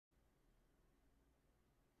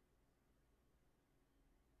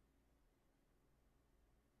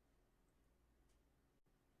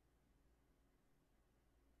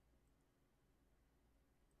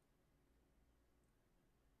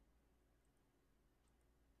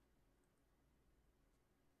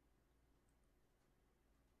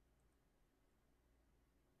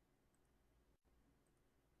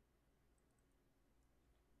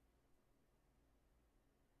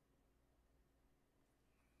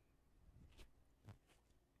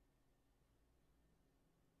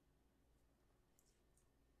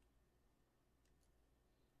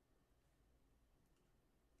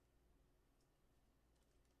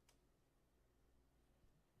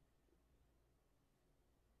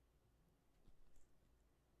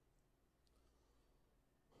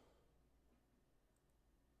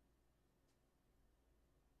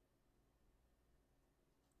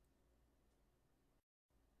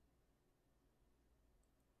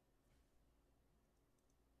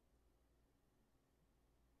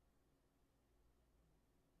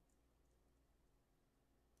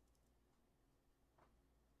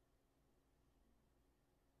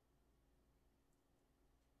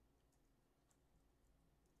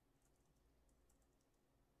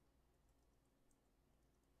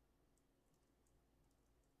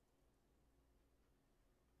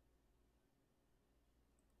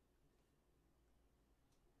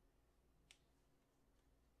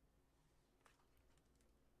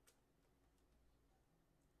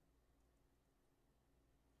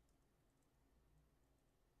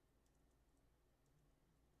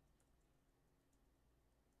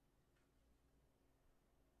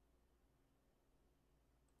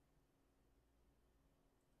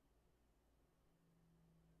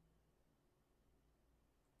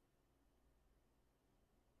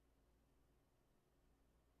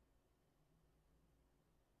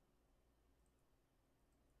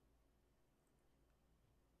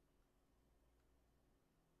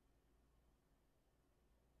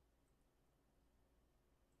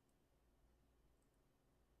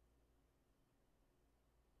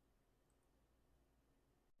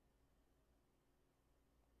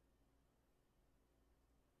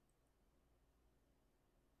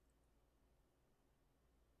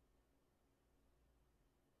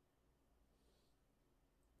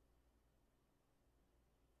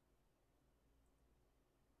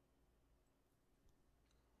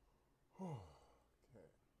Okay.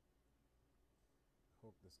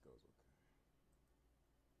 Hope this goes okay.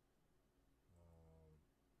 Um,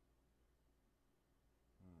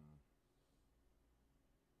 hmm.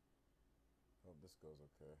 Hope this goes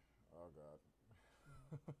okay. Oh God.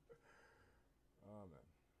 Oh man.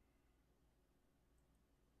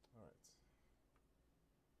 All right.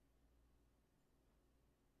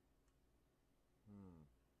 Hmm.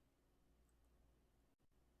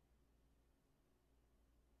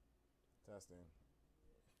 Testing.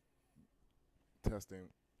 Testing.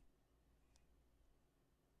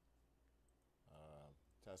 Uh,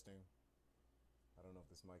 Testing. I don't know if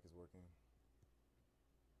this mic is working.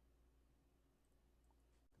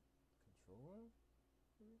 Controller.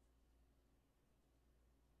 Okay.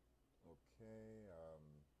 Let's see.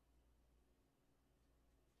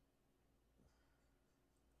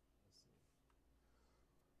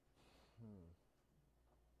 Hmm.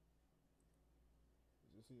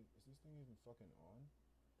 Is this thing even fucking on?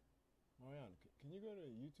 Marianne, can you go to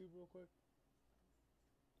YouTube real quick?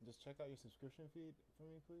 Just check out your subscription feed for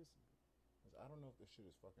me, please. 'Cause I don't know if this shit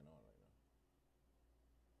is fucking on right now.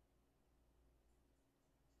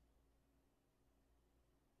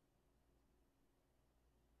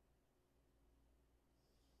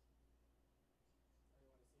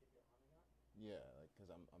 Yeah, like,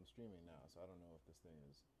 cause I'm streaming now, so I don't know if this thing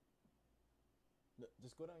is. No,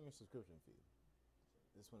 just go down your subscription feed.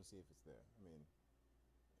 Just want to see if it's there. I mean,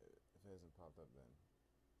 if it hasn't popped up, then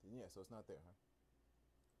yeah. So it's not there, huh?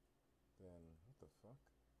 Then what the fuck?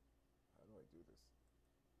 How do I do this?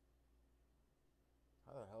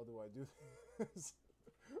 How the hell do I do this?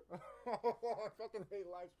 I fucking hate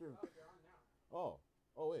live stream. Oh, you're on now. Oh,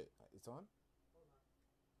 oh wait, it's on.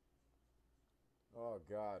 Hold on. Oh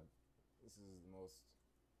god, this is the most.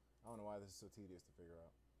 I don't know why this is so tedious to figure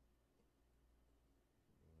out.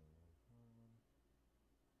 Mhm.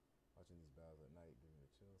 Watching these battles at night giving me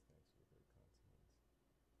the chills. Thanks for the great content.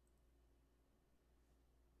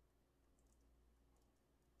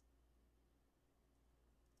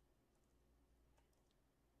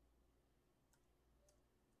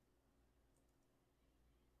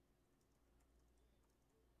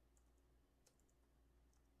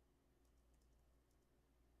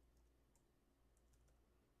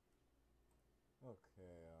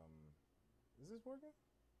 Okay, is this working?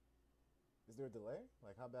 Is there a delay?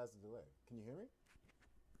 Like, how bad's the delay? Can you hear me?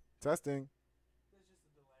 Testing. There's just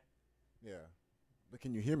a delay. Yeah, but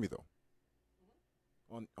can you hear me though?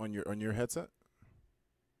 Mm-hmm. On your headset?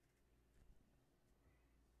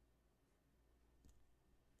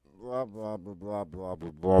 Blah blah blah blah blah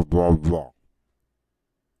blah blah blah blah.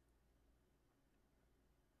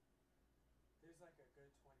 There's like a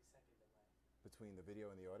good 20-second delay. Between the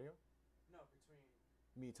video and the audio? No, between.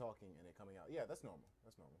 Me talking and it coming out. Yeah, that's normal.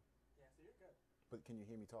 That's normal. Yeah, so you're good. But can you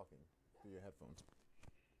hear me talking Yeah. through your headphones?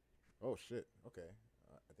 Oh shit. Okay.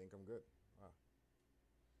 I think I'm good. Wow.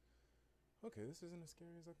 Okay, this isn't as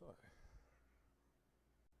scary as I thought.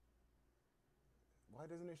 Why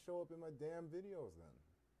doesn't it show up in my damn videos then?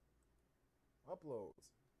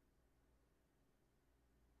 Uploads.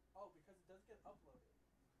 Oh, because it does get uploaded.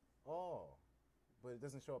 Oh, but it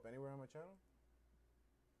doesn't show up anywhere on my channel?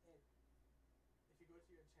 It, if you go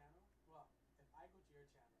to your channel, well, if I go to your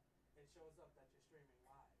channel, it shows up that you're streaming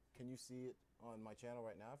live. Can you see it on my channel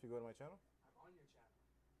right now if you go to my channel? I'm on your channel.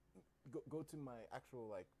 Go to my actual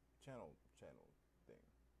like channel thing.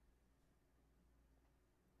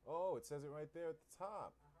 Oh, it says it right there at the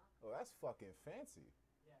top. Uh-huh. Oh, that's fucking fancy.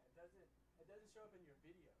 Yeah, it doesn't show up in your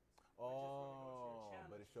videos. Oh,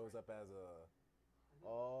 but it shows up as a.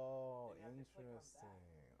 Oh, interesting.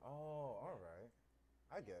 Oh, all right.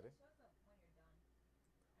 I get it.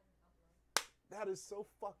 That is so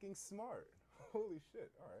fucking smart. Holy shit.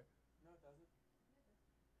 All right. No, it doesn't.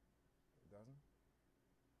 It doesn't?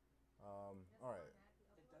 All right.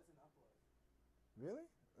 It doesn't upload. Really?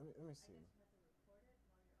 Let me see.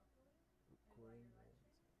 Recording.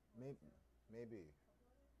 Maybe. Maybe.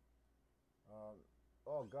 Um,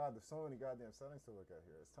 oh god, there's so many goddamn settings to look at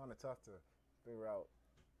here. It's kind of tough to figure out.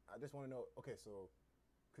 I just want to know. Okay, so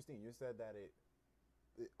Christine, you said that it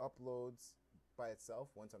uploads by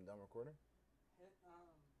itself once I'm done recording. Hit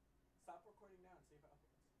stop recording now and see if it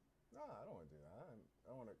uploads. No, I don't want to do that.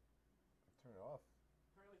 I want to turn it off.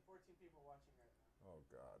 Currently 14 people watching right now. Oh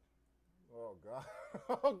god. Oh god.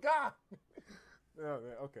 Oh god. Yeah,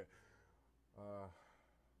 man. Okay. All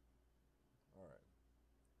right.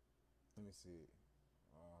 Let me see.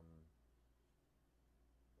 Um,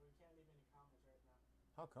 But we can't leave any comments right now.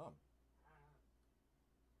 how come? I don't know.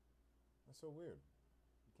 That's so weird.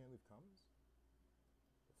 You can't leave comments?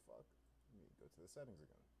 The fuck? Let me go to the settings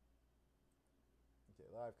again. Okay,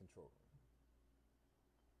 live control room.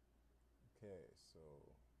 Okay, so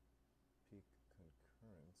peak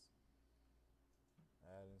concurrence.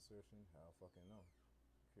 Add insertion. How fucking know?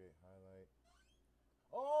 Create highlight.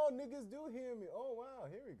 Oh, niggas do hear me. Oh wow,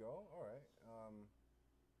 here we go. All right. All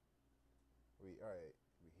right.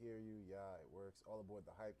 We hear you. Yeah, it works. All aboard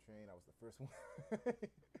the hype train. I was the first one.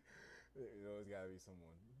 There's always got to be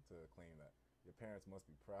someone to claim that. Your parents must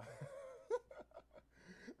be proud.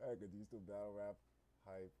 Alright, do you still battle rap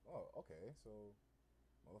hype? Oh, okay. So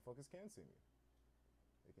motherfuckers can see me.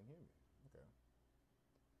 They can hear me. Okay.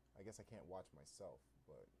 I guess I can't watch myself,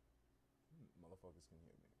 but motherfuckers can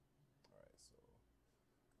hear me. All right, so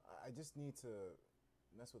I just need to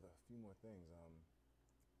mess with a few more things.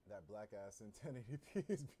 That black ass in 1080p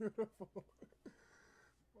is beautiful.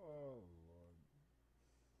 Oh lord.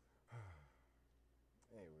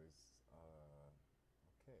 Anyways,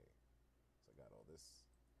 okay. So I got all this.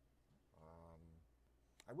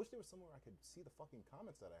 I wish there was somewhere I could see the fucking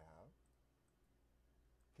comments that I have.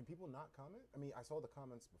 Can people not comment? I mean, I saw the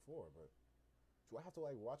comments before, but do I have to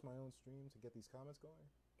like watch my own stream to get these comments going?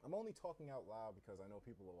 I'm only talking out loud because I know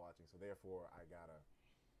people are watching, so therefore I gotta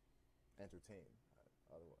entertain.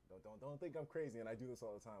 Otherwise, don't think I'm crazy and I do this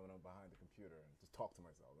all the time when I'm behind the computer and just talk to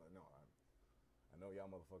myself. No, I know y'all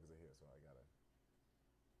motherfuckers are here, so I gotta.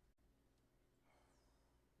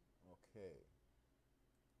 Okay.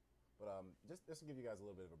 But just to give you guys a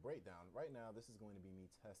little bit of a breakdown, right now this is going to be me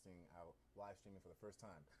testing out live streaming for the first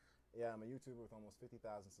time. Yeah, I'm a YouTuber with almost 50,000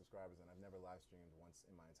 subscribers, and I've never live streamed once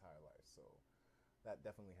in my entire life. So that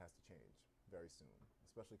definitely has to change very soon,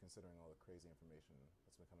 especially considering all the crazy information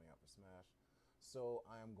that's been coming out for Smash. So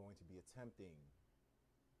I am going to be attempting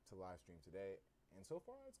to live stream today, and so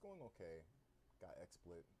far it's going okay. Got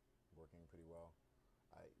XSplit working pretty well.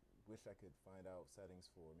 I wish I could find out settings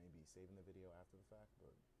for maybe saving the video after the fact,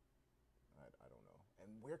 but I don't know. And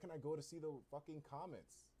where can I go to see the fucking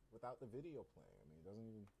comments without the video playing? I mean, it doesn't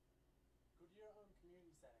even... Go to your community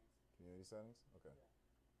settings. Community settings? Okay.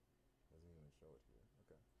 Yeah. Doesn't even show it here.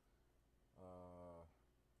 Okay.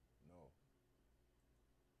 No.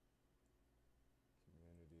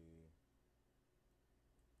 Community.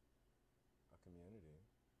 A community.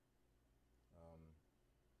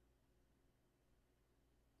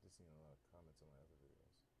 Just seeing a lot of comments on my other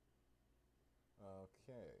videos.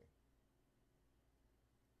 Okay.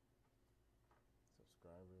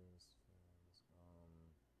 Subscribers, fans.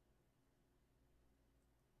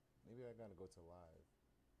 Maybe I gotta go to live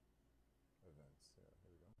events. Yeah, here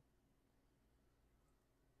we go.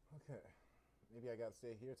 Okay. Maybe I gotta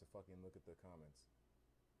stay here to fucking look at the comments.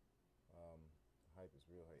 Hype is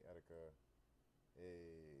real. Hey, Etika.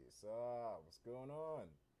 Hey, sup? What's going on?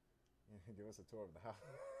 Give us a tour of the house.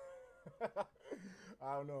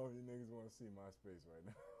 I don't know if you niggas want to see my space right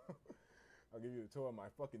now. I'll give you a tour of my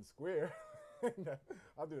fucking square.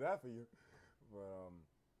 I'll do that for you. But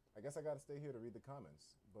I guess I gotta stay here to read the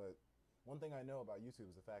comments. But one thing I know about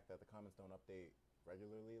YouTube is the fact that the comments don't update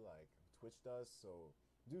regularly like Twitch does. So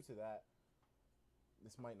due to that,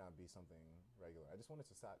 this might not be something regular. I just wanted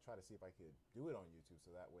to try to see if I could do it on YouTube,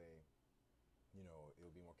 so that way, you know, it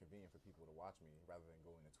would be more convenient for people to watch me rather than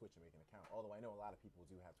going to Twitch and make an account. Although I know a lot of people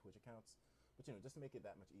do have Twitch accounts, but you know, just to make it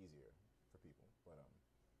that much easier for people. But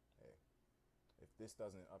hey, if this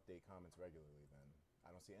doesn't update comments regularly, then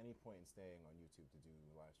I don't see any point in staying on YouTube to do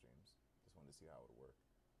live streams. Just wanted to see how it would work.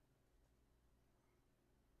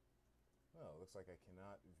 Well, it looks like I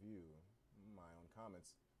cannot view my own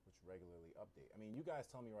comments, which regularly update. I mean, you guys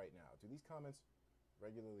tell me right now, do these comments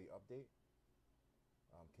regularly update?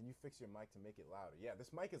 Can you fix your mic to make it louder? Yeah,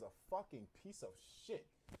 this mic is a fucking piece of shit.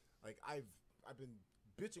 Like, I've been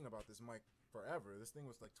bitching about this mic forever. This thing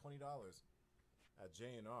was like $20 at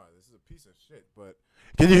J&R. This is a piece of shit, but...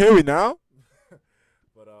 Can you hear me now?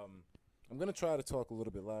 But, I'm gonna try to talk a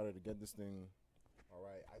little bit louder to get this thing...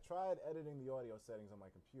 Alright, I tried editing the audio settings on my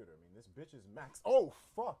computer. I mean, this bitch is maxed... Oh,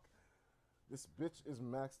 fuck! This bitch is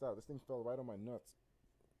maxed out. This thing fell right on my nuts.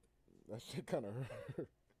 That shit kind of hurt.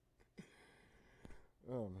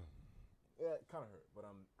 Oh, man. Yeah, it kind of hurt. But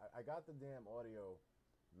I got the damn audio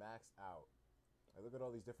maxed out. I look at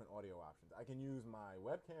all these different audio options. I can use my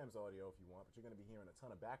webcam's audio if you want, but you're going to be hearing a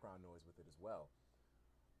ton of background noise with it as well.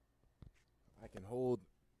 I can hold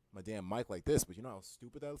my damn mic like this, but you know how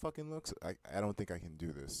stupid that fucking looks? I don't think I can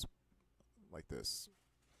do this like this.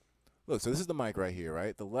 Look, so this is the mic right here,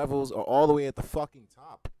 right? The levels are all the way at the fucking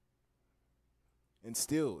top. And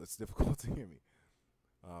still, it's difficult to hear me.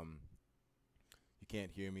 You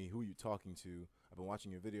can't hear me. Who you talking to? I've been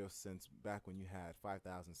watching your videos since back when you had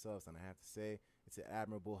 5,000 subs, and I have to say, it's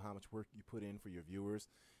admirable how much work you put in for your viewers.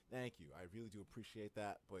 Thank you. I really do appreciate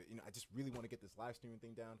that. But, you know, I just really want to get this live streaming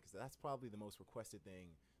thing down because that's probably the most requested thing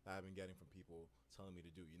that I've been getting from people telling me to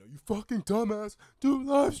do. You know, you fucking dumbass, do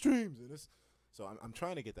live streams. And this, so I'm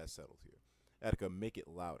trying to get that settled here. Etika, make it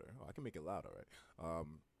louder. Oh, I can make it louder, right?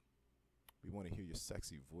 We want to hear your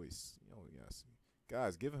sexy voice. Oh, yes.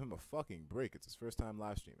 Guys, give him a fucking break. It's his first time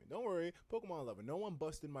live streaming. Don't worry, Pokemon lover. No one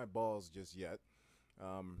busted my balls just yet.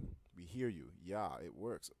 We hear you. Yeah, it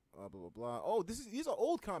works. Blah, blah, blah. Oh, these are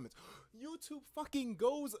old comments. YouTube fucking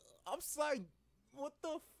goes upside. What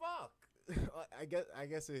the fuck? I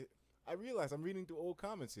guess it. I realize I'm reading through old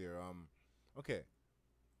comments here. Okay.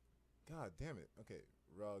 God damn it. Okay,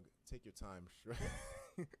 Rug, take your time. Shrek.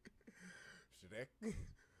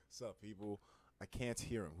 Sup, people? I can't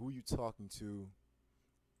hear him. Who you talking to?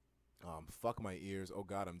 Fuck my ears. Oh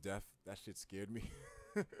God, I'm deaf. That shit scared me.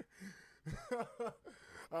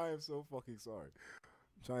 I am so fucking sorry.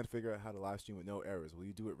 I'm trying to figure out how to live stream with no errors. Will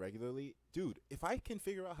you do it regularly? Dude, if I can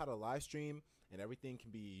figure out how to live stream and everything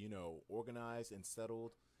can be, you know, organized and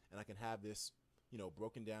settled, and I can have this, you know,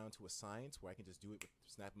 broken down to a science where I can just do it with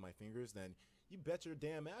snapping my fingers, then you bet your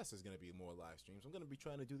damn ass there's going to be more live streams. I'm going to be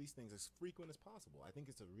trying to do these things as frequent as possible. I think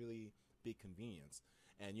it's a really big convenience.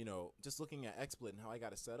 And, you know, just looking at XSplit and how I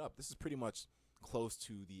got it set up, this is pretty much close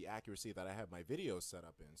to the accuracy that I have my videos set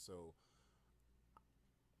up in. So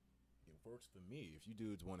it works for me. If you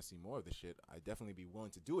dudes want to see more of this shit, I'd definitely be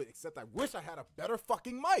willing to do it, except I wish I had a better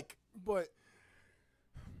fucking mic. But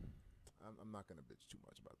I'm not going to bitch too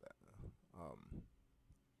much about that.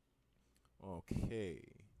 Okay.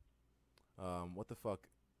 What the fuck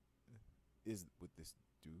is with this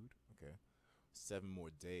dude? Okay. 7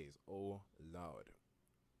 more days. Oh, Lord.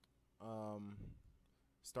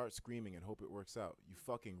 Start screaming and hope it works out. You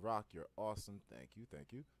fucking rock. You're awesome. Thank you.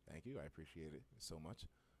 Thank you. Thank you. I appreciate it so much.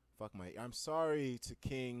 Fuck my... I'm sorry to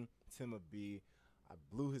King Timma B. I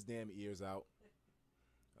blew his damn ears out.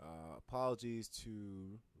 Apologies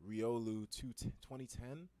to Riolu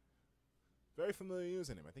 2010. Very familiar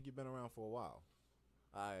username. I think you've been around for a while.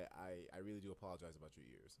 I really do apologize about your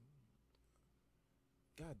ears.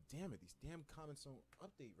 God damn it, these damn comments don't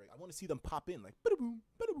update right. I want to see them pop in like bada-boom,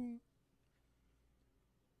 bada-boom.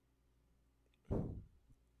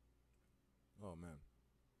 Oh, man.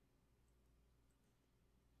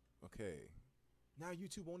 Okay. Now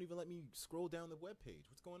YouTube won't even let me scroll down the webpage.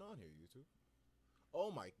 What's going on here, YouTube?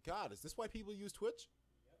 Oh, my God. Is this why people use Twitch?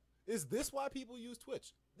 Yep. Is this why people use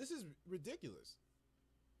Twitch? This is ridiculous.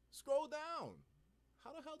 Scroll down.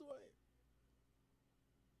 How the hell do I...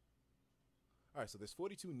 All right, so there's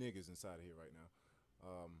 42 niggas inside of here right now.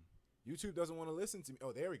 YouTube doesn't want to listen to me.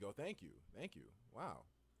 Oh, there we go. Thank you. Thank you. Wow.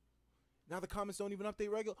 Now the comments don't even update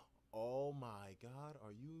regular. Oh my God,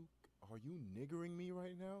 are you niggering me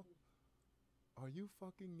right now? Are you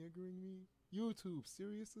fucking niggering me? YouTube,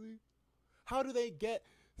 seriously? How do they get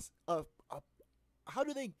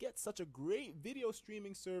such a great video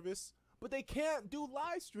streaming service, but they can't do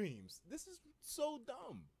live streams? This is so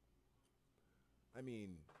dumb. I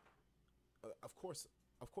mean, of course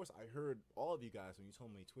I heard all of you guys when you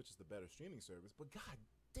told me Twitch is the better streaming service, but god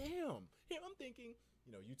damn. Here I'm thinking,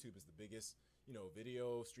 you know, YouTube is the biggest, you know,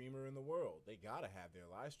 video streamer in the world. They gotta have their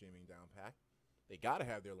live streaming down packed. They gotta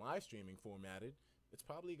have their live streaming formatted. It's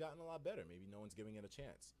probably gotten a lot better. Maybe no one's giving it a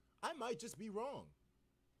chance. I might just be wrong.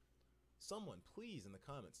 Someone, please, in the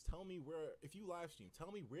comments, tell me where, if you live stream,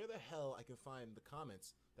 tell me where the hell I can find the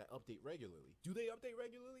comments that update regularly. Do they update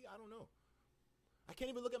regularly? I don't know. I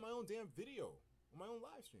can't even look at my own damn video on my own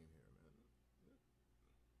live stream here, man.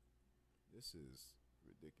 This is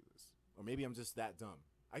ridiculous. Or maybe I'm just that dumb.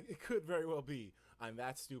 It could very well be I'm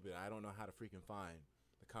that stupid. I don't know how to freaking find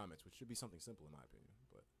the comments, which should be something simple in my opinion.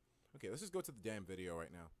 But okay, let's just go to the damn video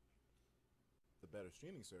right now. The better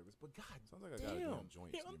streaming service, but god, sounds like I got a damn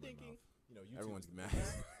joint. Yeah, I'm thinking, you know, YouTube, everyone's mad.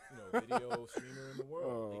 You know, video streamer in the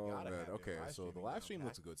world. They gotta have okay, so the live stream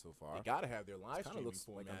looks good so far. They gotta have their live stream. Kind of looks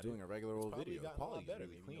like I'm doing a regular old video. The quality's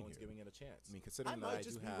really clean. No one's giving it a chance. I mean, considering that I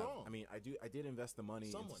do have, I mean, I did invest the money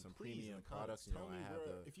into some premium products. You know, I have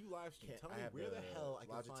the. If you live stream, tell me where the hell I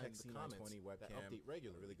can find the comments that update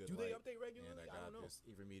regularly. Really good. Do they update regularly? I don't know.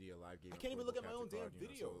 Evermedia live game. I can't even look at my own damn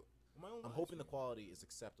video. I'm hoping the quality is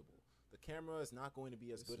acceptable. The camera is not going to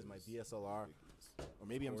be as good as my DSLR, or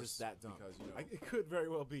maybe I'm just that dumb. Because, you know, it could very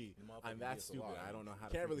well be I'm that stupid. I don't know how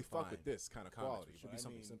to. Can't really fuck with this kind of quality. It should be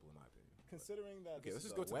something simple in my opinion. Considering that, okay, let's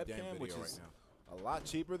just go to the webcam, which is a lot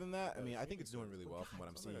cheaper than that. I mean, I think it's doing really well from what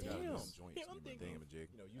I'm seeing. Damn. Joint, Yeah, I'm thinking, thingamajig.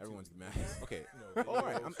 you know, Everyone's YouTube mad. videos. Okay. You know, All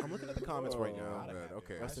right. videos. I'm looking at the comments right now. Gotta But, have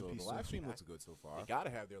okay. their So live the stream. live stream looks good so far. They gotta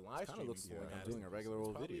have their live Kind stream. of looks before like that. I'm doing a regular It's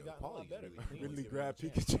old probably video. The gotten a lot quality's better. really The clean. clean's Really giving grab it a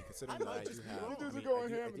chance. Pikachu. Considering I that I might do just have. be wrong. I Dudes are mean,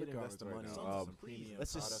 going I ham in did the invest the comments money right now. some premium.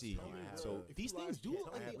 Let's just products see. that I have. So If these you things live do stream,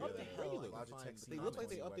 look like I they have update the regularly. Logitech They look like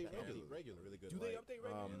they C920 update webcam. regularly. Really good Do they light. update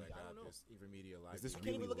regularly? And I don't know. this Evermedia live. Is this stream.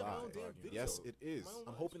 can't even Really look at my own live. damn video. Yes, it is. My own I'm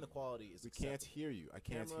live hoping the stream. quality is. We acceptable. can't hear you. I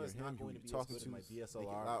can't Camera hear is him. not Who going you're to be talking as to good as my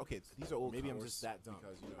DSLR. Okay, these are old. Maybe I'm cars just that dumb.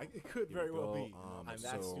 because you know. It could Here very we well go. be. I'm So,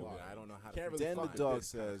 that stupid. I don't know how to. Can't really then the find dog this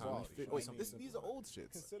says, quality. wait, these are old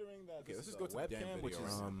shits. Considering that. Okay, let's this just go is to a webcam, webcam, which is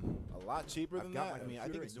video. a lot cheaper than I've got that. my I mean, I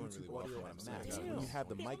think computer it's doing and really YouTube well audio from what on I'm Mac. saying. Damn. When you have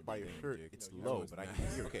the Yeah, mic I'm by your thinking, shirt, you it's know, low, yours but I Mac. can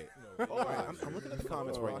hear. Okay, all right. I'm looking at the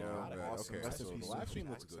comments right now. Awesome. Okay, Rest so in the peace, live stream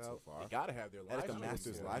Mac. looks good so far. They gotta have their live Etika stream.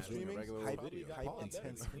 Masters before live that. streaming, Regular hype, video. hype Quality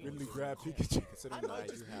intense, better. really Clean. grab Pikachu. Considering I that I might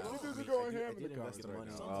do just be have. wrong. I Dudes are going did ham in the invest the money comments in right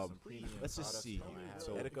now. some premium Let's just products see. that I have.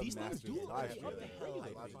 So Etika these things Masters do look live like they streaming. update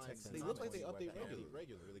regularly. Logitech They look like they C920 update webcam.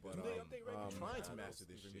 regularly. Really Do good. they update regularly? I'm Trying to master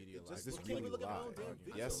this shit. Is Just this can't really even look at my own live? damn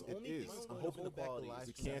video. Yes, it Only is. thing I'm I'm hoping the holding back quality. live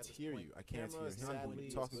We stream can't at hear this you. I point. can't Camera hear is him. not Who going to you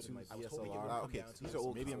be talking as to? good as my Okay, DSLR. okay. These are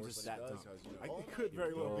old. Maybe I'm cars. just that dumb. Because, It could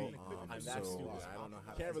very well be. I'm that so, stupid. I don't know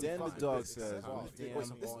how to. Can't really then the find dog this says,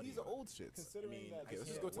 damn these are old shits. Considering that. Okay, let's this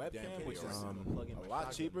just go is to a webcam, webcam which video. is I'm gonna plug in a my lot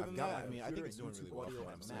shotgun. cheaper I've than got that. my I mean, I think computer it's and doing really YouTube well audio from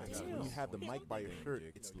what on I'm Mac. saying. Damn. When you have the Can't mic by your think, shirt,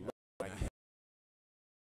 you it's know, low.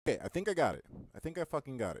 Okay, I think I got it. I think I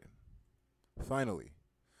fucking got it. Finally.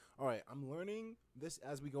 All right, I'm learning this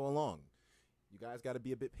as we go along. You guys got to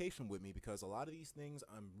be a bit patient with me because a lot of these things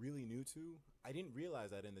I'm really new to. I didn't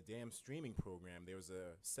realize that in the damn streaming program there was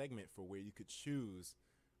a segment for where you could choose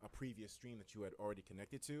a previous stream that you had already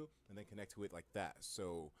connected to and then connect to it like that.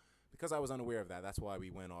 So because I was unaware of that, that's why we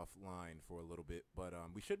went offline for a little bit. But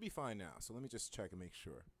we should be fine now. So let me just check and make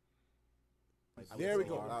sure. There we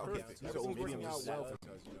go. Perfect. Okay. So So maybe I'm working out just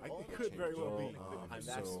well. It could very well be. I'm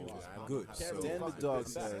that so stupid. I don't good. know how So to then the fucking dog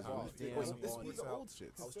fix says, that. these are old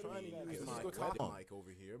shits. I was trying to use Okay, my let's go to web mic over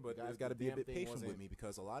here, but You guys got to be a bit patient with me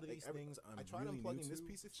because a lot of these like, things I'm I tried really new unplugging to. this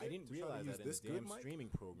piece of I shit didn't to try to realize use that in this the good damn mic, streaming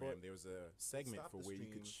program but there was a segment stopped for the where you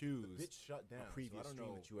could stream. choose The bitch shut down, a previous so I don't stream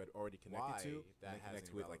know that you had already connected why to that and then has connect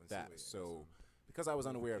any to it like relevance that. to it. So because I was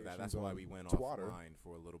unaware of that, that's why we went Twatter. offline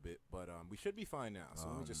for a little bit. But we should be fine now. So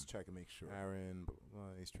let me just check and make sure. Aaron,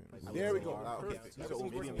 There we go. Okay. Perfect. So So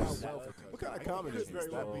working medium out is well. set. What kind of comment is this?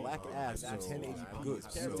 That black ass So, 1080p. good.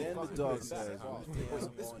 So Then the dog says,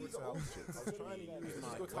 these are old shits. I was trying to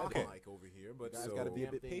use my Okay. mic over here, but You guys so got to be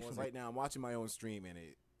a bit patient. right Right now, I'm watching my own stream, and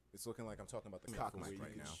it's looking like I'm talking about the cock for mic where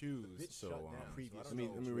right you now. can Choose. shut down. Previous. So I Let me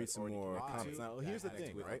don't know read what some you more already comments. connected Now, to. here's the That thing,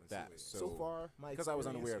 connected right? with That it. so far, because I was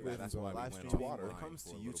unaware of that, that's why we live went stream offline when it comes for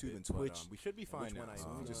to a little YouTube bit, and but, Twitch. we should be fine which now. one I So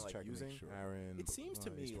let me use, just like, check and make using. sure. Aaron, It seems to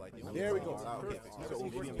me like the there we go. Perfect. These These are are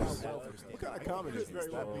medium medium well. well. What kind of comment is this?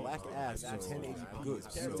 That black ass So 1080p. good.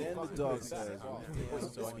 So Then the dog says,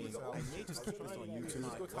 so I mean, I may just keep this on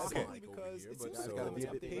YouTube. Okay. Because You it's guys so gotta be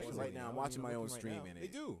a bit patient. right now. I'm watching my own stream, and They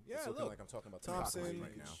do. Yeah, it's looking look. like I'm talking about the Thompson cock mic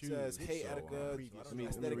right now. says, "Hey, Etika, I mean,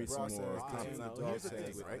 aesthetic read some more process. comments. Now, The here's the dog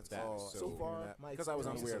thing, says, right? that So far, because I was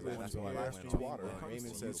unaware of that, that's why I live went stream on. water. Raymond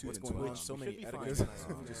YouTube says, and "What's going on? Twitch. So many You should be Etikas."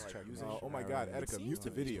 fine. Just check. Oh my God, Etika, mute the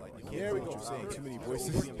video. There we go. You're saying too many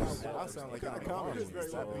voices. I sound like a comment.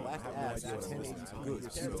 Black ass 1080p. Good.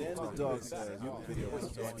 Then the dog says, "Mute the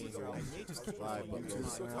video." I may just keep Live, but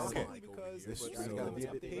okay. this This stream gotta be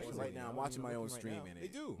a bit patient. Right now, I'm watching my own stream, and They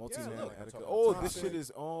do. multi-man Yeah, look. Etika. Oh, this shit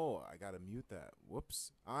is. Oh, I gotta mute that.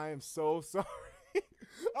 Whoops. I am so sorry.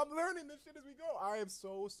 I'm learning this shit as we go. I am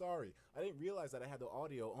so sorry. I didn't realize that I had the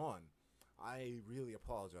audio on. I really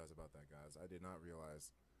apologize about that, guys. I did not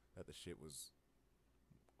realize that the shit was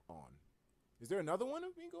on. Is there another one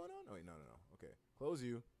of me going on? Oh, wait, no. Okay. Close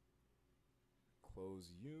you.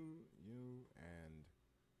 Close you, and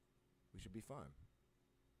we should be fine.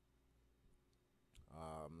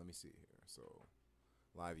 Let me see here. So,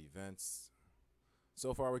 live events.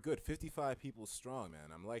 So far, we're good. 55 people strong,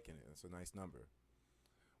 man. I'm liking it. That's a nice number.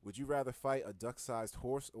 Would you rather fight a duck-sized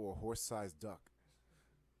horse or a horse-sized duck?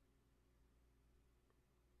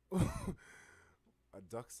 A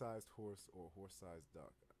duck-sized horse or a horse-sized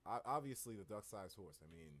duck? Obviously, the duck-sized horse. I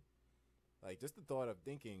mean, like, just the thought of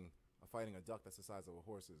thinking of fighting a duck that's the size of a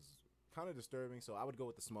horse is kind of disturbing. So I would go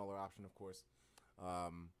with the smaller option, of course.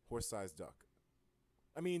 Horse-sized duck.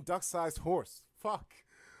 I mean, duck-sized horse. Fuck.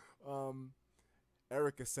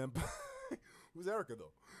 Erica senpai. Who's Erica,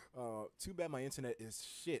 though? Too bad my internet is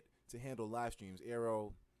shit to handle live streams.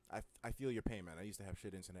 Arrow, I feel your pain, man. I used to have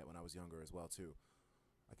shit internet when I was younger as well, too.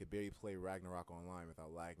 I could barely play Ragnarok online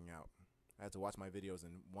without lagging out. I had to watch my videos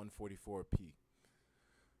in 144p.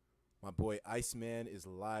 My boy Iceman is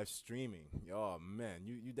live streaming. Oh man,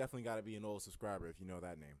 you definitely got to be an old subscriber if you know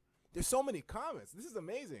that name. There's so many comments. This is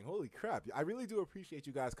amazing. Holy crap. I really do appreciate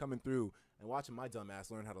you guys coming through and watching my dumb ass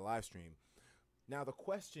learn how to live stream. Now the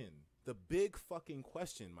question, the big fucking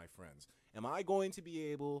question, my friends. Am I going to be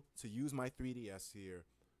able to use my 3DS here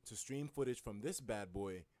to stream footage from this bad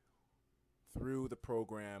boy through the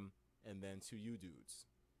program and then to you dudes?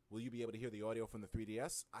 Will you be able to hear the audio from the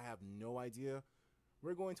 3DS? I have no idea.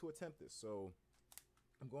 We're going to attempt this. So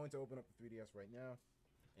I'm going to open up the 3DS right now,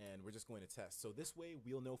 and we're just going to test. So this way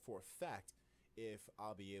we'll know for a fact if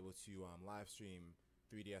I'll be able to live stream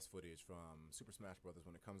 3DS footage from Super Smash Bros.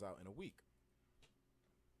 When it comes out in a week.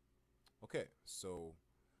 Okay, so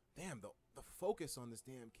damn, the focus on this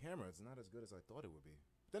damn camera is not as good as I thought it would be.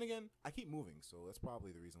 But then again, I keep moving, so that's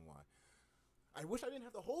probably the reason why. I wish I didn't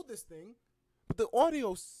have to hold this thing, but the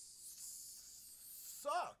audio sucks.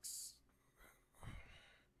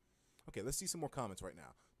 Okay, let's see some more comments right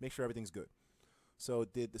now. Make sure everything's good. So,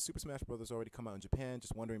 did the Super Smash Bros. Already come out in Japan?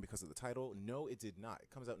 Just wondering because of the title. No, it did not.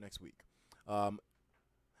 It comes out next week.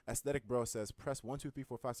 Aesthetic Bro says, press 1, 2, 3,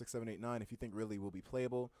 4, 5, 6, 7, 8, 9 if you think really will be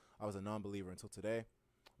playable. I was a non-believer until today.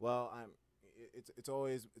 Well, it's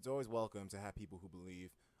always welcome to have people who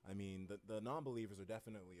believe. I mean, the non-believers are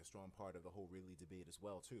definitely a strong part of the whole Ridley debate as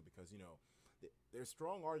well, too, because, you know, there's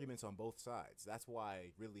strong arguments on both sides. That's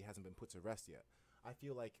why Ridley hasn't been put to rest yet. I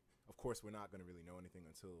feel like, of course, we're not going to really know anything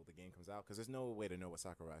until the game comes out, because there's no way to know what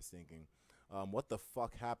Sakurai's thinking. What the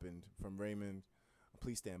fuck happened from Raymond?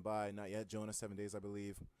 Please stand by. Not yet. Jonah, 7 days, I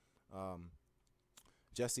believe.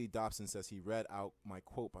 Jesse Dobson says he read out my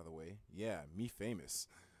quote, by the way. Yeah, me famous.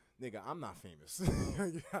 Nigga, I'm not famous.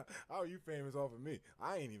 Yeah, how are you famous off of me?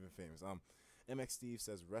 I ain't even famous. MX Steve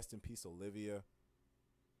says, rest in peace, Olivia.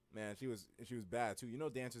 Man, she was bad, too. You know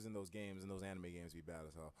dancers in those games, in those anime games, be bad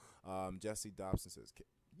as hell. Jesse Dobson says,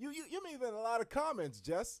 you made a lot of comments,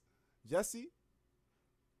 Jesse.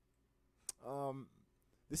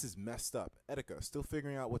 This is messed up. Etika, still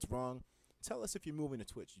figuring out what's wrong. Tell us if you're moving to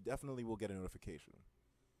Twitch. You definitely will get a notification.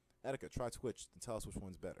 Etika, try Twitch and tell us which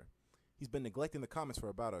one's better. He's been neglecting the comments for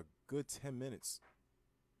about a good 10 minutes.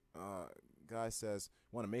 Guy says,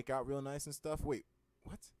 want to make out real nice and stuff? Wait,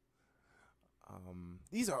 what?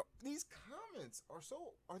 These comments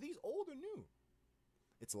are these old or new?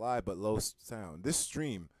 It's live but low sound. This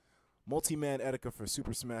stream, multi-man Etika for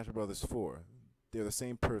Super Smash Bros. 4. They're the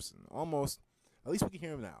same person. Almost. At least we can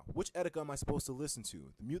hear him now. Which Etika am I supposed to listen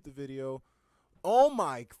to? Mute the video. Oh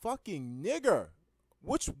my fucking nigger.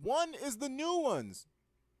 Which one is the new ones?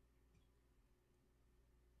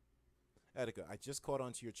 Etika, I just caught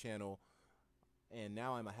onto your channel, and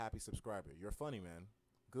now I'm a happy subscriber. You're funny, man.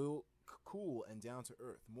 Cool and down to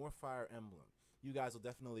earth. More Fire Emblem. You guys will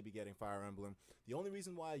definitely be getting Fire Emblem. The only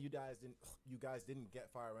reason why you guys didn't get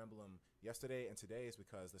Fire Emblem yesterday and today is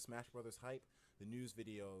because the Smash Brothers hype, the news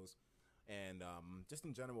videos, and just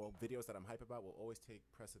in general, videos that I'm hype about will always take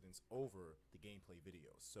precedence over the gameplay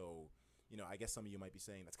videos. So, you know, I guess some of you might be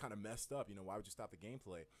saying that's kind of messed up. You know, why would you stop the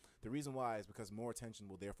gameplay? The reason why is because more attention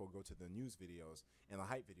will therefore go to the news videos and the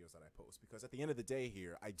hype videos that I post. Because at the end of the day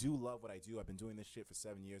here, I do love what I do. I've been doing this shit for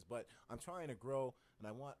 7 years, but I'm trying to grow and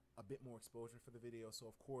I want a bit more exposure for the video. So,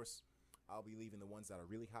 of course, I'll be leaving the ones that are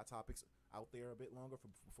really hot topics out there a bit longer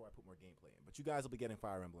before I put more gameplay in. But you guys will be getting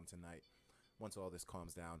Fire Emblem tonight once all this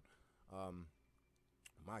calms down.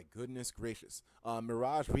 My goodness gracious.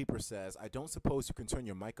 Mirage Reaper says, I don't suppose you can turn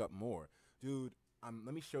your mic up more. Dude,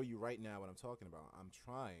 let me show you right now what I'm talking about. I'm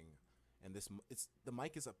trying, and the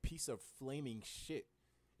mic is a piece of flaming shit.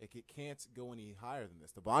 It can't go any higher than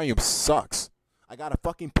this. The volume sucks. I gotta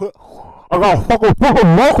fucking put mic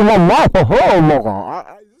in my mouth. This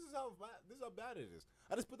is how bad it is.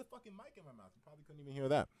 I just put the fucking mic in my mouth. You probably couldn't even hear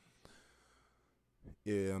that.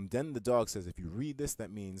 Den the dog says, if you read this,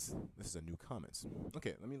 that means this is a new comment.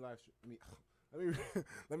 Okay, let me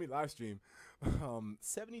live stream.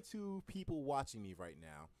 72 people watching me right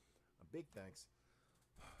now. A big thanks.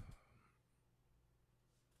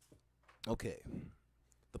 Okay,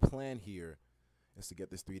 the plan here is to get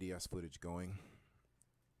this 3DS footage going.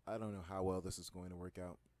 I don't know how well this is going to work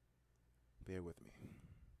out. Bear with me.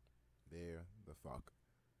 Bear the fuck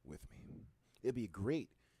with me. It'd be great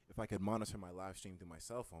if I could monitor my live stream through my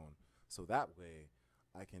cell phone, so that way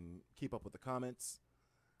I can keep up with the comments.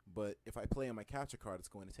 But if I play on my capture card, it's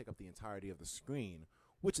going to take up the entirety of the screen,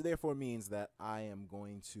 which therefore means that I am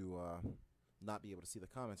going to not be able to see the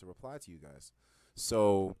comments or reply to you guys.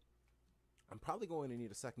 So I'm probably going to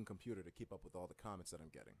need a second computer to keep up with all the comments that I'm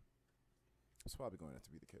getting. It's probably going to have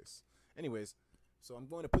to be the case. Anyways, so I'm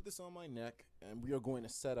going to put this on my neck, and we are going to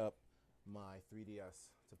set up my 3DS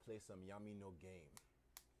to play some Yami no Game.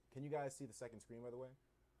 Can you guys see the second screen, by the way?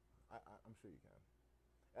 I'm sure you can.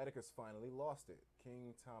 Etika's finally lost it.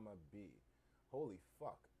 King Tama B. Holy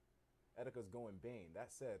fuck. Etika's going Bane.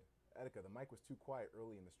 That said, Etika, the mic was too quiet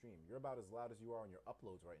early in the stream. You're about as loud as you are on your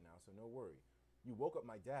uploads right now, so no worry. You woke up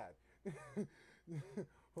my dad.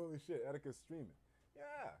 Holy shit, Etika's streaming.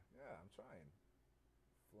 Yeah, I'm trying.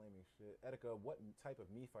 Flaming shit. Etika, what type of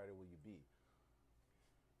Mii fighter will you be?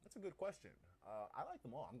 That's a good question. I like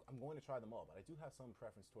them all. I'm going to try them all, but I do have some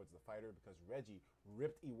preference towards the fighter because Reggie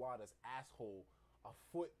ripped Iwata's asshole a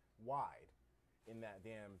foot wide in that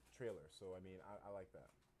damn trailer. So, I mean, I like that.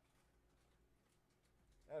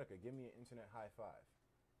 Etika, give me an internet high five.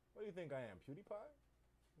 What do you think I am, PewDiePie?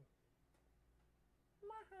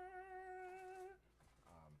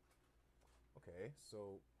 Okay,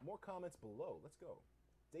 so more comments below. Let's go.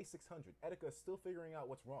 Day 600. Etika is still figuring out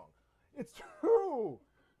what's wrong. It's true!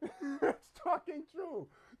 It's fucking true!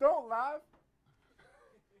 Don't laugh!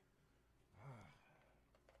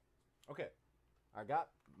 Okay, I got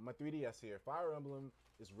my 3DS here. Fire Emblem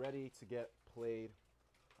is ready to get played.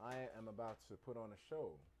 I am about to put on a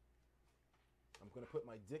show. I'm going to put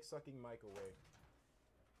my dick-sucking mic away.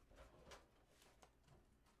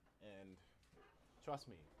 And trust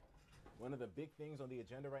me, one of the big things on the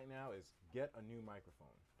agenda right now is get a new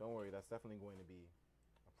microphone. Don't worry, that's definitely going to be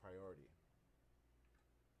a priority.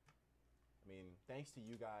 I mean, thanks to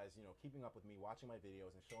you guys, you know, keeping up with me, watching my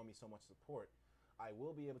videos, and showing me so much support, I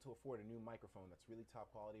will be able to afford a new microphone that's really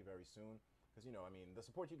top quality very soon. Because, you know, I mean, the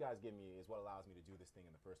support you guys give me is what allows me to do this thing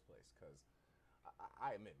in the first place. Because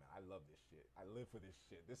I admit, man, I love this shit. I live for this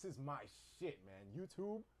shit. This is my shit, man.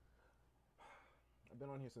 YouTube. I've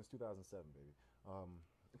been on here since 2007, baby.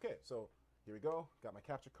 Okay, so here we go. Got my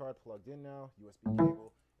capture card plugged in now. USB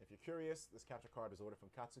cable. If you're curious, this capture card is ordered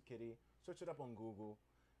from Katsukitty. Search it up on Google.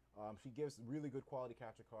 She gives really good quality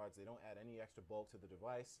capture cards. They don't add any extra bulk to the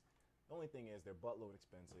device. The only thing is they're buttload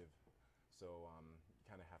expensive. So you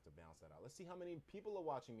kind of have to balance that out. Let's see how many people are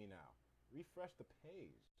watching me now. Refresh the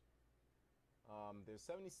page. There's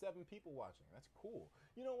 77 people watching. That's cool.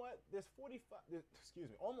 You know what? There's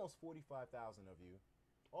almost 45,000 of you.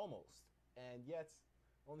 Almost. And yet,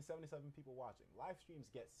 only 77 people watching. Live streams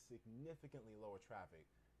get significantly lower traffic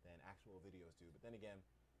than actual videos do. But then again,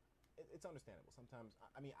 it's understandable. Sometimes,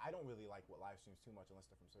 I mean, I don't really like what live streams too much unless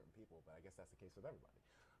they're from certain people, but I guess that's the case with everybody.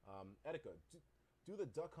 Etika, do the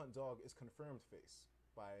Duck Hunt Dog is confirmed face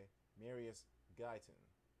by Marius Guyton.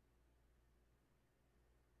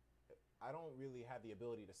 I don't really have the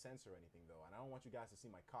ability to censor anything, though, and I don't want you guys to see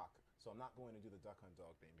my cock, so I'm not going to do the Duck Hunt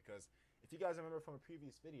Dog thing, because if you guys remember from a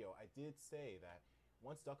previous video, I did say that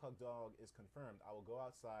once Duck Hunt Dog is confirmed, I will go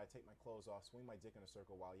outside, take my clothes off, swing my dick in a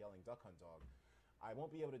circle while yelling Duck Hunt Dog. I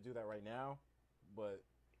won't be able to do that right now, but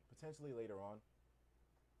potentially later on.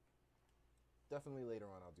 Definitely later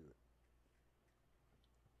on I'll do it.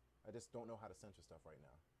 I just don't know how to censor stuff right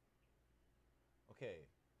now. Okay,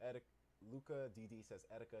 Luca DD says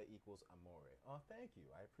Etika equals amore. Oh, thank you.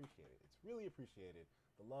 I appreciate it. It's really appreciated.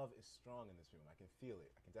 The love is strong in this room. I can feel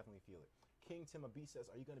it. I can definitely feel it. King Tim B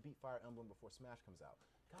says, are you going to beat Fire Emblem before Smash comes out?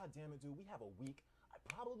 God damn it, dude. We have a week. I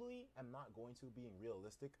probably am not going to, being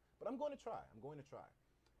realistic, but I'm going to try. I'm going to try.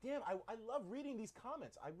 Damn, I love reading these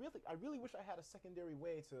comments. I really wish I had a secondary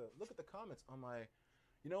way to look at the comments on my...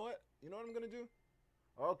 You know what? You know what I'm going to do?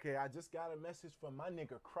 Okay, I just got a message from my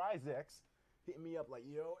nigga, Cryzex. Hitting me up like,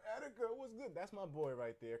 yo, Etika, what's good? That's my boy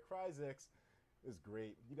right there. Cryzex is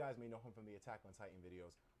great. You guys may know him from the Attack on Titan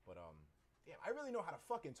videos, but damn, I really know how to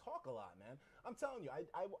fucking talk a lot, man. I'm telling you, I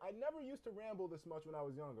never used to ramble this much when I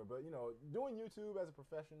was younger, but you know, doing YouTube as a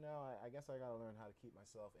profession now, I guess I gotta learn how to keep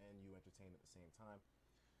myself and you entertained at the same time.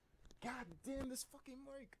 God damn this fucking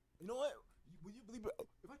mic. You know what? Will you believe it?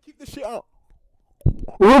 If I keep this shit out.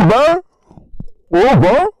 What, man? What,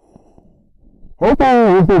 man?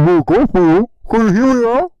 Can you hear me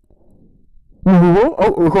now?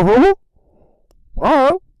 Oh, you can hear me?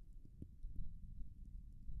 Alright.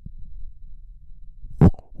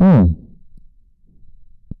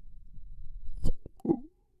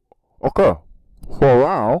 Okay. So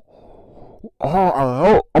now,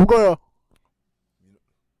 I'm gonna...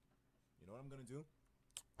 You know what I'm gonna do?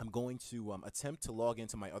 I'm going to attempt to log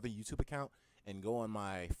into my other YouTube account and go on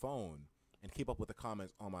my phone and keep up with the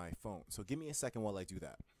comments on my phone. So give me a second while I do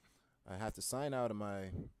that. I have to sign out of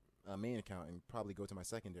my main account and probably go to my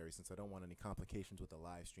secondary since I don't want any complications with the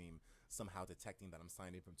live stream somehow detecting that I'm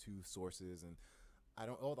signed in from two sources, and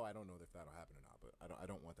although I don't know if that'll happen or not, but I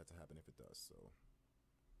don't want that to happen if it does. So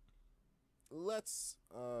let's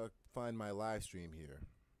find my live stream here.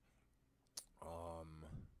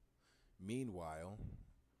 Meanwhile,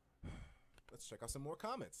 Let's check out some more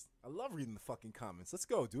comments. I love reading the fucking comments. Let's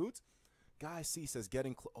go, dudes. Guy C says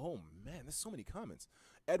getting oh man, there's so many comments.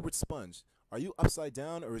 Edward Sponge, are you upside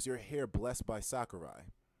down or is your hair blessed by Sakurai?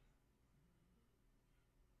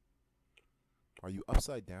 Are you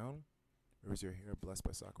upside down or is your hair blessed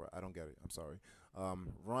by Sakurai? I don't get it. I'm sorry.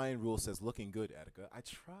 Ryan Rule says looking good, Etika. I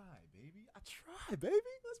try, baby. I try, baby.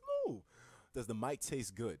 Let's move. Does the mic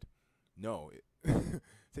taste good? No. It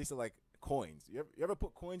tasted like coins. You ever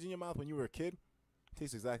put coins in your mouth when you were a kid? It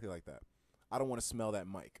tastes exactly like that. I don't want to smell that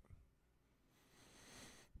mic.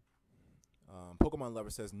 Pokemon Lover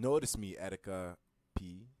says, notice me, Etika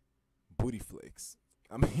P. Booty Flakes.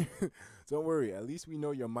 I mean, don't worry. At least we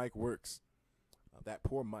know your mic works. That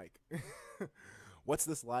poor mic. What's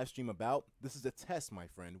this live stream about? This is a test, my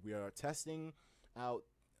friend. We are testing out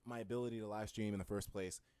my ability to live stream in the first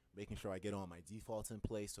place, making sure I get all my defaults in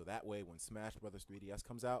place so that way when Smash Brothers 3DS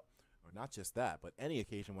comes out, or not just that, but any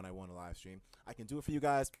occasion when I want to live stream, I can do it for you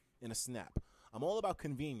guys in a snap. I'm all about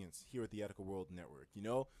convenience here at the Etika World Network. You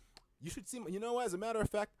know, you should see, you know, as a matter of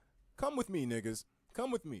fact, come with me, niggas.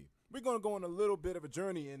 Come with me. We're going to go on a little bit of a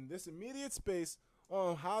journey in this immediate space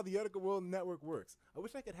on how the Etika World Network works. I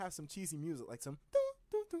wish I could have some cheesy music, like some.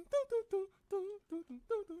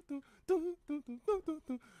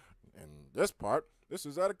 And this part, this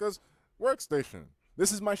is Etika's workstation.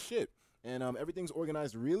 This is my shit. And everything's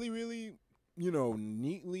organized really, really, you know,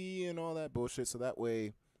 neatly and all that bullshit. So that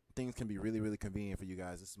way things can be really, really convenient for you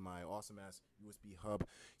guys. This is my awesome-ass USB hub.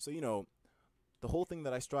 So, you know, the whole thing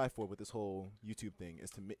that I strive for with this whole YouTube thing is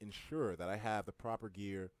to ensure that I have the proper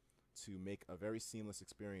gear to make a very seamless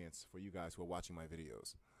experience for you guys who are watching my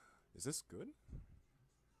videos. Is this good?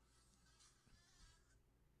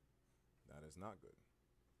 That is not good.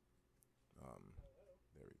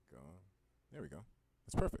 There we go. There we go.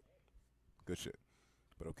 That's perfect. Good shit.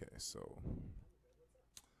 But okay, so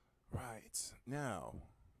right now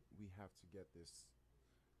we have to get this.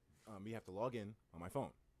 We have to log in on my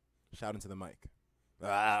phone. Shout into the mic.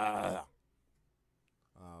 Ah!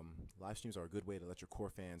 Live streams are a good way to let your core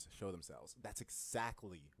fans show themselves. That's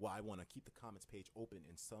exactly why I want to keep the comments page open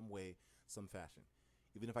in some way, some fashion.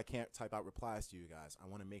 Even if I can't type out replies to you guys, I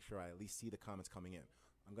want to make sure I at least see the comments coming in.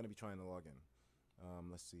 I'm going to be trying to log in.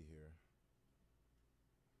 Let's see here.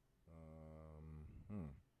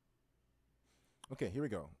 Okay, here we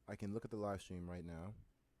go. I can look at the live stream right now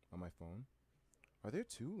on my phone. Are there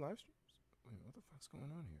 2 live streams? Wait, what the fuck's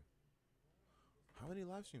going on here? How many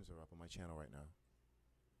live streams are up on my channel right now?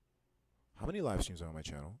 How many live streams are on my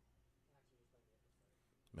channel?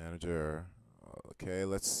 Manager. Okay,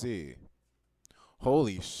 let's see.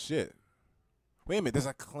 Holy shit. Wait a minute, there's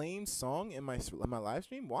a claimed song in my live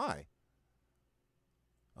stream? Why?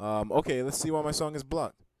 Okay, let's see why my song is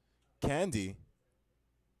blocked. Candy.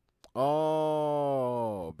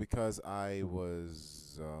 Oh, because I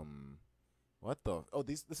was what the? Oh,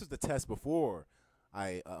 this is the test before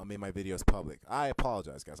I made my videos public. I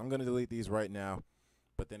apologize, guys. I'm gonna delete these right now.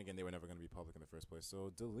 But then again, they were never going to be public in the first place.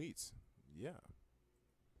 So delete. Yeah.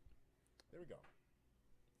 There we go.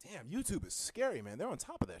 Damn, YouTube is scary, man. They're on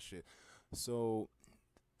top of that shit. So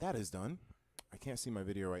that is done. I can't see my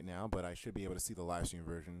video right now, but I should be able to see the live stream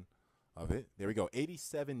version of it. There we go.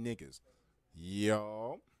 87 niggas.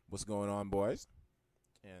 Yo. What's going on, boys?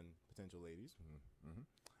 And potential ladies.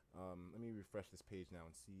 Let me refresh this page now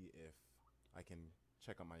and see if I can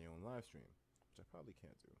check out my own live stream, which I probably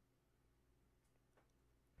can't do.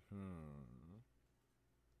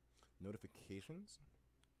 Notifications?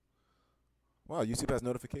 Wow, YouTube has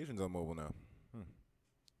notifications on mobile now.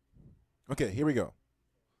 Okay, here we go.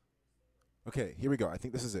 Okay, here we go. I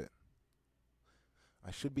think this is it.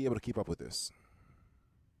 I should be able to keep up with this.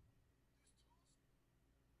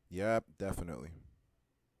 Yep, definitely.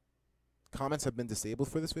 Comments have been disabled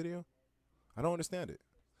for this video? I don't understand it.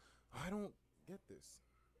 I don't get this.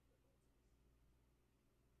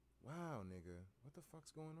 Wow, nigga. What the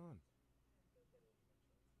fuck's going on?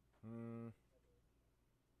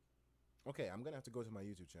 Okay, I'm gonna have to go to my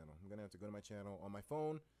YouTube channel. I'm gonna have to go to my channel on my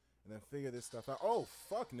phone and then figure this stuff out. Oh,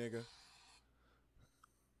 fuck, nigga.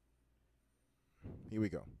 Here we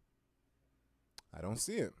go. I don't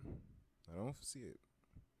see it. I don't see it.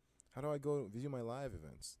 How do I go view my live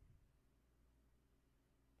events?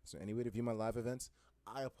 Is there any way to view my live events?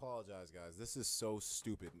 I apologize, guys. This is so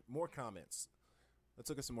stupid. More comments. Let's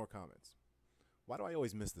look at some more comments. Why do I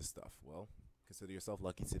always miss this stuff? Well, consider yourself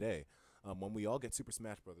lucky today. When we all get Super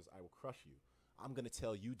Smash Brothers, I will crush you. I'm going to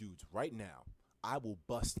tell you dudes right now, I will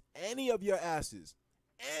bust any of your asses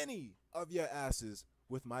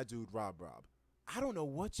with my dude Rob. I don't know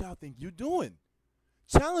what y'all think you're doing.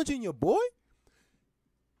 Challenging your boy?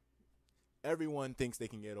 Everyone thinks they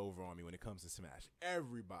can get over on me when it comes to Smash.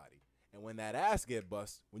 Everybody. And when that ass get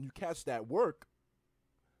bust, when you catch that work,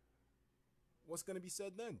 what's going to be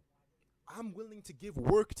said then? I'm willing to give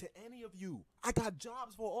work to any of you. I got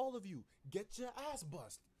jobs for all of you. Get your ass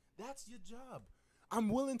bust. That's your job. I'm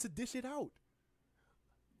willing to dish it out.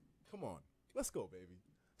 Come on. Let's go, baby.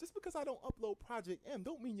 Just because I don't upload Project M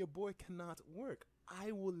don't mean your boy cannot work.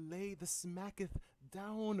 I will lay the smacketh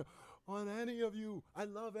down on any of you. I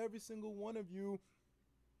love every single one of you.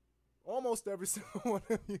 Almost every single one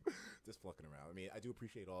of you. Just fucking around. I mean, I do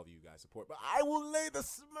appreciate all of you guys' support, but I will lay the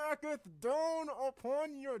smacketh down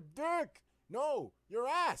upon your dick. No, your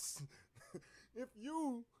ass. If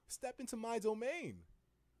you step into my domain.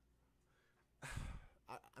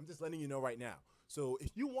 I'm just letting you know right now. So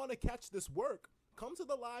if you want to catch this work, come to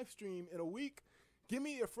the live stream in a week. Give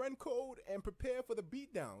me your friend code and prepare for the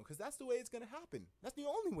beatdown, because that's the way it's going to happen. That's the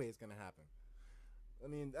only way it's going to happen. I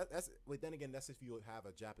mean, then again, that's if you have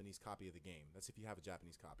a Japanese copy of the game. That's if you have a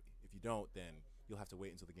Japanese copy. If you don't, then you'll have to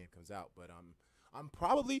wait until the game comes out. But I'm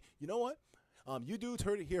probably, you know what? You dudes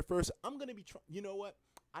heard it here first. I'm going to be, you know what?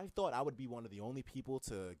 I thought I would be one of the only people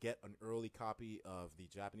to get an early copy of the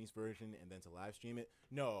Japanese version and then to live stream it.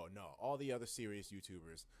 No. All the other serious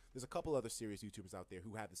YouTubers. There's a couple other serious YouTubers out there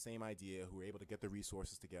who have the same idea, who are able to get the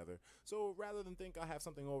resources together. So rather than think I have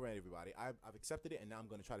something over at everybody, I've accepted it, and now I'm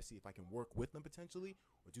going to try to see if I can work with them potentially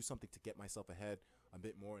or do something to get myself ahead a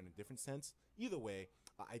bit more in a different sense. Either way,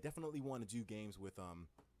 I definitely want to do games with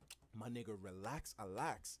my nigga Relax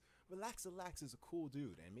Alax. Relax Alax is a cool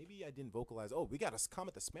dude, and maybe I didn't vocalize. Oh, we got a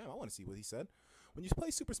comment to spam. I want to see what he said. When you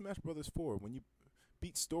play Super Smash Bros. 4, when you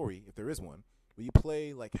beat Story, if there is one, will you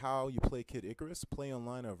play like how you play Kid Icarus, play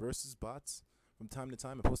online or versus bots from time to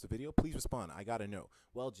time and post a video? Please respond. I gotta know.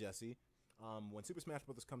 Well, Jesse, when Super Smash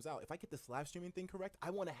Bros. Comes out, if I get this live streaming thing correct,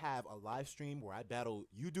 I want to have a live stream where I battle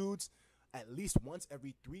you dudes at least once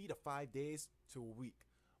every 3 to 5 days to a week.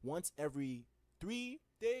 Once every 3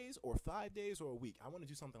 days or 5 days or a week. I want to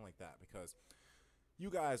do something like that because you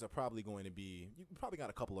guys are probably going to be, you probably got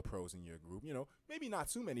a couple of pros in your group, you know, maybe not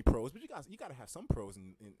too many pros, but you got to have some pros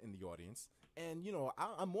in the audience. And, you know,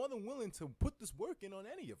 I'm more than willing to put this work in on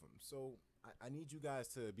any of them. So I need you guys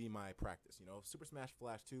to be my practice. You know, Super Smash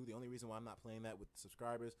Flash 2, the only reason why I'm not playing that with the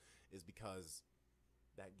subscribers is because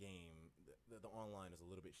that game, the online is a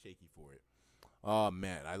little bit shaky for it. Oh,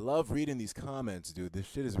 man, I love reading these comments, dude. This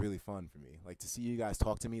shit is really fun for me. Like, to see you guys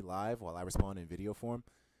talk to me live while I respond in video form,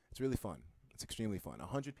 it's really fun. It's extremely fun.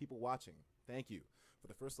 100 people watching. Thank you. For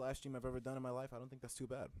the first live stream I've ever done in my life, I don't think that's too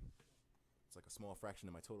bad. It's like a small fraction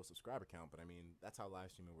of my total subscriber count, but I mean, that's how live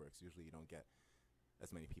streaming works. Usually you don't get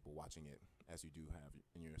as many people watching it as you do have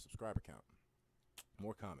in your subscriber count.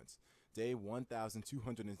 More comments. Day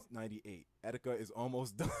 1298. Etika is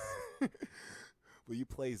almost done. Will you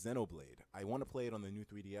play Xenoblade? I want to play it on the new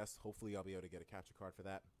 3DS. Hopefully I'll be able to get a capture card for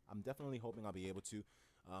that. I'm definitely hoping I'll be able to.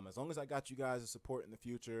 As long as I got you guys' support in the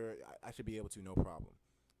future, I should be able to, no problem.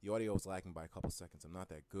 The audio is lagging by a couple seconds. I'm not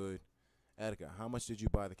that good. Etika, how much did you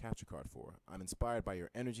buy the capture card for? I'm inspired by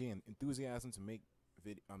your energy and enthusiasm to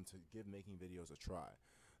give making videos a try.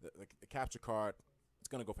 The capture card, it's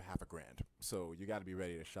gonna go for $500. So you got to be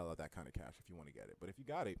ready to shell out that kind of cash if you want to get it. But if you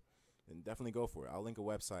got it, then definitely go for it. I'll link a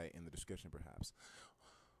website in the description, perhaps.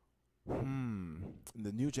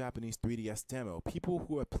 The new Japanese 3DS demo. People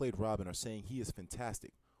who have played Robin are saying he is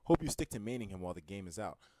fantastic. Hope you stick to maining him while the game is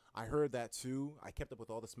out. I heard that too. I kept up with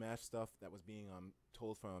all the Smash stuff that was being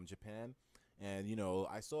told from Japan. And, you know,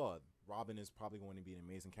 I saw Robin is probably going to be an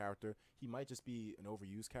amazing character. He might just be an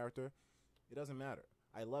overused character. It doesn't matter.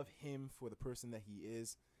 I love him for the person that he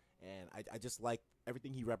is. And I just like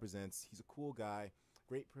everything he represents. He's a cool guy.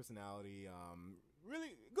 Great personality.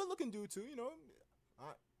 Really good-looking dude, too, you know.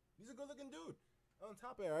 He's a good-looking dude. On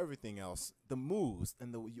top of everything else, the moves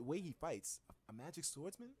and the way he fights, a magic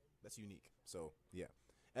swordsman, that's unique. So, yeah.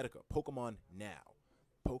 Etika, Pokemon now.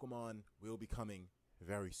 Pokemon will be coming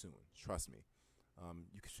very soon. Trust me.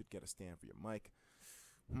 You should get a stand for your mic.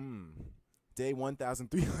 Day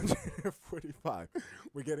 1345.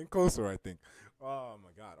 We're getting closer, I think. Oh,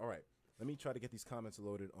 my God. All right. Let me try to get these comments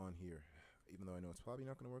loaded on here, even though I know it's probably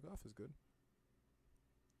not going to work off as good.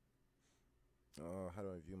 How do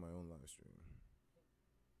I view my own live stream?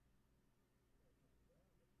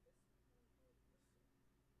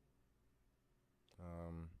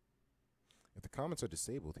 If the comments are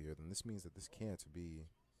disabled here, then this means that this can't be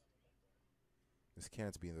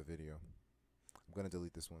in the video. I'm gonna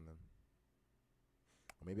delete this one then.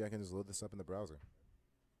 Or maybe I can just load this up in the browser.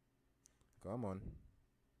 Come on.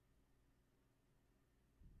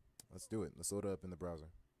 Let's do it. Let's load it up in the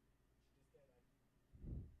browser.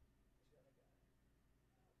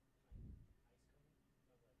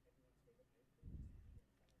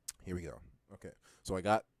 Here we go. Okay, so I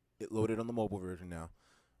got it loaded on the mobile version now.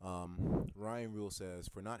 Ryan Rule says,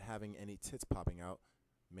 for not having any tits popping out,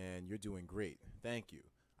 man, you're doing great. Thank you.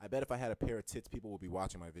 I bet if I had a pair of tits, people would be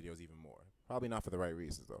watching my videos even more. Probably not for the right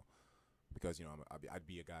reasons, though, because, you know, I'd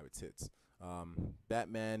be a guy with tits.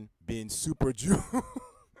 Batman bin Super Jew.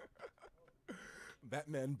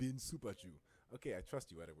 Batman bin Super Jew. Okay, I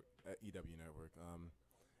trust you at EW Network.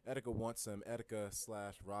 Etika wants some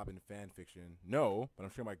Etika/Robin fan fiction. No, but I'm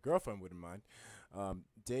sure my girlfriend wouldn't mind.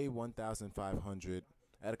 Day 1500.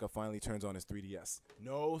 Etika finally turns on his 3DS.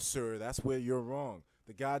 No, sir, that's where you're wrong.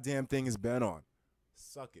 The goddamn thing has been on.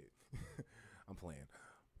 Suck it. I'm playing.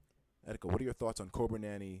 Etika, what are your thoughts on Cobra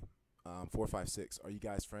Nanny 456? Are you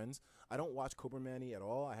guys friends? I don't watch Cobra Nanny at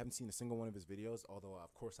all. I haven't seen a single one of his videos, although,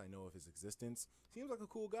 of course, I know of his existence. Seems like a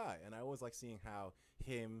cool guy, and I always like seeing how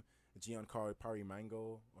him, Giancarlo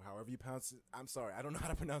Parimango, or however you pronounce it. I'm sorry, I don't know how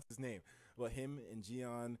to pronounce his name. But him and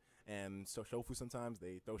Gian and Shofu, sometimes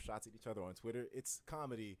they throw shots at each other on Twitter. It's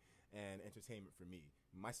comedy and entertainment for me.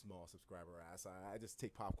 My small subscriber ass. I just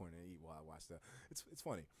take popcorn and eat while I watch that. It's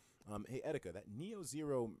funny. Hey, Etika, that Neo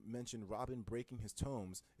Zero mentioned Robin breaking his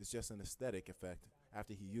tomes is just an aesthetic effect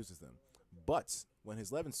after he uses them. But when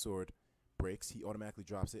his 11th sword breaks, he automatically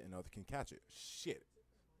drops it and others can catch it. Shit.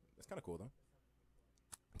 That's kind of cool, though.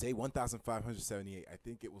 Day 1578. I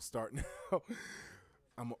think it will start now.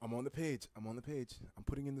 I'm on the page. I'm on the page. I'm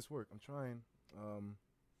putting in this work. I'm trying.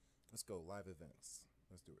 Let's go. Live events.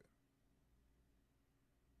 Let's do it.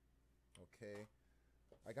 Okay.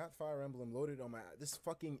 I got Fire Emblem loaded on my... This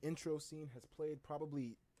fucking intro scene has played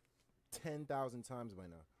probably 10,000 times by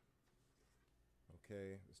now.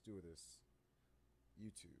 Okay. Let's do this.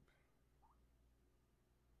 YouTube.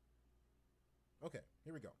 Okay.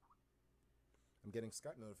 Here we go. I'm getting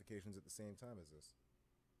Skype notifications at the same time as this.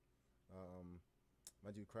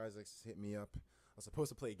 My dude Cryzex hit me up. I was supposed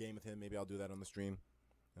to play a game with him. Maybe I'll do that on the stream.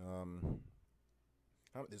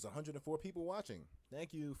 There's 104 people watching.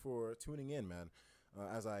 Thank you for tuning in, man,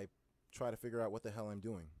 as I try to figure out what the hell I'm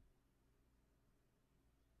doing.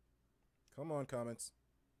 Come on, comments.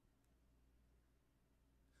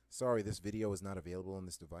 Sorry, this video is not available on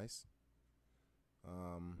this device.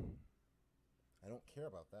 I don't care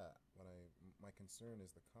about that. My concern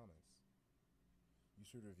is the comments. You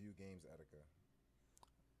should review games, Etika.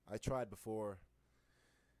 I tried before.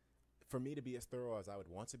 For me to be as thorough as I would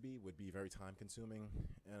want to be would be very time consuming,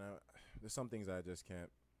 and there's some things I just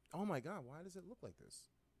can't. Oh my god, why does it look like this?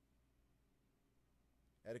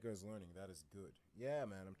 Etika is learning. That is good. Yeah,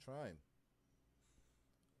 man, I'm trying.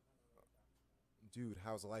 Dude,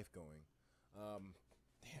 how's life going? Damn,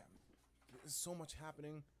 there's so much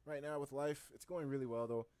happening right now with life. It's going really well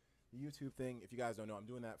though. The YouTube thing, if you guys don't know, I'm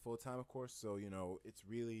doing that full time, of course. So you know, it's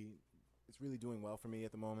really doing well for me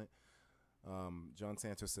at the moment. John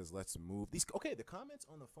Santos says, "Let's move." The comments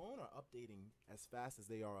on the phone are updating as fast as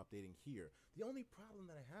they are updating here. The only problem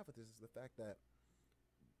that I have with this is the fact that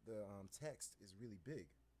the text is really big.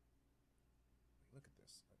 Look at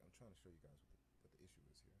this. I'm trying to show you guys what the issue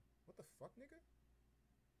is here. What the fuck, nigga?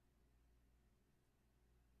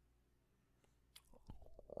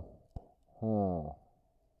 Oh.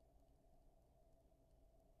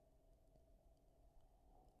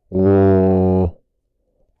 Oh.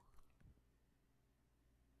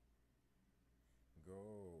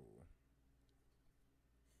 Go.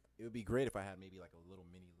 It would be great if I had maybe like a little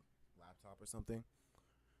mini laptop or something.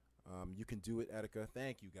 You can do it, Etika.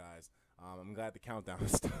 Thank you, guys. I'm glad the countdown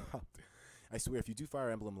stopped. I swear, if you do Fire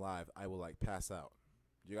Emblem live, I will like pass out.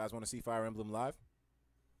 Do you guys want to see Fire Emblem live?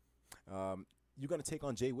 You're gonna take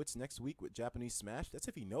on Jay Witz next week with Japanese Smash. That's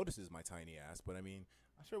if he notices my tiny ass. But I mean,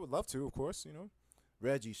 I sure would love to, of course. You know,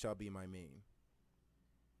 Reggie shall be my main.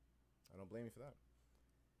 I don't blame you for that.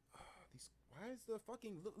 Why is the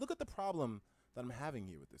fucking look at the problem that I'm having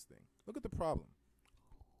here with this thing? Look at the problem.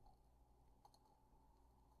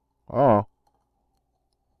 Oh.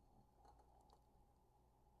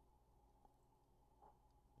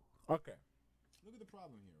 Okay. Look at the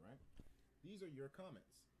problem here, right? These are your comments.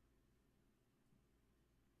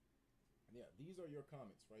 Yeah, these are your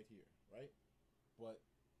comments right here, right? But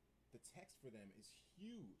the text for them is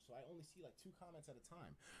huge, so I only see like 2 comments at a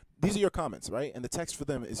time. These are your comments, right? And the text for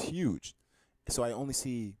them is huge, so I only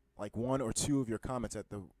see like 1 or 2 of your comments at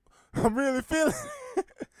the... I'm really feeling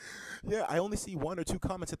Yeah, I only see 1 or 2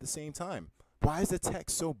 comments at the same time. Why is the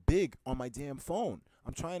text so big on my damn phone?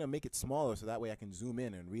 I'm trying to make it smaller so that way I can zoom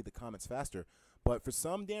in and read the comments faster. But for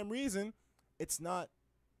some damn reason, it's not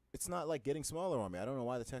like getting smaller on me. I don't know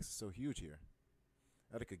why the text is so huge here.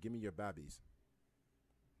 Etika, give me your babbies.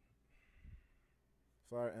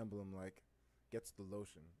 Fire Emblem like gets the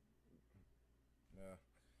lotion. Yeah.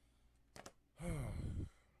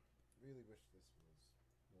 Really wish this was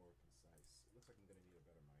more concise. It looks like I'm gonna need a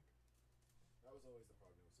better mic. That was always the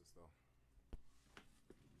prognosis, though.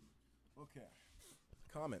 Okay.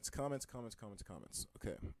 Comments.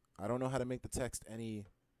 Okay. I don't know how to make the text any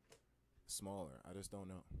smaller. I just don't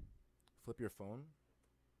know. Flip your phone.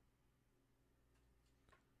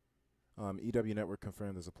 EW Network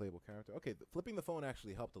confirmed there's a playable character. Okay, flipping the phone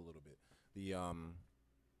actually helped a little bit.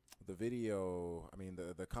 The video, I mean,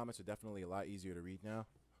 the comments are definitely a lot easier to read now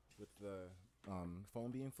with the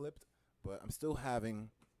phone being flipped, but I'm still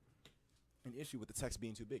having an issue with the text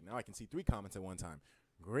being too big. Now I can see 3 comments at one time.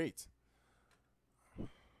 Great.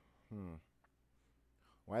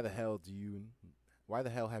 Why the hell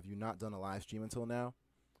have you not done a live stream until now?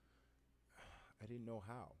 I didn't know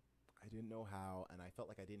how, and I felt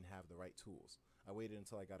like I didn't have the right tools. I waited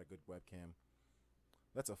until I got a good webcam.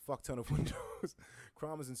 That's a fuck ton of windows.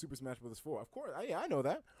 Crom is in Super Smash Bros. 4. Of course, I know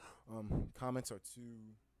that. Comments are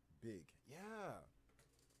too big. Yeah.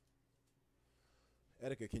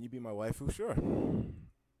 Etika, can you be my waifu? Sure.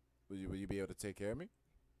 Will you be able to take care of me?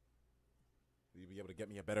 Will you be able to get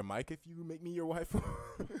me a better mic if you make me your waifu?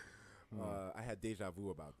 I had deja vu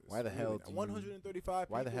about this. Why the hell? 135.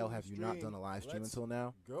 Why the hell have you not done a live stream until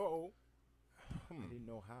now? Go. I didn't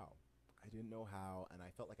know how, and I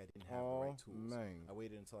felt like I didn't have the right tools. Man. I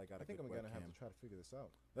waited until I got a good webcam. I think I'm gonna have to try to figure this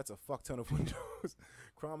out. That's a fuck ton of windows.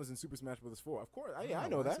 Crom is in Super Smash Bros. 4. Of course, I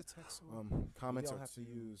know that. Comments are have to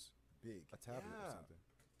use big a tablet or something.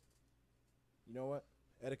 You know what?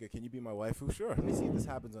 Etika, can you be my waifu? Sure. Let me see if this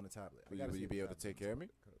happens on a tablet. Will you be able to take care of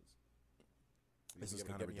me? This is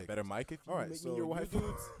kind of a better mic if you make me your waifu.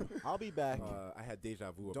 I'll be back. I had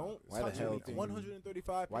deja vu about this. Why the hell?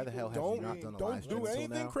 135. Why the hell have you not done a live stream? Don't do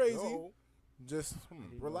anything crazy. No. Just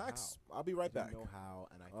relax. I'll be right back.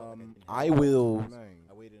 I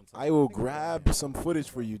will grab some footage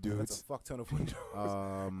for you, dudes. That's a fuck ton of windows.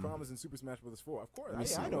 Crom is in Super Smash Bros. 4. Of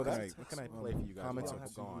course, I know that. What can I play for you guys? Comments are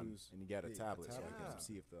gone, and you get a tablet, so I can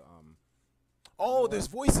see if the Oh, there's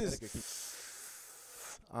voices.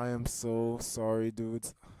 I am so sorry,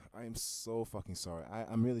 dudes. I am so fucking sorry.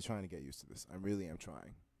 I'm really trying to get used to this. I really am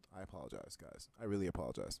trying. I apologize, guys. I really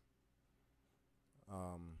apologize.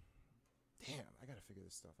 Damn, I gotta figure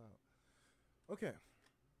this stuff out. Okay.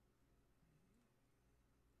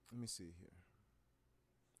 Let me see here.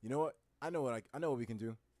 You know what? I know what we can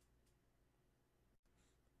do.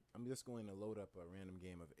 I'm just going to load up a random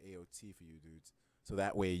game of AOT for you dudes, so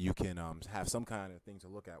that way you can have some kind of thing to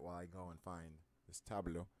look at while I go and find this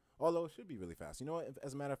tableau. Although it should be really fast. You know what?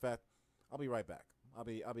 As a matter of fact, I'll be right back. I'll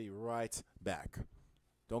be right back.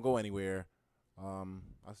 Don't go anywhere. I'll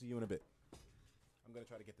see you in a bit. I'm gonna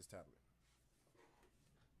try to get this tablet.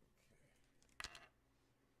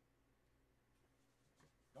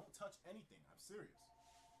 Don't touch anything. I'm serious.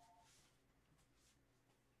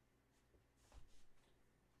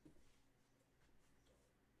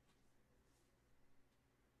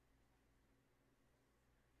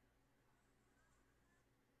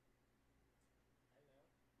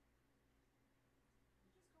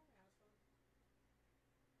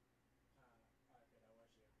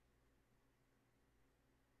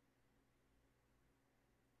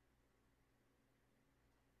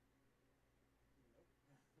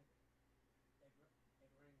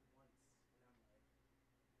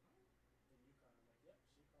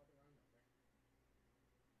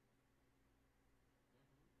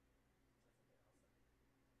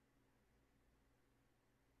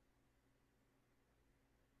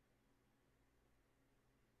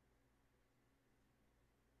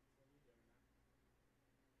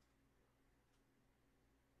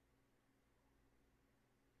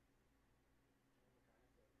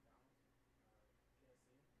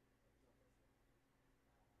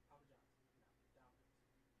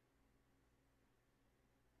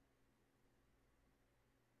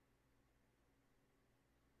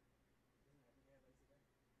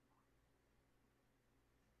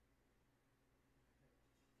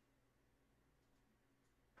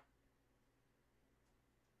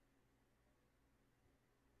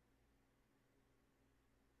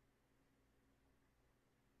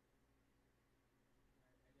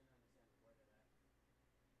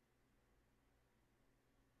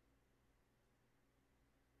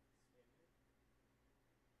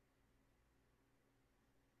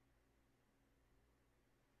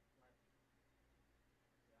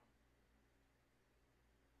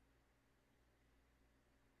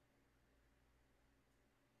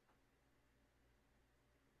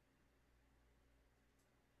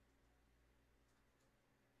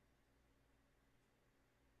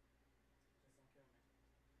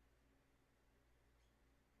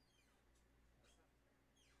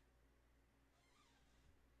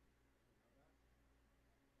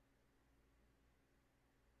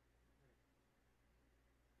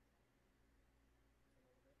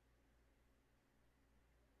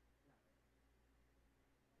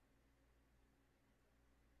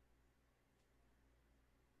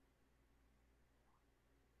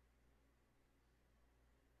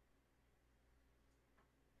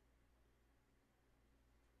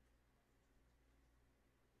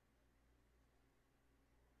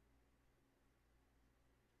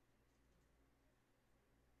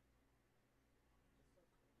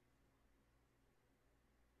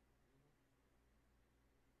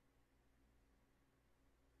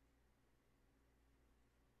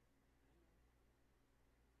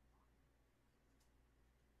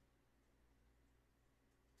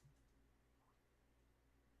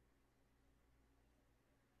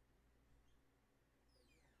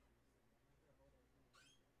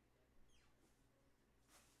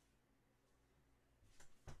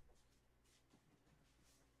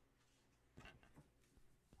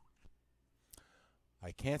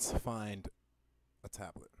 I can't find a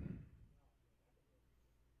tablet.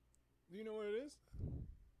 Do you know where it is?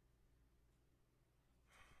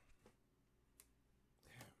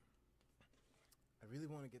 I really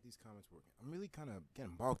want to get these comments working. I'm really kind of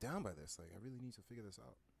getting bogged down by this. Like, I really need to figure this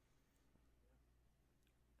out.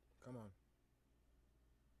 Come on.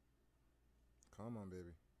 Come on,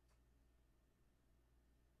 baby.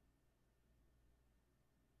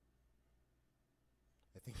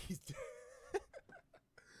 I think he's dead.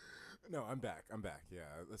 No, I'm back.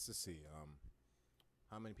 Yeah, let's just see.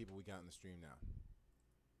 How many people we got in the stream now?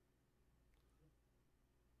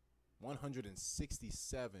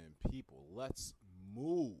 167 people. Let's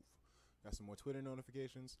move. Got some more Twitter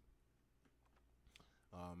notifications.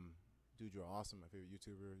 Dude, you're awesome. My favorite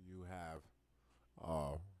YouTuber. You have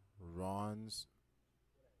Ron's.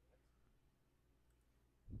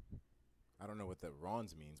 I don't know what that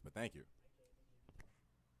Ron's means, but thank you.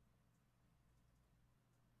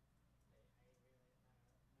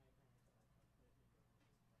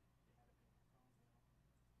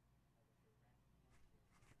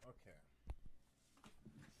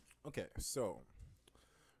 Okay, so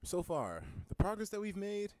far, the progress that we've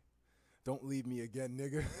made, don't leave me again,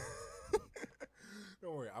 nigga.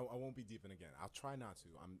 Don't worry, I won't be deeping again. I'll try not to.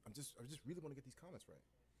 I just really want to get these comments right.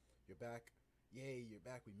 You're back. Yay, you're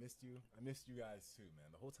back. We missed you. I missed you guys too,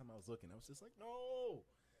 man. The whole time I was looking, I was just like, no.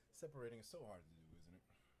 Separating is so hard to do, isn't it?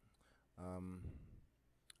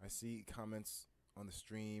 I see comments on the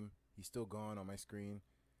stream. He's still gone on my screen.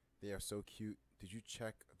 They are so cute. Did you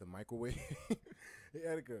check the microwave? Hey,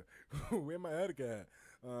 Etika, where my Etika at?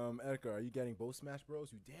 Etika, are you getting both Smash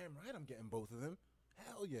Bros? You damn right I'm getting both of them.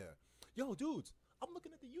 Hell yeah. Yo, dudes, I'm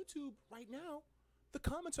looking at the YouTube right now. The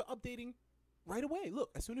comments are updating right away.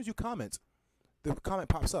 Look, as soon as you comment, the comment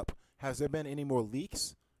pops up. Has there been any more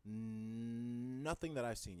leaks? Nothing that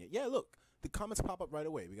I've seen yet. Yeah, look, the comments pop up right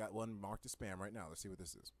away. We got one marked as spam right now. Let's see what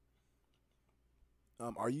this is.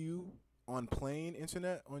 Are you on plain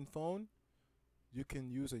internet on phone? You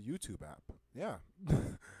can use a YouTube app. Yeah.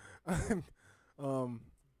 Wow,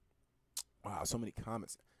 so many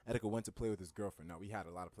comments. Etika went to play with his girlfriend. No, we had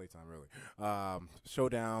a lot of playtime early.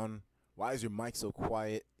 Showdown. Why is your mic so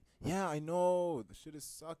quiet? Yeah, I know. The shit is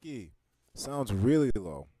sucky. Sounds really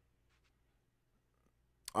low.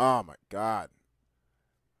 Oh my god.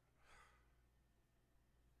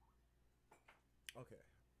 Okay.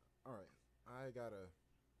 All right.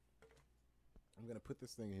 I'm gonna put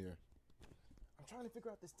this thing here. I'm trying to figure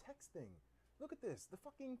out this text thing. Look at this. The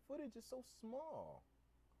fucking footage is so small.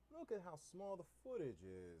 Look at how small the footage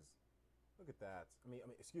is. Look at that. I mean,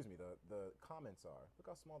 excuse me. The comments are. Look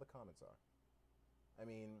how small the comments are. I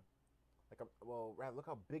mean, look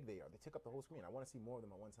how big they are. They take up the whole screen. I want to see more of them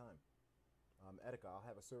at one time. Etika, I'll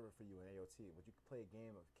have a server for you in AOT. Would you play a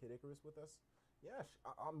game of Kid Icarus with us? Yeah,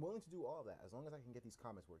 I'm willing to do all that as long as I can get these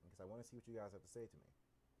comments working because I want to see what you guys have to say to me.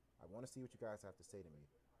 I want to see what you guys have to say to me.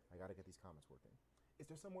 I got to get these comments working. Is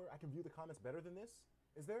there somewhere I can view the comments better than this?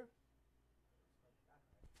 Is there?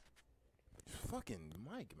 Fucking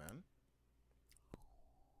mic, man.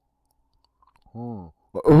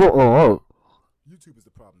 YouTube is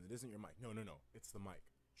the problem. It isn't your mic. No. It's the mic.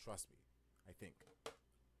 Trust me. I think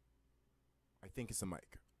it's the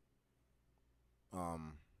mic.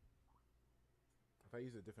 If I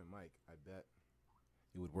use a different mic, I bet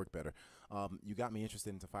it would work better. You got me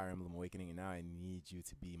interested into Fire Emblem Awakening, and now I need you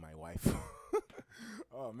to be my wife.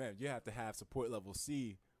 Oh, man, you have to have support level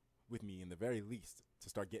C with me in the very least to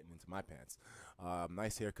start getting into my pants.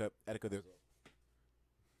 Nice haircut. Etika,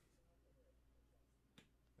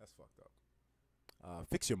 that's fucked up.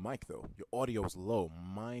 Fix your mic, though. Your audio's low.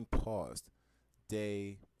 Mine paused.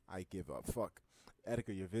 I give up. Fuck.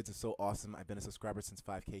 Etika, your vids are so awesome. I've been a subscriber since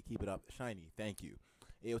 5K. Keep it up. Shiny. Thank you.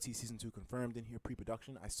 AOT Season 2 confirmed in here.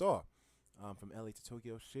 Pre-production. I saw. From LA to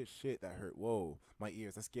Tokyo. Shit. That hurt. Whoa. My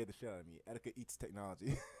ears. That scared the shit out of me. Etika eats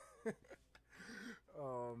technology.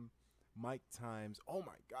 Mic times. Oh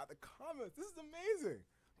my god. The comments. This is amazing.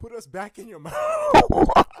 Put us back in your mouth.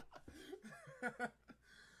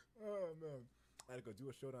 Oh, man. Etika, do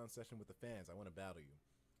a showdown session with the fans. I want to battle you.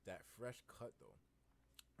 That fresh cut, though.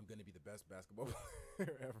 I'm going to be the best basketball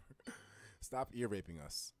player ever. Stop ear raping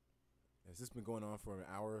us. Has this been going on for an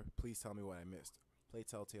hour? Please tell me what I missed. Play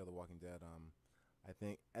Telltale The Walking Dead. I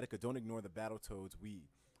think, Etika, don't ignore the Battletoads weed.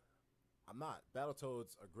 I'm not.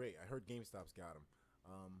 Battletoads are great. I heard GameStop's got them.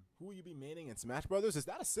 Who will you be maining in Smash Brothers? Is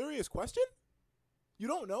that a serious question? You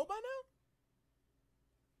don't know by now?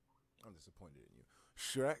 I'm disappointed in you.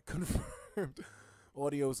 Shrek confirmed.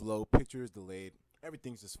 Audio's low. Pictures delayed.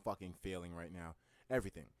 Everything's just fucking failing right now.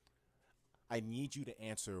 Everything. I need you to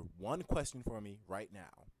answer one question for me right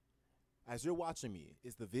now. as you're watching me,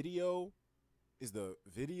 is the video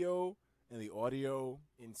and the audio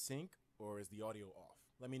in sync, or is the audio off?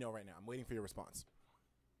 Let me know right now. I'm waiting for your response.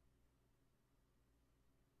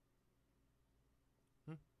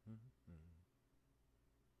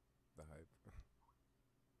 The hype.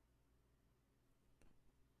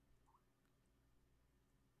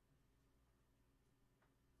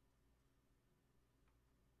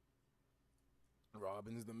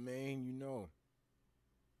 Robin's the main, you know.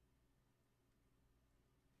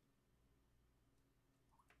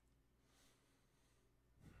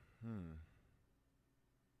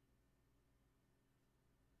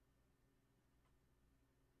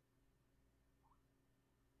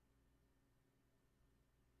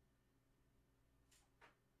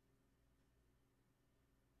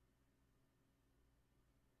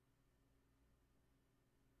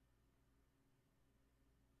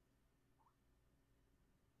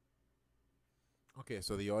 Okay,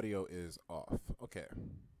 so the audio is off. Okay.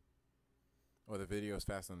 Or the video is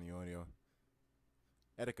faster than the audio.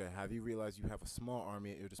 Etika, have you realized you have a small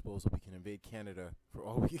army at your disposal? We can invade Canada for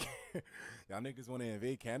all we can. Y'all niggas want to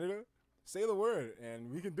invade Canada? Say the word,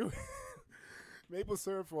 and we can do it. Maple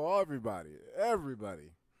syrup for everybody.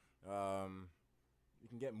 Everybody. We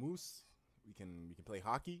can get moose. We can play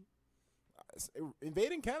hockey.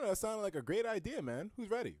 Invading Canada sounded like a great idea, man.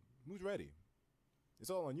 Who's ready? Who's ready?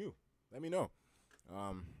 It's all on you. Let me know.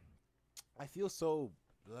 I feel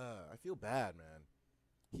I feel bad, man.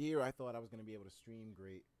 Here, I thought I was going to be able to stream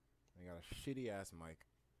great. I got a shitty-ass mic.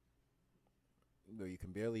 Though you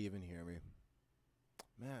can barely even hear me.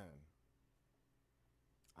 Man.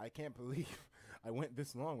 I can't believe I went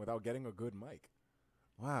this long without getting a good mic.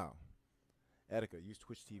 Wow. Etika, use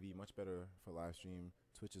Twitch TV. Much better for live stream.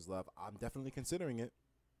 Twitch is love. I'm definitely considering it.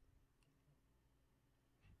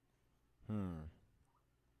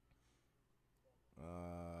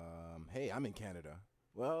 Hey, I'm in Canada.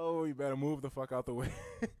 Well, you better move the fuck out the way.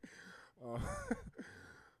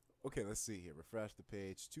 Okay, let's see here. Refresh the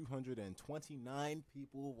page. 229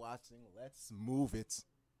 people watching. Let's move it.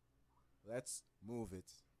 Let's move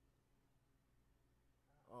it.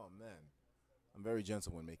 Oh, man. I'm very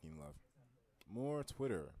gentle when making love. More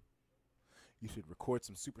Twitter. You should record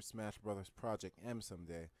some Super Smash Brothers Project M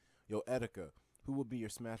someday. Yo, Etika, who will be your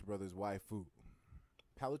Smash Brothers waifu?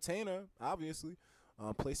 Palutena, obviously.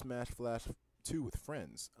 Play Smash Flash 2 with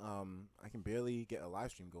friends. I can barely get a live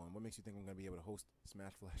stream going. What makes you think I'm going to be able to host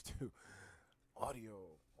Smash Flash 2?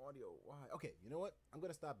 Audio, why? Okay, you know what? I'm going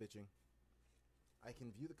to stop bitching. I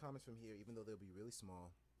can view the comments from here, even though they'll be really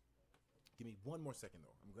small. Give me one more second,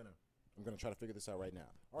 though. I'm gonna try to figure this out right now.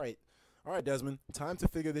 All right, Desmond. Time to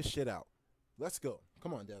figure this shit out. Let's go.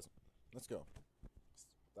 Come on, Desmond. Let's go.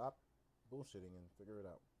 Stop bullshitting and figure it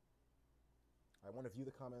out. I want to view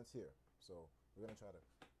the comments here, so we're gonna try to.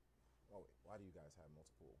 Oh wait, why do you guys have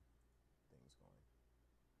multiple things going?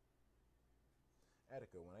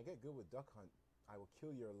 Etika, when I get good with Duck Hunt, I will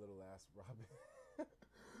kill your little ass, Robin.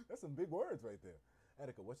 That's some big words right there.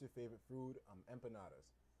 Etika, what's your favorite food?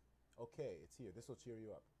 Empanadas. Okay, it's here. This will cheer you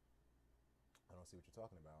up. I don't see what you're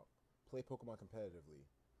talking about. Play Pokemon competitively.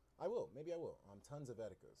 I will. Maybe I will. Tons of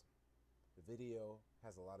Etikas. The video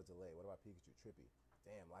has a lot of delay. What about Pikachu? Trippy.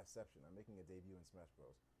 Damn, Liveception. I'm making a debut in Smash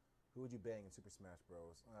Bros. Who would you bang in Super Smash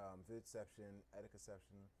Bros? Vidception,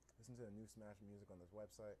 Etikaception. Listen to the new Smash music on this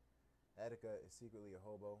website. Etika is secretly a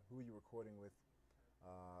hobo. Who are you recording with?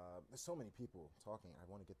 There's so many people talking. I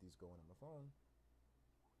want to get these going on my phone.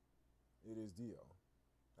 It is Dio.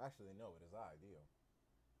 Actually, no, it is I, Dio.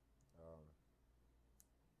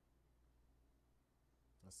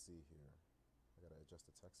 Let's see here. I gotta adjust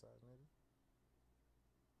the text size, maybe.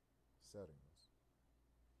 Settings.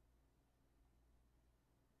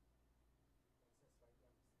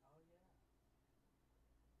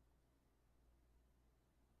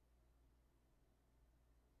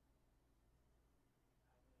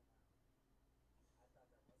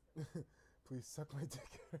 Please suck my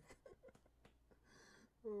dick, Eric.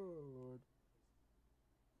 Oh, Lord.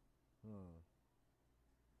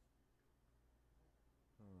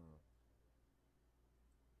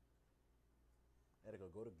 Etika,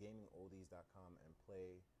 go to gamingoldies.com and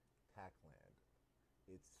play Pac-Land.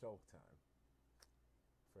 It's showtime.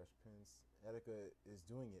 Fresh Prince. Etika is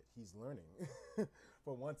doing it. He's learning.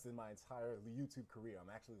 For once in my entire YouTube career, I'm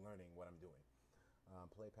actually learning what I'm doing.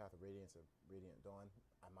 Play Path of Radiance or Radiant Dawn.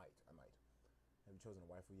 I might. Have you chosen a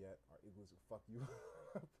waifu yet? Our igloos will fuck you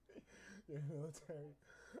up. You're military.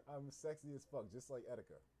 I'm sexy as fuck, just like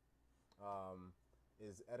Etika.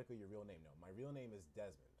 Is Etika your real name? No, my real name is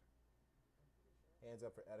Desmond. Hands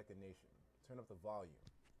up for Etika Nation. Turn up the volume.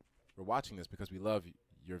 We're watching this because we love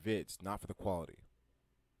your vids, not for the quality.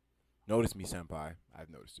 Notice me, senpai. I've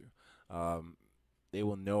noticed you. They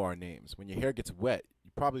will know our names. When your hair gets wet,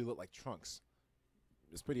 you probably look like Trunks.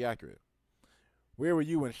 It's pretty accurate. Where were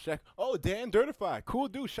you when Shaq? Oh, Dan Dirtify. Cool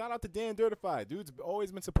dude. Shout out to Dan Dirtify. Dude's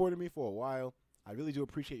always been supporting me for a while. I really do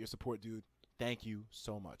appreciate your support, dude. Thank you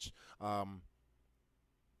so much.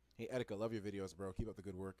 Hey, Etika, love your videos, bro. Keep up the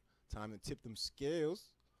good work. Time to tip them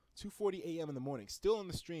scales. 2:40 a.m. in the morning. Still on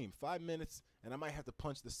the stream. 5 minutes, and I might have to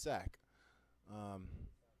punch the sack.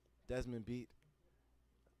 Desmond Beat.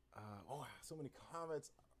 Oh, so many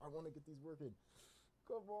comments. I want to get these working.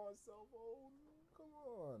 Come on, cell phone. Come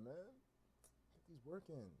on, man. Get these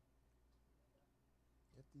working.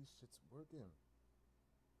 Get these shits working.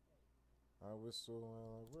 I whistle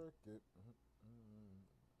while I work it.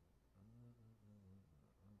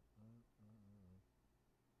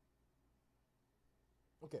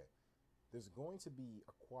 Okay, there's going to be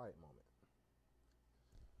a quiet moment.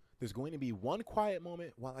 There's going to be one quiet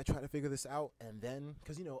moment while I try to figure this out, and then,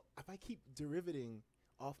 because, you know, if I keep derivating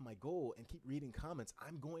off my goal and keep reading comments,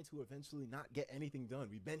 I'm going to eventually not get anything done.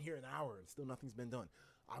 We've been here an hour and still nothing's been done.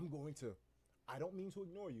 I don't mean to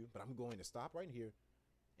ignore you, but I'm going to stop right here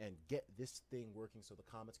and get this thing working so the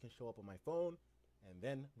comments can show up on my phone, and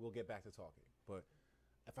then we'll get back to talking. But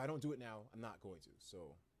if I don't do it now, I'm not going to.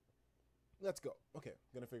 So let's go. Okay,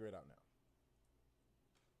 gonna figure it out now.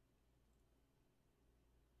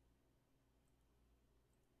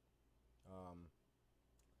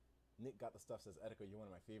 Nick got the stuff, says Etika, you're one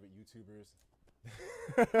of my favorite YouTubers.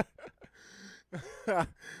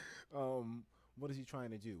 What is he trying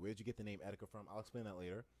to do? Where'd you get the name Etika from? I'll explain that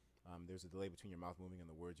later. There's a delay between your mouth moving and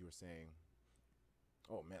the words you were saying.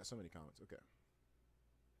 Oh man, so many comments. Okay.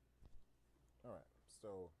 All right,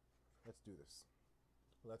 so let's do this.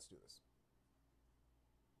 Let's do this.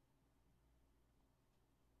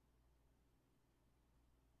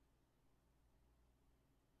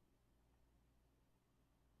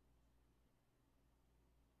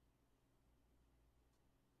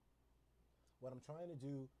 What I'm trying to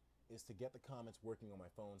do is to get the comments working on my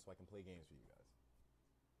phone so I can play games for you guys.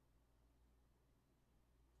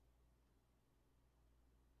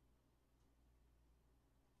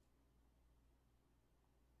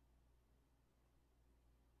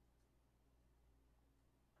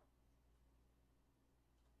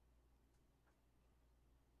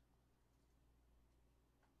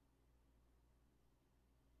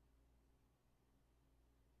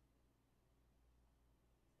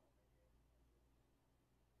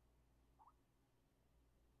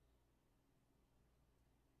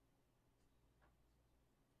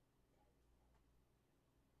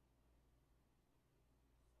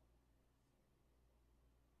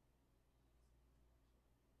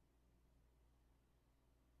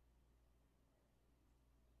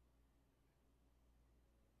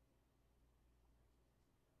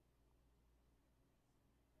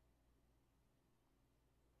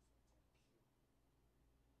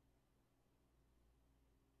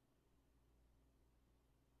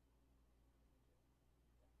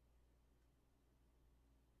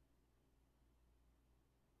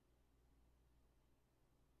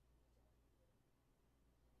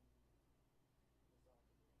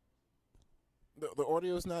 The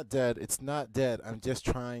audio's not dead. It's not dead. I'm just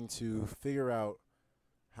trying to figure out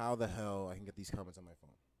how the hell I can get these comments on my phone.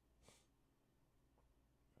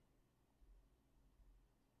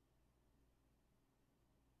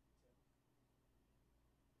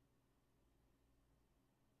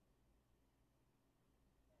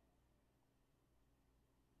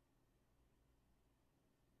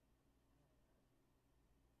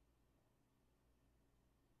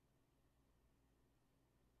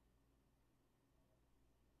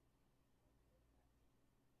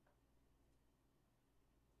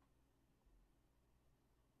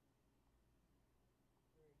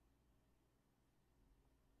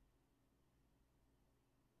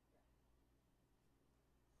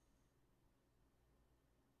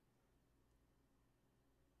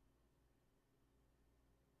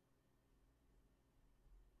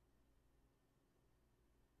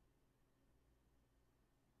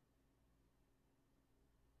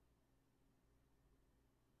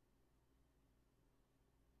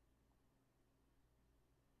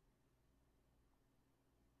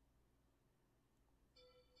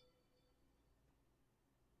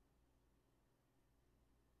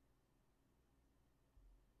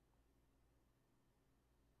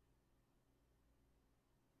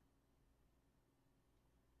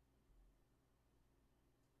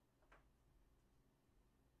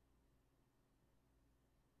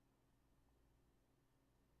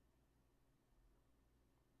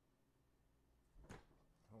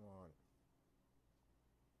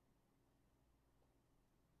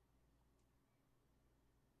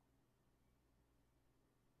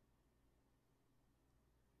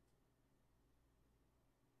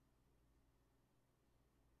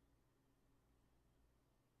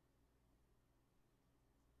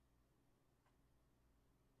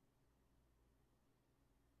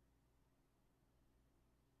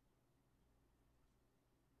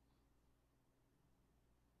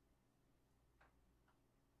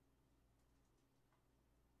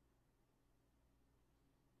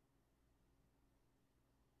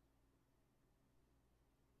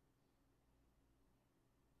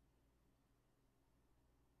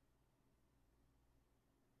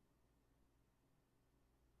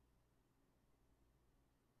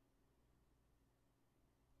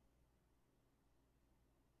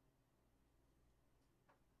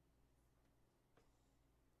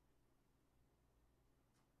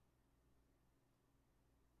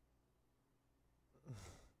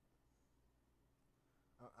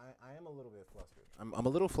 I am a little bit flustered. I'm a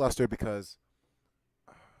little flustered because,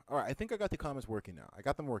 all right, I think I got the comments working now. I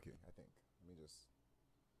got them working, I think. Let me just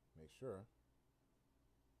make sure.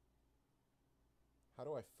 How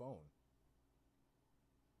do I phone?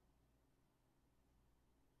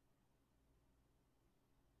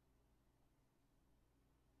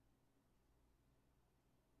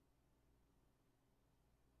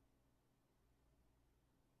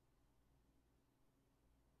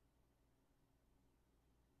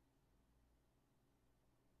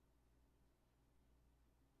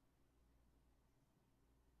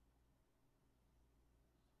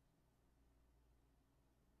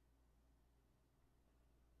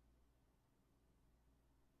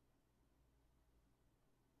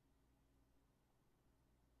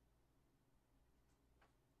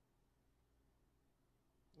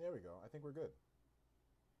 There we go. I think we're good.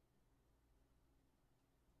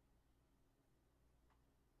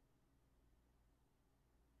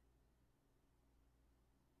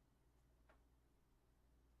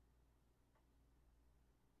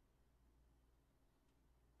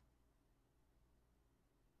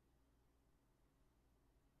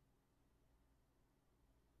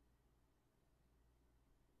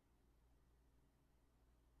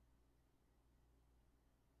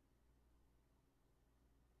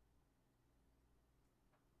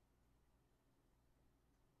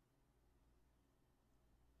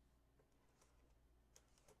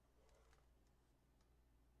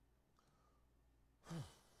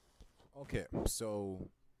 Okay, so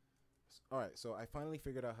all right, so I finally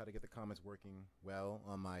figured out how to get the comments working well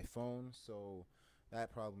on my phone, so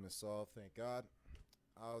that problem is solved, thank God.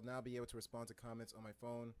 I'll now be able to respond to comments on my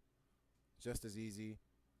phone just as easy.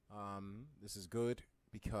 This is good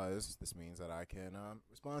because this means that I can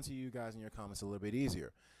respond to you guys in your comments a little bit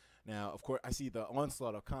easier. Now, of course, I see the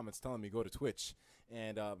onslaught of comments telling me go to Twitch,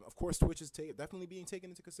 and of course, Twitch is definitely being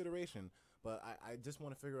taken into consideration. But I just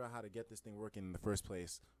want to figure out how to get this thing working in the first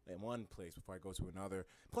place, in one place before I go to another.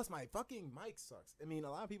 Plus, my fucking mic sucks. I mean, a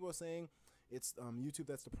lot of people are saying it's YouTube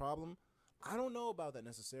that's the problem. I don't know about that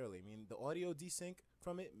necessarily. I mean, the audio desync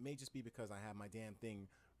from it may just be because I have my damn thing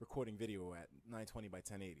recording video at 920 by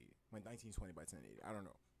 1080, 1920 by 1080. I don't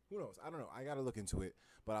know. Who knows? I don't know. I gotta look into it.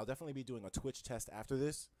 But I'll definitely be doing a Twitch test after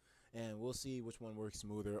this, and we'll see which one works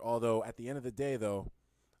smoother. Although at the end of the day, though,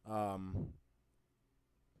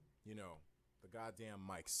 you know, the goddamn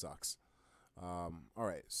mic sucks. All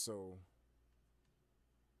right, so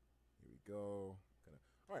here we go.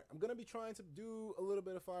 All right, I'm gonna be trying to do a little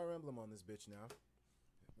bit of Fire Emblem on this bitch now.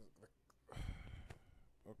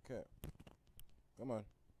 Okay, come on.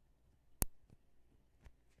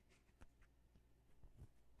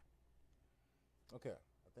 Okay,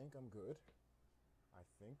 I think I'm good. I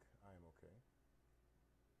think I am okay.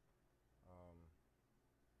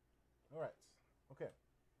 All right. Okay,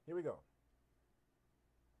 here we go.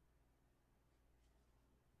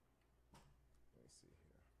 Let me see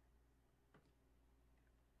here.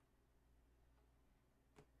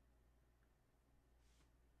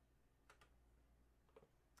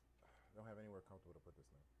 I don't have anywhere comfortable to put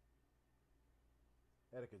this now.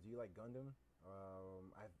 Etika, do you like Gundam?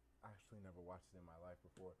 I've actually never watched it in my life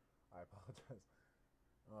before. I apologize.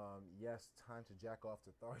 Yes, time to jack off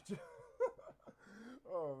to Tharja.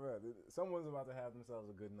 Oh man, someone's about to have themselves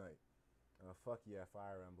a good night. Fuck yeah,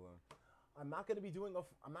 Fire Emblem. I'm not gonna be doing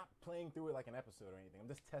I'm not playing through it like an episode or anything. I'm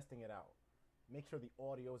just testing it out. Make sure the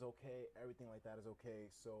audio is okay, everything like that is okay.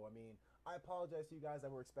 So I mean, I apologize to you guys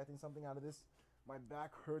that were expecting something out of this. My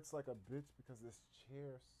back hurts like a bitch because this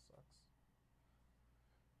chair sucks.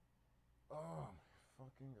 Oh my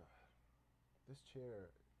fucking god. This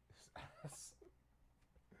chair is ass.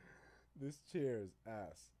 This chair is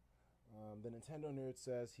ass. The Nintendo nerd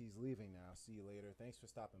says he's leaving now. See you later. Thanks for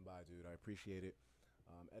stopping by, dude. I appreciate it.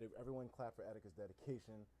 Everyone clap for Etika's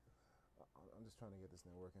dedication. I'm just trying to get this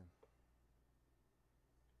thing working.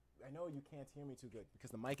 I know you can't hear me too good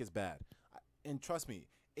because the mic is bad. And trust me,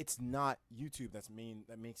 it's not YouTube that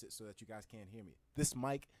makes it so that you guys can't hear me. This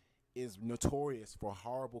mic is notorious for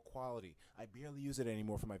horrible quality. I barely use it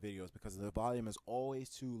anymore for my videos because the volume is always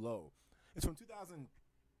too low. It's from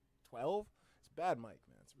 2012. It's a bad mic,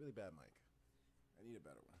 man. It's a really bad mic. I need a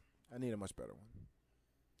better one. I need a much better one.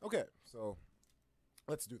 Okay, so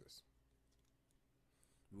let's do this.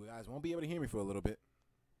 You guys won't be able to hear me for a little bit.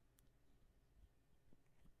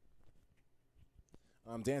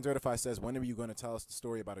 Dan Certified says, when are you going to tell us the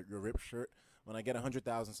story about your ripped shirt? When I get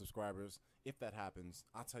 100,000 subscribers, if that happens,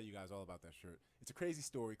 I'll tell you guys all about that shirt. It's a crazy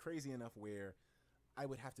story, crazy enough where I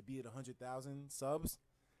would have to be at 100,000 subs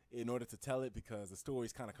in order to tell it because the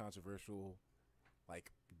story's kind of controversial.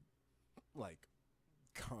 Like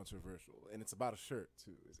controversial, and it's about a shirt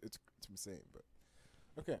too. It's insane, but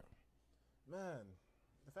okay, man.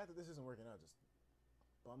 The fact that this isn't working out just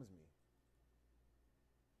bums me.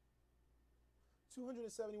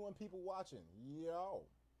 271 people watching. Yo.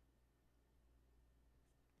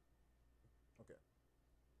 Okay.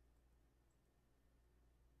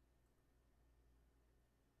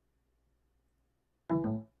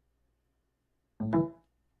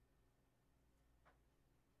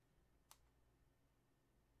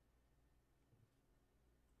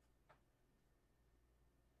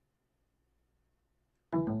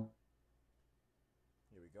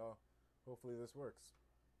 Here we go. Hopefully this works.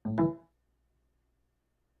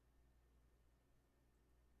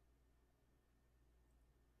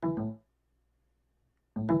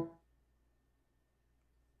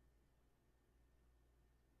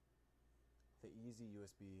 The easy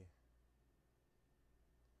USB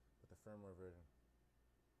with the firmware version.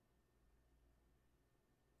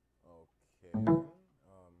 Okay.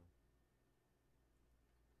 All right.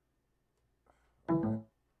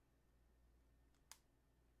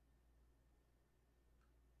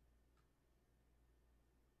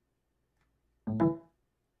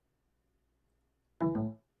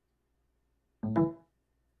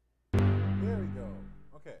 There we go.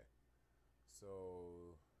 Okay. So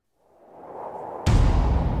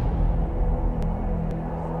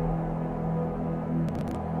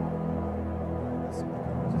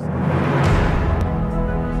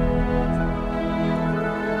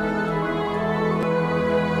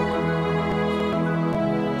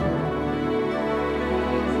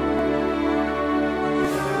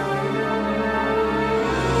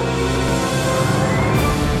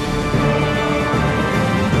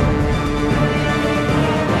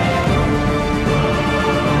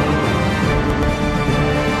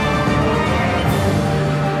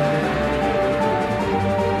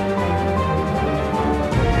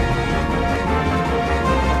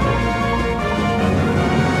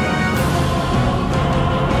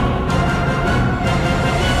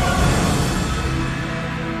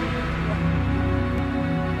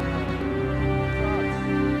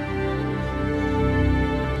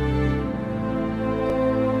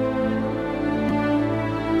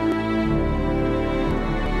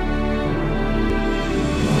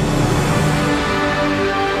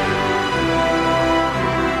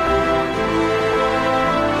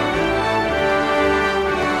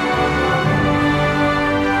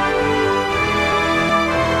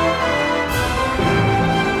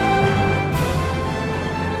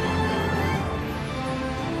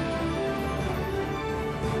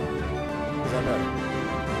is that better?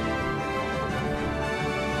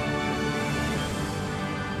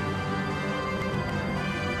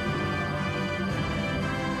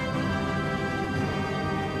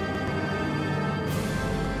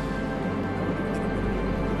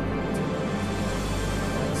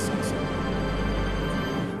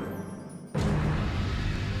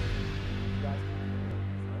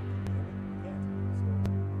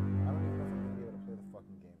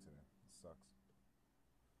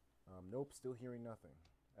 Nope, still hearing nothing.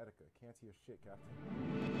 Etika, can't hear shit, Captain.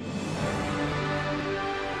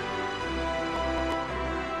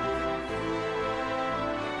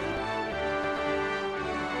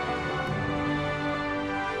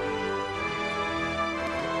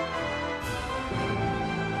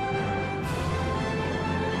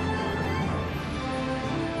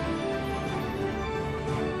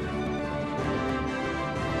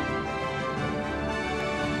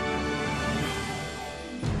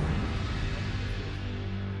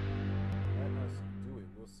 Let us do it.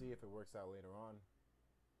 We'll see if it works out later on.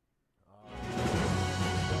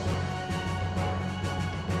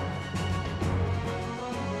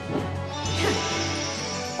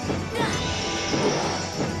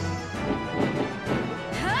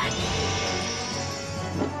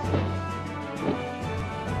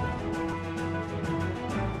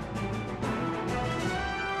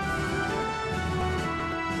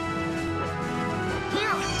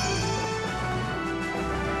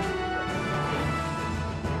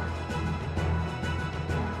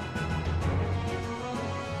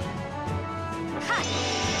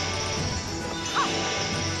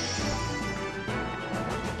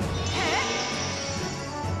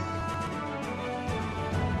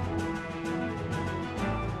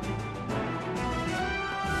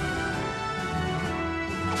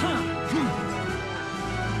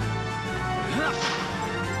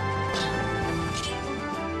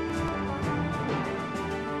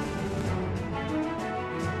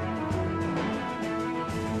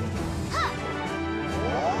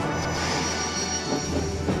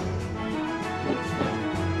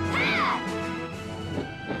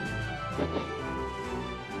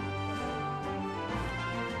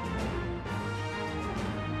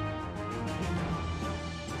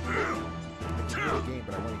 hear the game,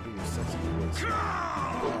 but I want to hear your sexy voice.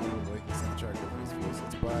 I don't even like the soundtrack of his voice.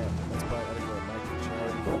 Let's buy Etika a mic for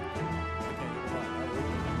charity. I can't even lie.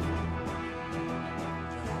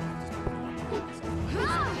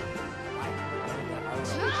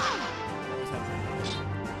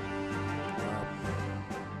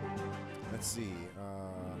 Let's see.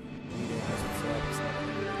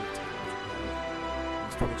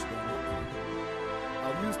 Twitch down.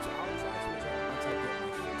 I'll try to switch out once I get my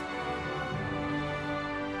shit.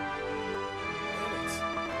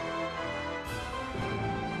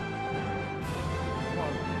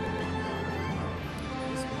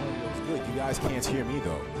 This audio is good. You guys can't hear me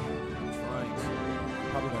though. I'm trying to.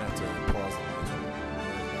 I'm probably gonna have to pause the live stream.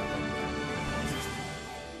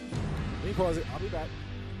 Let me pause it. I'll be back.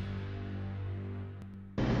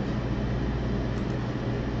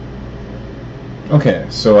 Okay,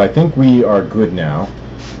 so I think we are good now.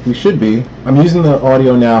 We should be. I'm using the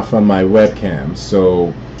audio now from my webcam,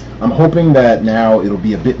 so I'm hoping that now it'll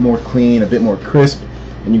be a bit more clean, a bit more crisp,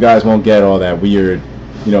 and you guys won't get all that weird,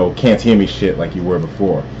 can't hear me shit like you were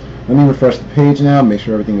before. Let me refresh the page now, make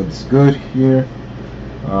sure everything looks good here.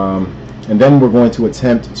 And then we're going to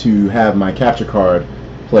attempt to have my capture card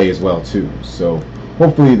play as well too. So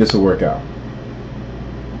hopefully this will work out.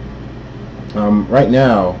 Right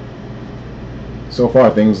now, so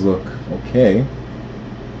far things look okay.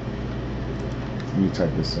 Let me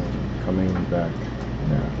type this in. Coming back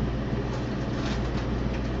now.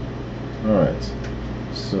 Alright.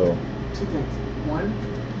 So 2 things. 1,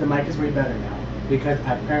 the mic is way better now. Because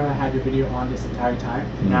apparently I had your video on this entire time.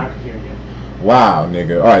 Now I can hear you. Wow,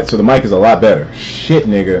 nigga. Alright, so the mic is a lot better. Shit,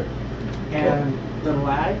 nigga. And the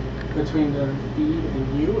lag between the feed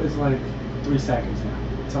and you is like 3 seconds now.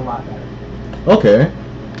 It's a lot better. Okay.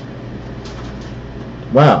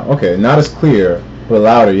 Wow, okay, not as clear, but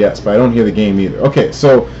louder, yes, but I don't hear the game either. Okay,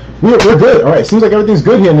 so we're good. Alright, seems like everything's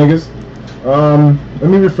good here, niggas. Let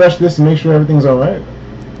me refresh this and make sure everything's alright.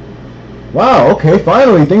 Wow, okay,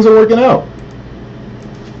 finally, things are working out.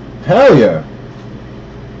 Hell yeah.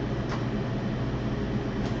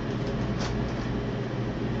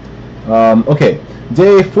 Okay,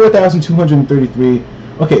 day 4,233.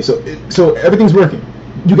 Okay, so everything's working.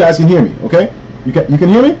 You guys can hear me, okay? You can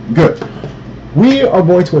hear me? Good. We are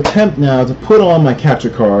going to attempt now to put on my capture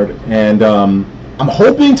card, and I'm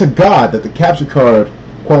hoping to God that the capture card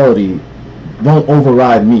quality won't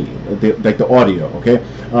override me, like the audio, okay?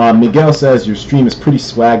 Miguel says your stream is pretty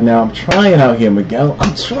swag now. I'm trying out here, Miguel.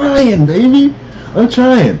 I'm trying, baby. I'm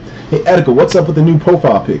trying. Hey, Etika, what's up with the new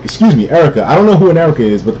profile pic? Excuse me, Erica. I don't know who an Erica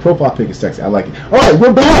is, but the profile pic is sexy. I like it. All right,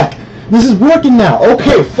 we're back. This is working now.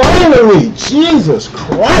 Okay, finally. Jesus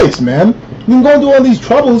Christ, man. You've been going through all these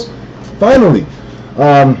troubles. Finally.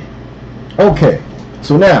 Okay.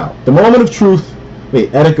 So now, the moment of truth.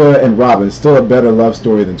 Wait, Etika and Robin is still a better love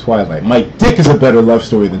story than Twilight. My dick is a better love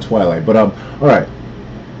story than Twilight. But, alright.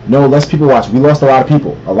 No, less people watch. We lost a lot of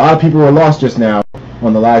people. A lot of people were lost just now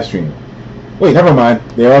on the live stream. Wait, never mind.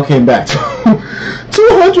 They all came back.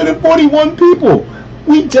 241 people!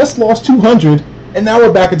 We just lost 200, and now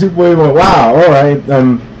we're back at 241. Wow, alright. I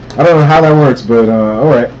don't know how that works, but,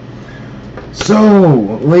 alright.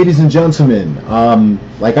 So, ladies and gentlemen,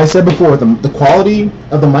 like I said before, the quality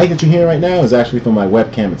of the mic that you're hearing right now is actually from my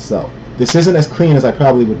webcam itself. This isn't as clean as I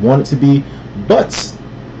probably would want it to be, but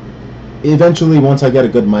eventually, once I get a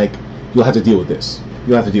good mic, you'll have to deal with this.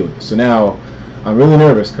 You'll have to deal with this. So now, I'm really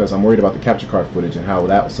nervous because I'm worried about the capture card footage and how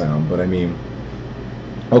that will sound, but I mean,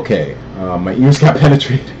 okay, my ears got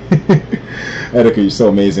penetrated. Etika, you're so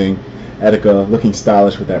amazing. Etika, looking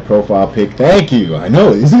stylish with that profile pic. Thank you. I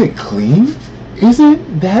know. Isn't it clean?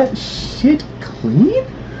 Isn't that shit clean?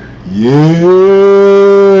 Yeah.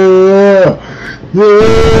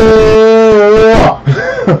 Yeah.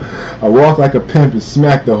 I walk like a pimp and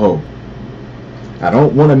smack the hoe. I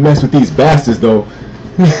don't want to mess with these bastards though.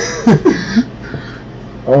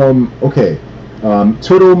 Okay.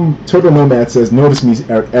 Turtle Nomad says, notice me,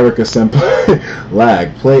 Erica Senpai.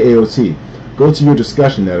 Lag. Play AOT. Go to your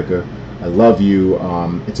discussion, Etika. I love you.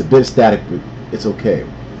 It's a bit static, but it's okay.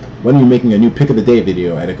 When are you making a new pick of the day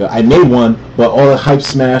video, Etika? I made one, but all the hype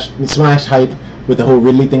smash hype with the whole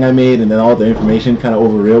Ridley thing I made, and then all the information kind of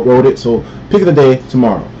overrode it. So pick of the day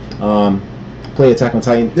tomorrow. Play Attack on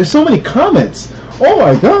Titan. There's so many comments. Oh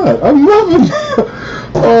my god, I'm loving it.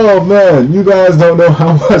 Oh man, you guys don't know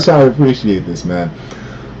how much I appreciate this, man.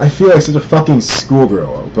 I feel like such a fucking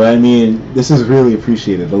schoolgirl, but I mean, this is really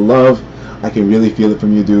appreciated. The love, I can really feel it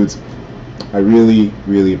from you dudes. I really,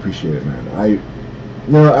 really appreciate it, man.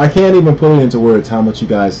 I can't even put it into words how much you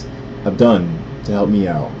guys have done to help me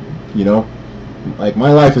out, like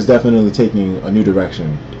my life is definitely taking a new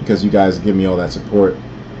direction because you guys give me all that support.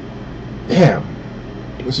 Damn,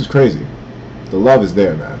 this is crazy. The love is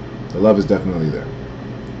there, man. The love is definitely there.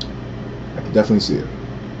 I can definitely see it.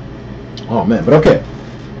 Oh man, but okay,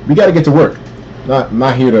 we got to get to work.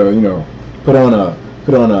 Not here to, you know, put on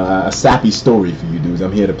a sappy story for you dudes.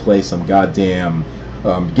 I'm here to play some goddamn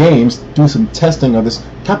games, do some testing of this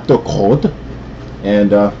capture card,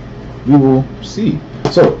 and we will see.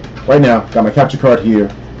 So right now, got my capture card here.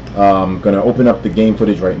 Gonna open up the game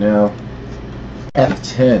footage right now.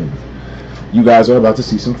 F10. You guys are about to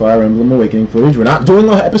see some Fire Emblem Awakening footage. We're not doing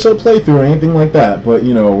an episode playthrough or anything like that, but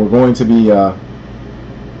you know, we're going to be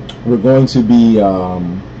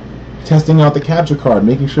testing out the capture card,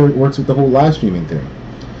 making sure it works with the whole live streaming thing.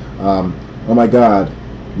 Oh my God,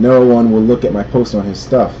 no one will look at my post on his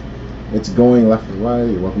stuff. It's going left and right.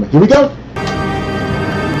 You're welcome. Here we go.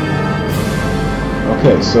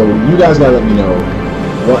 Okay, so you guys gotta let me know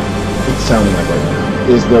what it's sounding like right now.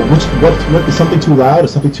 Is the what is something too loud or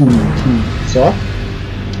something too soft?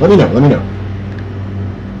 Let me know. Let me know.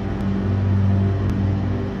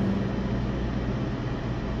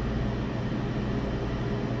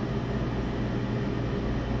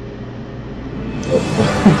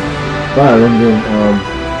 Fire Emblem,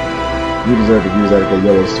 you deserve it. You deserve it.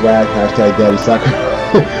 Yellow swag. Hashtag Daddy Soccer. I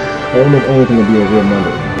don't make anything to be a real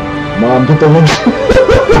Monday. Mom, get the link.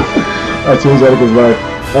 I changed Etika's life.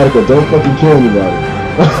 Etika, don't fucking kill anybody.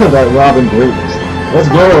 That Robin greatness. Let's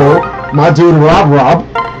go, my dude Rob.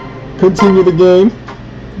 Continue the game.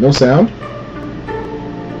 No sound.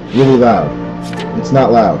 Really loud. It's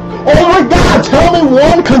not loud. Oh my God! Tell me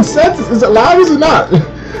one consensus. Is it loud or is it not?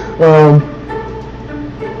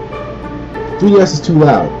 3DS is too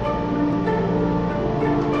loud.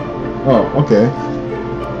 Oh, okay.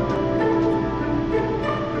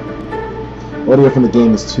 Audio from the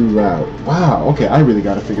game is too loud. Wow, okay, I really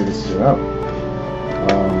gotta figure this shit out.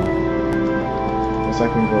 Guess I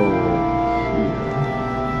can go here.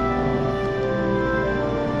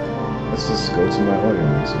 Let's just go to my audio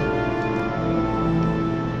mixer.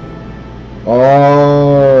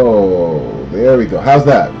 Oh, there we go. How's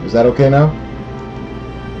that? Is that okay now?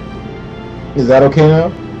 Is that okay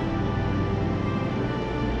now?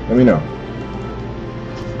 Let me know.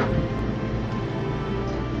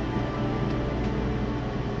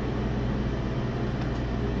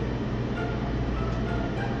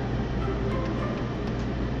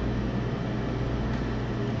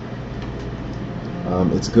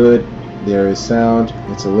 It's good. There is sound.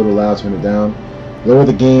 It's a little loud. Turn it down. Lower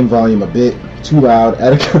the game volume a bit. Too loud.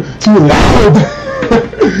 Etika. Too loud.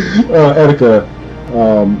 Etika.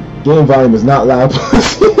 Game volume is not loud.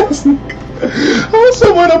 How's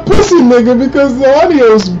someone a pussy nigga because the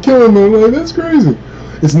audio is killing them? Like, that's crazy.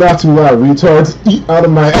 It's not too loud. Retards. Eat out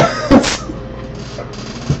of my ass.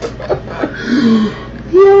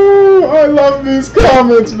 Yo, I love these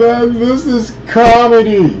comments, man. This is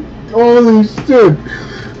comedy. Holy shit.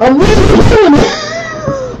 I'm really doing it.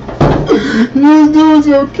 These dudes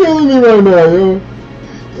are killing me right now, yo.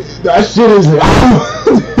 That shit is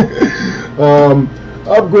loud.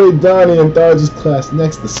 Upgrade Donnie and Tharja's class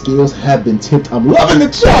next. The scales have been tipped. I'm loving the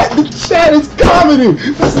chat. The chat is comedy.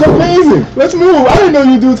 This is amazing. Let's move. I didn't know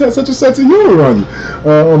you dudes had such a sense of humor on you.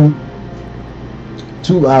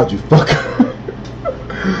 Too loud, you fucker.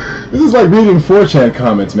 This is like reading 4chan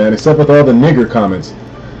comments, man, except with all the nigger comments.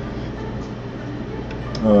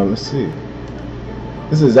 Let's see.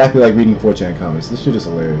 This is exactly like reading 4chan comments. This shit is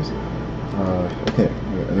hilarious. Okay,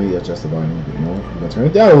 let me adjust the volume a little bit more. I'm gonna turn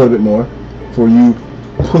it down a little bit more for you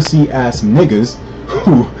pussy-ass niggas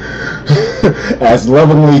who, as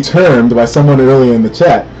lovingly termed by someone earlier in the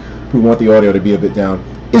chat, who want the audio to be a bit down.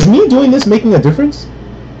 Is me doing this making a difference?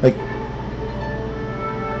 Like,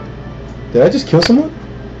 did I just kill someone?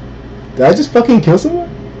 Did I just fucking kill someone?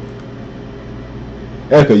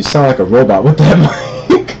 Etika, you sound like a robot with that mic.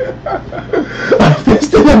 I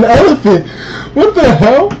fisted an elephant. What the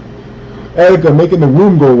hell? Etika making the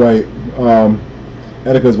room go white.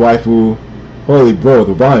 Etika's waifu. Holy bro,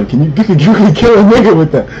 the volume. You can kill a nigga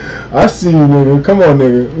with that. I see you, nigga. Come on,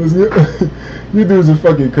 nigga. You dudes are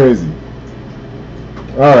fucking crazy.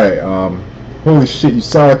 Alright, holy shit, you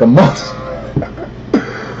sound like a monster.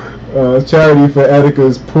 Charity for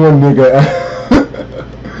Etika's poor nigga.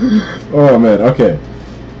 Oh man, okay.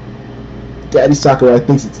 Daddy Sakurai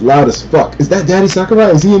thinks it's loud as fuck. Is that Daddy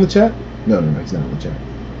Sakurai? Is he in the chat? No, he's not in the chat.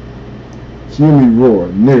 Hear me roar.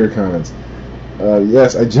 Nigger comments.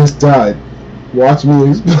 Yes, I just died. Watch me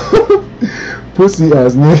explode. Pussy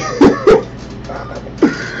ass nigga.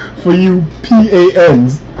 For you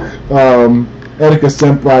PANs. Etika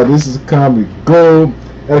Senpai, this is comedy gold.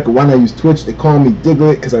 Etika, why not use Twitch? They call me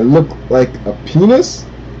Diglett because I look like a penis.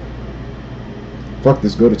 Fuck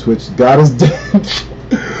this, go to Twitch. God is dead.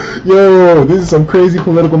 Yo, this is some crazy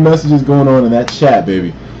political messages going on in that chat,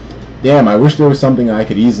 baby. Damn, I wish there was something I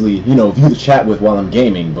could easily, you know, view the chat with while I'm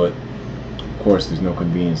gaming, but of course there's no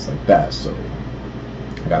convenience like that, so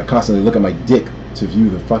I gotta constantly look at my dick to view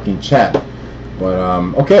the fucking chat. But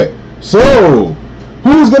okay, so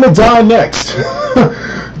who's gonna die next?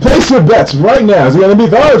 Place your bets right now. Is it gonna be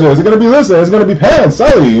Tharja? Is it gonna be Lissa? Is it gonna be Pan?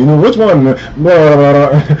 Sully? You know, which one?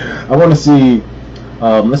 I want to see.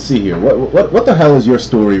 Let's see here. What the hell is your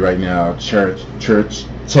story right now? Church,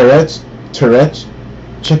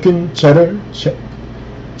 chicken, cheddar,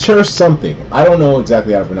 church something. I don't know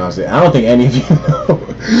exactly how to pronounce it. I don't think any of you know,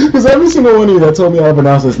 because every single one of you that told me how to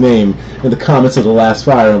pronounce this name in the comments of the last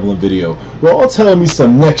Fire Emblem video were all telling me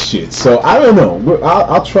some next shit. So I don't know.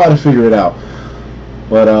 I'll try to figure it out.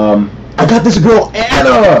 But I got this girl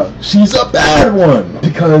Anna. She's a bad one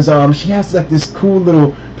because she has like this cool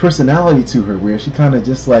little personality to her where she kind of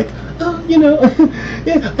just like, oh, you know,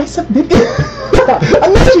 yeah, I suck dick. I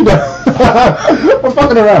know she does.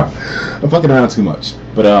 I'm fucking around too much.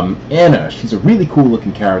 But Anna, she's a really cool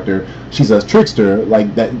looking character. She's a trickster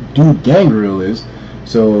like that dude Gangrel is.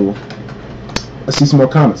 So let's see some more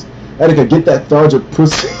comments. Etika, get that Tharja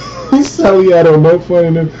pussy. Sally had no fun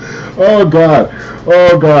in it. Oh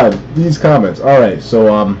god, these comments. All right,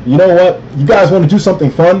 so you know what? You guys want to do something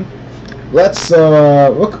fun? Let's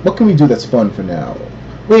what can we do that's fun for now?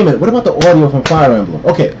 Wait a minute. What about the audio from Fire Emblem?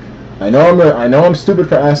 Okay, I know I'm stupid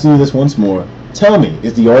for asking you this once more. Tell me,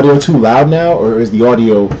 is the audio too loud now, or is the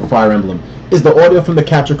audio for Fire Emblem? Is the audio from the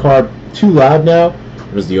capture card too loud now,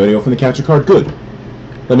 or is the audio from the capture card good?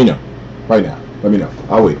 Let me know right now. Let me know.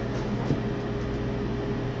 I'll wait.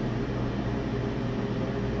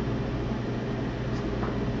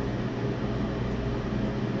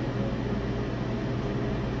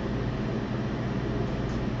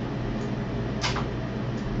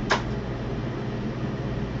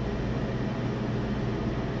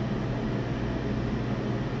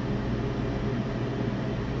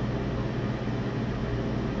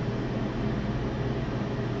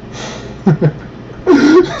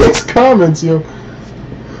 Thanks, comments, yo.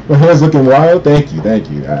 My hair's looking wild. Thank you.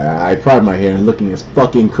 I pride my hair in looking as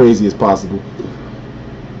fucking crazy as possible.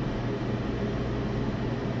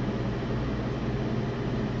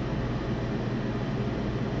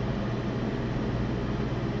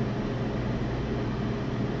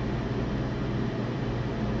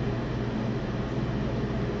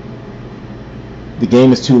 The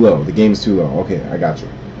game is too low. Okay, I got you.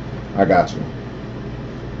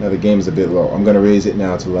 Now the game is a bit low. I'm going to raise it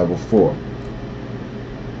now to level 4.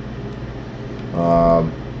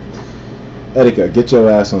 Etika, get your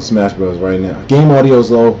ass on Smash Bros. Right now. Game audio is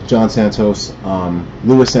low. John Santos,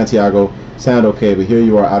 Luis Santiago, sound okay, but here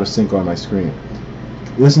you are out of sync on my screen.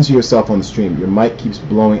 Listen to yourself on the stream. Your mic keeps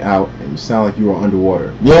blowing out, and you sound like you are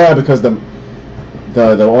underwater. Yeah, because the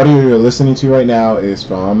audio you're listening to right now is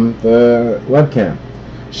from the webcam.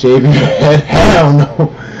 Shave your head? Hell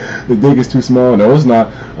no. The dick is too small. No, it's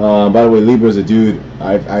not. By the way, Libra's a dude.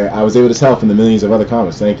 I was able to tell from the millions of other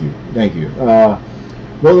comments. Thank you.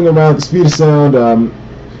 Rolling around at the speed of sound.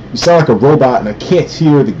 You sound like a robot, and I can't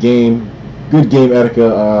hear the game. Good game,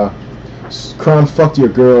 Etika. Kron fucked your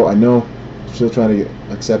girl. I know. Still trying to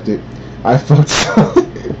accept it. I fucked.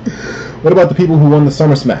 What about the people who won the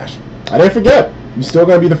Summer Smash? I didn't forget. You're still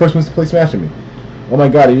gonna be the first ones to play Smash with me. Oh my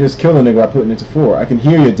god, you just killed a nigga by putting it to 4. I can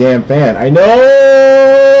hear you, damn fan. I know!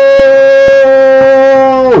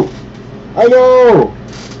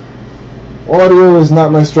 Audio is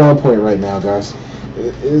not my strong point right now, guys.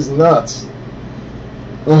 It is not.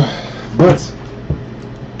 But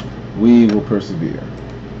we will persevere.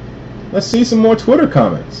 Let's see some more Twitter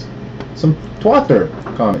comments. Some Twitter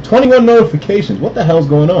comments. 21 notifications. What the hell's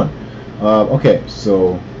going on? Okay,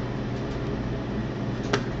 so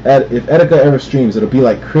if Etika ever streams, it'll be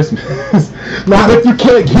like Christmas. Not if you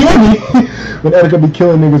can't hear me. When Etika be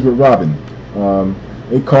killing niggas with Robin.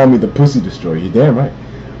 They call me the Pussy Destroyer. You're damn right.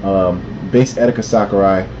 Base Etika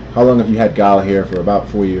Sakurai. How long have you had Gala here? For about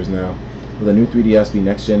 4 years now. Will the new 3DS be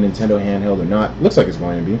next gen Nintendo handheld or not? Looks like it's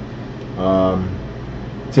going to be.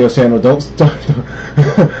 Tails channel, don't start.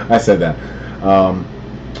 I said that.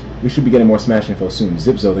 We should be getting more Smash info soon.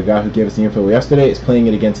 Zipzo, the guy who gave us the info yesterday, is playing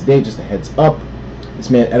it again today. Just a heads up. This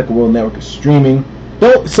man, Etika World Network, is streaming.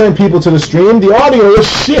 Don't send people to the stream. The audio is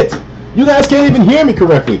shit. You guys can't even hear me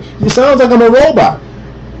correctly. It sounds like I'm a robot.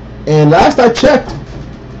 And last I checked,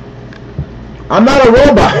 I'm not a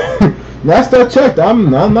robot. Last I checked,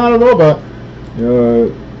 I'm not a robot.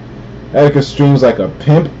 Etika streams like a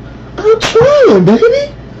pimp. I'm trying,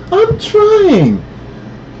 baby. I'm trying.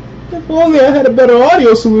 If only I had a better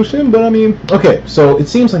audio solution, but I mean, okay, so it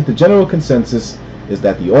seems like the general consensus is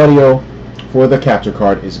that the audio for the capture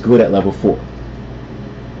card is good at level 4.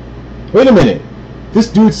 Wait a minute. This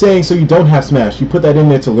dude's saying so you don't have Smash. You put that in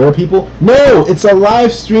there to lure people? No, it's a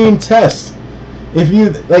live stream test. If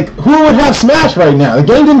you, like, who would have Smash right now? The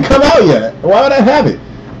game didn't come out yet. Why would I have it?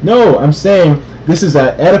 No, I'm saying this is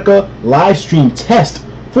an Etika live stream test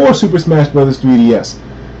for Super Smash Bros. 3DS.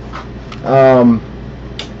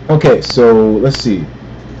 Okay, so let's see.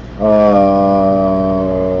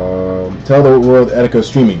 Tell the world Etika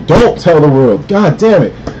streaming. Don't tell the world. God damn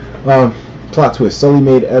it. Plot twist. Sully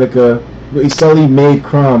made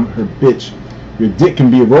Crom her bitch. Your dick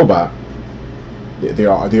can be a robot.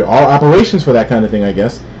 There are operations for that kind of thing, I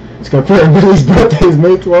guess. It's confirmed Billy's birthday is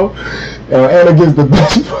May 12th. Anna gives the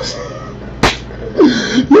best pussy.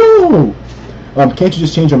 Yo! Can't you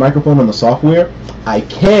just change your microphone on the software? I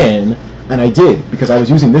can, and I did, because I was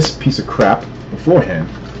using this piece of crap beforehand,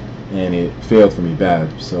 and it failed for me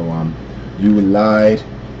bad. So, you lied.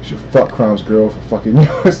 You should fuck Crom's girl for fucking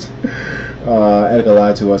yours. Etika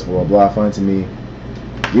lied to us, blah, blah, fine to me.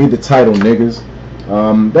 Read the title, niggas.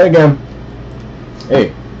 Then again,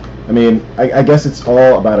 hey, I mean, I guess it's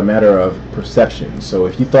all about a matter of perception. So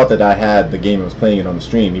if you thought that I had the game and was playing it on the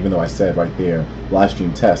stream, even though I said right there, live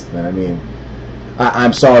stream test, then I mean,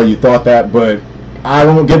 I'm sorry you thought that, but I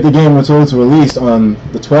won't get the game until it's released on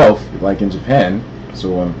the 12th, like in Japan.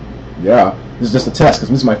 So, yeah, this is just a test, because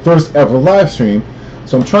this is my first ever live stream,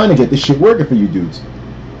 so I'm trying to get this shit working for you dudes.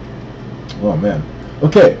 Oh, man.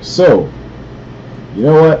 Okay, so, you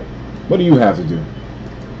know what? What do you have to do?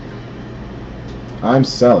 I'm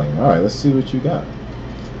selling. Alright, let's see what you got.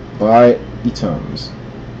 Buy items.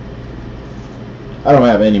 I don't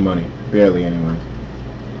have any money. Barely any money.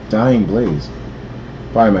 Dying Blaze.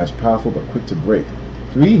 Fire match. Powerful but quick to break.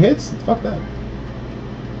 3 hits? Fuck that.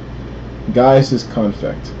 Guys is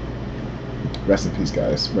Confect. Rest in peace,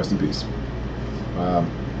 guys. Rest in peace.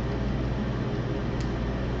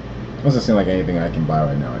 Doesn't seem like anything I can buy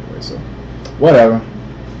right now anyway, so whatever.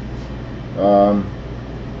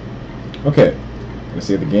 Okay. Let's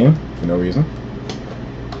save the game for no reason.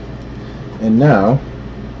 And now,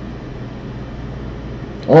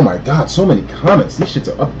 oh my god, so many comments. These shits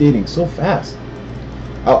are updating so fast.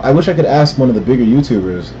 I wish I could ask one of the bigger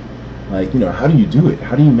YouTubers, like, you know, how do you do it?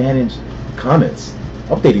 How do you manage comments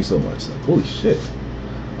updating so much? Like, holy shit.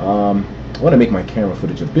 I want to make my camera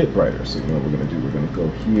footage a bit brighter. So you know what we're going to do? We're going to go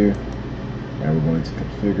here, and we're going to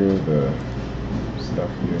configure the stuff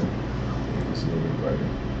here. It's a little bit brighter.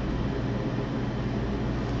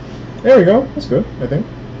 There we go. That's good, I think.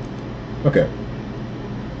 Okay.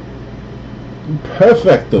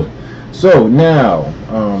 Perfecto. So now,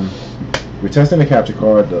 we're testing the capture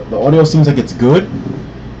card. The audio seems like it's good,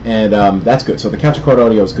 and that's good. So the capture card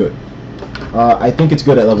audio is good. I think it's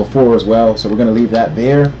good at level 4 as well, so we're going to leave that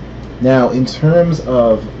there. Now, in terms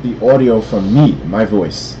of the audio from me, my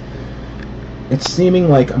voice, it's seeming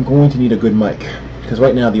like I'm going to need a good mic, because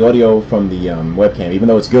right now the audio from the webcam, even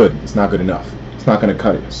though it's good, it's not good enough. It's not going to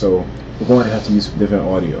cut it, so we're going to have to use different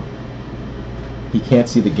audio. He can't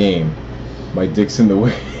see the game. My dick's in the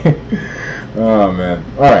way. Oh, man.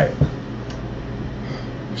 Alright.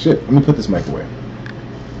 Shit, let me put this mic away.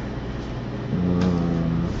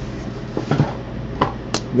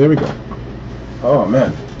 There we go. Oh,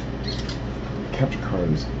 man. Capture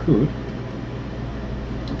card is good.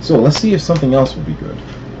 So, let's see if something else will be good.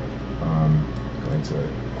 Going to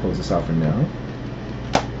close this out for now.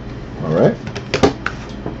 Alright.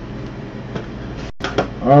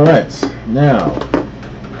 Alright, now,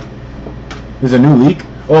 there's a new leak.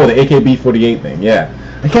 Oh, the AKB48 thing, yeah.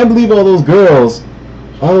 I can't believe all those girls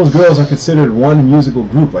are considered one musical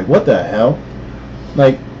group. Like, what the hell?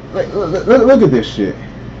 Like look at this shit.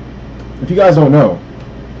 If you guys don't know.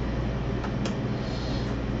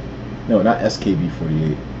 No, not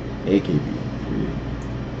SKB48. AKB48.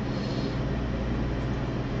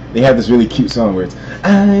 They have this really cute song where it's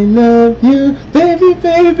I love you, baby,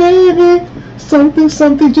 baby, baby. Something,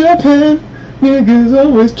 something, Japan. Niggas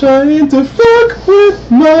always trying to fuck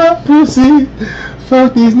with my pussy.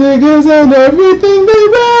 Fuck these niggas and everything they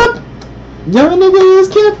rap. Y'all niggas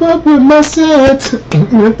can't fuck with my set.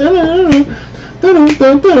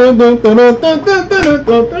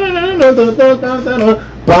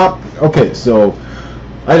 Bop. Okay, so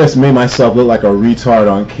I just made myself look like a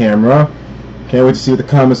retard on camera. Can't wait to see what the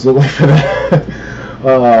comments look like for that.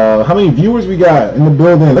 How many viewers we got in the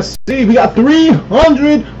building? Let's see, we got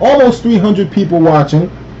 300, almost 300 people watching.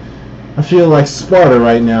 I feel like Sparta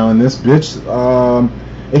right now in this bitch.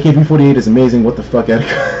 AKB48 is amazing. What the fuck,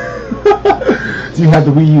 Etika? Do you have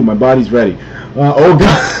the Wii U? My body's ready. Oh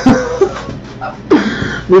god.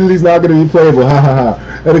 Ridley's not going to be playable. Ha ha ha.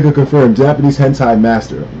 Etika confirmed. Japanese hentai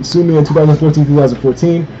master. Assuming in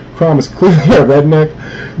 2014. Chrome is clearly a redneck.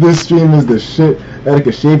 This stream is the shit.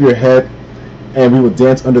 Etika, shave your head, and we will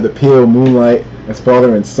dance under the pale moonlight as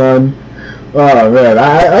father and son. Oh man,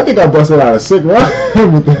 I think I busted out a sick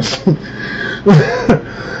rhyme with that shit.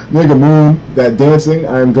 Nigga Moon, that dancing.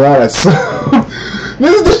 I'm glad I saw.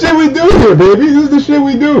 This is the shit we do here, baby. This is the shit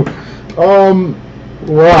we do.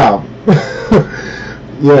 Wow.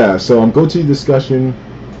 Yeah. So go to discussion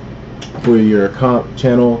for your comp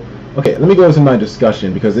channel. Okay, let me go into my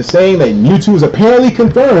discussion because they're saying that Mewtwo is apparently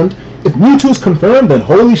confirmed. If Mewtwo's confirmed, then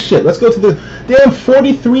holy shit. Let's go to the damn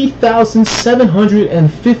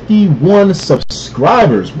 43,751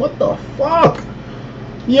 subscribers. What the fuck?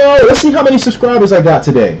 Yo, let's see how many subscribers I got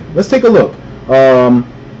today. Let's take a look.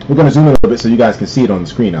 We're going to zoom in a little bit so you guys can see it on the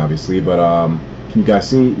screen, obviously. But can you guys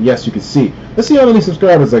see? Yes, you can see. Let's see how many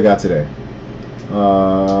subscribers I got today.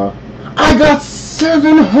 I got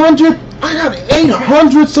 700. I got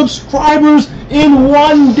 800 subscribers in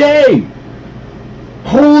one day.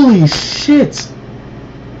 Holy shit.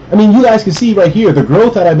 I mean, you guys can see right here, the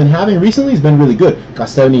growth that I've been having recently has been really good. Got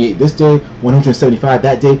 78 this day, 175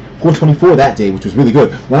 that day, 424 that day, which was really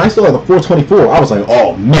good. When I saw the 424, I was like,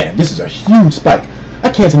 oh man, this is a huge spike.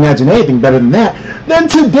 I can't imagine anything better than that. Then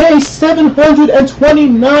today,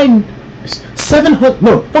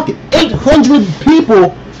 800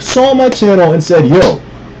 people saw my channel and said, yo,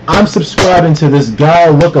 I'm subscribing to this guy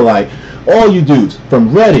lookalike. All you dudes from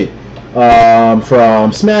Reddit,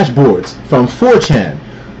 from Smashboards, from 4chan.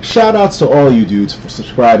 Shout outs to all you dudes for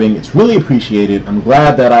subscribing. It's really appreciated. I'm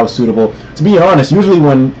glad that I was suitable. To be honest, usually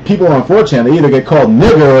when people are on 4chan, they either get called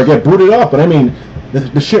nigger or get booted off. But I mean,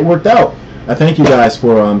 the shit worked out. I thank you guys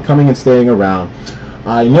for coming and staying around.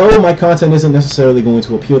 I know my content isn't necessarily going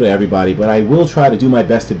to appeal to everybody, but I will try to do my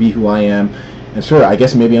best to be who I am. And sure, I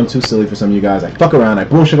guess maybe I'm too silly for some of you guys. I fuck around, I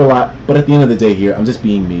bullshit a lot, but at the end of the day here, I'm just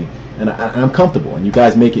being me. And I'm comfortable, and you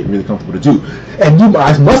guys make it really comfortable to do. And you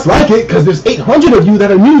guys must like it, because there's 800 of you that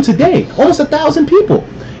are new today. Almost 1,000 people.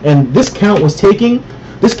 And this count was taken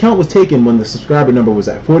when the subscriber number was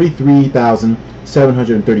at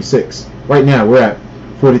 43,736. Right now, we're at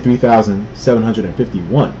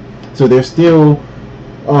 43,751. So there's still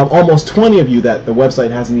almost 20 of you that the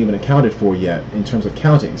website hasn't even accounted for yet in terms of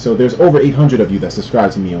counting. So there's over 800 of you that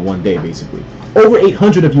subscribe to me in one day, basically. Over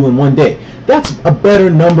 800 of you in one day. That's a better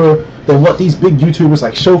number than what these big YouTubers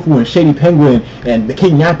like Shofu and Shady Penguin and the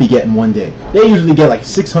King Nappy get in one day. They usually get like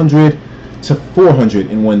 600 to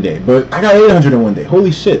 400 in one day. But I got 800 in one day.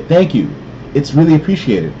 Holy shit, thank you. It's really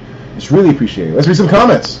appreciated. It's really appreciated. Let's read some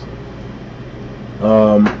comments.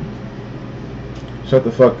 Shut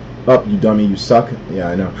the fuck up, you dummy, you suck. Yeah,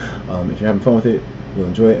 I know. If you're having fun with it, you'll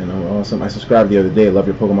enjoy it, and awesome. I subscribed the other day. Love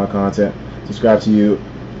your Pokemon content. Subscribe to you.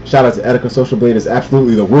 Shout out to Etika. Social Blade is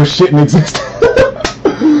absolutely the worst shit in existence.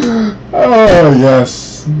 Oh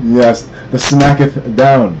yes, yes. The smacketh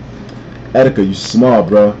down. Etika, you small,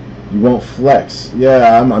 bro. You won't flex.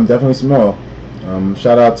 Yeah, I'm definitely small.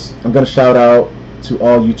 Shout outs. I'm gonna shout out to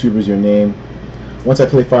all YouTubers your name. Once I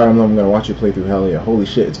play Fire Emblem, I'm gonna watch you play through. Hell yeah. Holy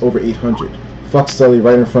shit, it's over 800. Fuck Sully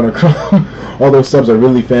right in front of Chrome. All those subs are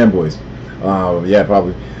really fanboys. Yeah,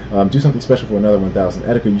 probably. Do something special for another 1,000.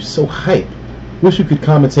 Etika, you're so hype. Wish you could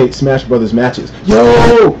commentate Smash Brothers matches.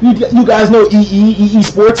 Yo! You guys know EE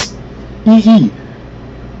Sports? EE.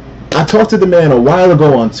 I talked to the man a while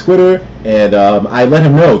ago on Twitter, and I let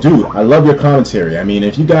him know, dude, I love your commentary. I mean,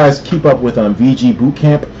 if you guys keep up with VG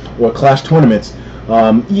Bootcamp or Clash Tournaments,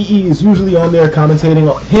 EE is usually on there commentating.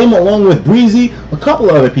 Him along with Breezy, a couple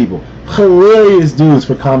of other people. Hilarious dudes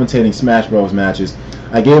for commentating Smash Bros. Matches.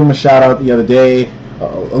 I gave him a shout out the other day,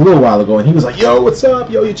 a little while ago, and he was like, yo, what's up?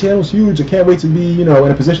 Yo, your channel's huge. I can't wait to be, in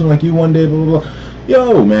a position like you one day, blah, blah, blah.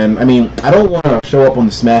 Yo, man, I mean, I don't want to show up on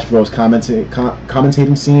the Smash Bros.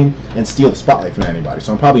 Commentating scene and steal the spotlight from anybody,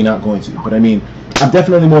 so I'm probably not going to. But I mean, I'm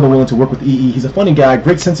definitely more than willing to work with EE. He's a funny guy,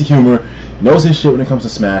 great sense of humor, knows his shit when it comes to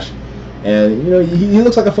Smash, and, he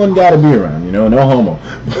looks like a fun guy to be around, no homo.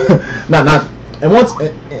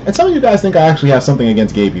 And some of you guys think I actually have something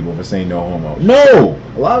against gay people for saying no homo. No!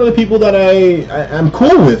 A lot of the people that I'm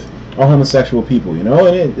cool with are homosexual people, and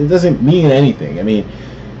it doesn't mean anything. I mean,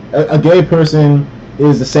 a gay person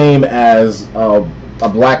is the same as a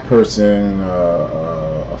black person,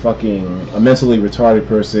 a mentally retarded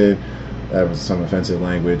person. That was some offensive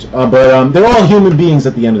language. But they're all human beings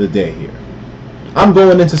at the end of the day here. I'm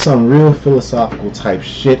going into some real philosophical type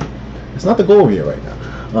shit. It's not the goal here right now.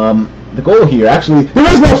 The goal here, actually, there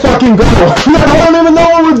is no fucking goal. I don't even know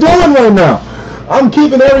what we're doing right now. I'm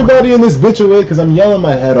keeping everybody in this bitch away because I'm yelling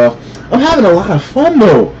my head off. I'm having a lot of fun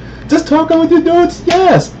though. Just talking with you dudes.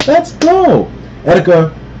 Yes, let's go.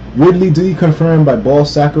 Etika, Ridley deconfirmed by Ball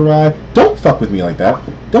Sakurai. Don't fuck with me like that.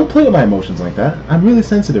 Don't play with my emotions like that. I'm really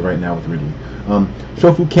sensitive right now with Ridley.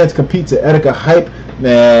 Shofu can't compete to Etika hype.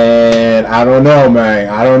 Man, I don't know, man.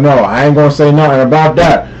 I don't know. I ain't gonna say nothing about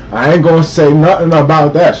that. I ain't gonna say nothing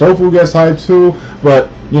about that. Shofu gets hype too, but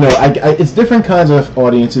you know, it's different kinds of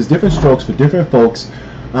audiences, different strokes for different folks.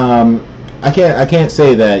 I can't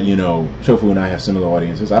say that, you know, Shofu and I have similar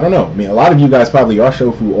audiences. I don't know. I mean, a lot of you guys probably are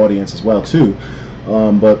Shofu audience as well too.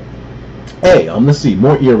 But hey, let's see.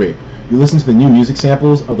 More ear rape. You listen to the new music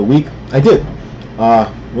samples of the week? I did.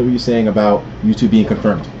 What were you saying about YouTube being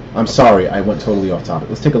confirmed? I'm sorry, I went totally off topic.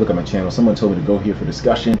 Let's take a look at my channel. Someone told me to go here for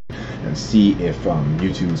discussion and see if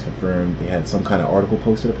YouTube is confirmed. They had some kind of article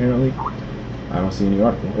posted apparently. I don't see any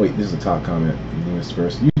article. Wait, this is a top comment. Reading this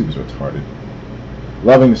first. YouTube is retarded.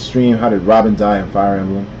 Loving the stream. How did Robin die in Fire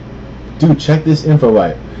Emblem? Dude, check this info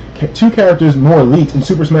out. 2 characters more leaked in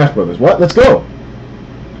Super Smash Bros. What? Let's go.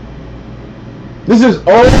 This is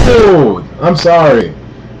old. I'm sorry.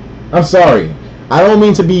 I'm sorry. I don't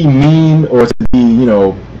mean to be mean or to be, you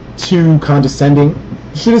know, too condescending.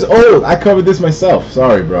 Shit is old. I covered this myself.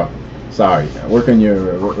 Sorry, bro. Sorry. Work on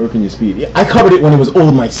your speed. Yeah, I covered it when it was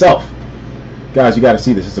old myself. Guys, you got to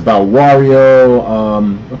see this. It's about Wario.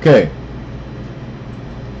 Okay.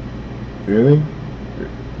 Really?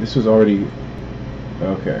 This was already.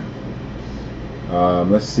 Okay.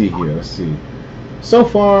 Let's see here. Let's see. So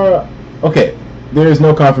far, okay. There is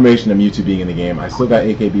no confirmation of Mewtwo being in the game. I still got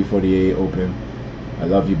AKB48 open. I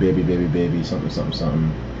love you, baby, baby, baby. Something, something,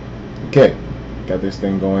 something. Okay. Got this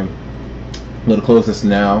thing going. I'm gonna close this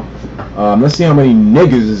now. Let's see how many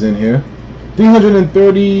niggas is in here.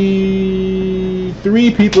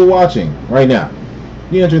 333 people watching right now.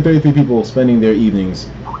 333 people spending their evenings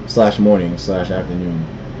 / morning / afternoon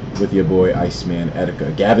with your boy Iceman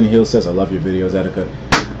Etika. Gavin Hill says, I love your videos, Etika.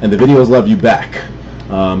 And the videos love you back.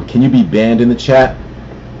 Can you be banned in the chat?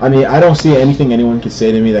 I mean, I don't see anything anyone can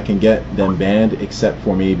say to me that can get them banned except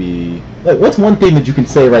for maybe... Like, what's one thing that you can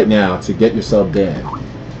say right now to get yourself banned?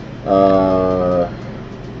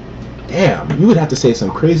 Damn, you would have to say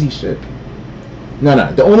some crazy shit.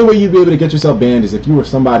 No. The only way you'd be able to get yourself banned is if you were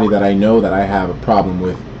somebody that I know that I have a problem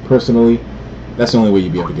with personally. That's the only way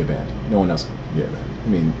you'd be able to get banned. No one else can get banned. I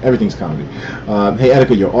mean, everything's comedy. Hey,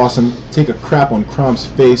 Etika, you're awesome. Take a crap on Crom's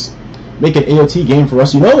face. Make an AOT game for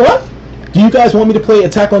us. You know what? Do you guys want me to play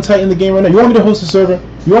Attack on Titan the game right now? You want me to host a server?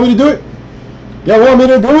 You want me to do it? Y'all want me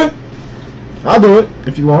to do it? I'll do it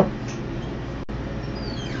if you want.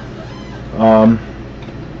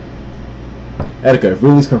 Etika, if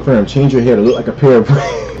Ridley's confirmed, change your hair to look like a pair of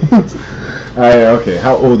brains. Alright, okay.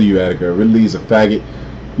 How old are you, Etika? Ridley's a faggot.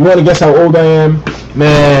 You want to guess how old I am?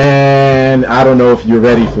 Man, I don't know if you're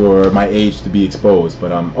ready for my age to be exposed,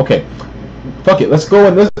 but okay. Fuck it. Let's go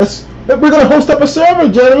and we're gonna host up a server,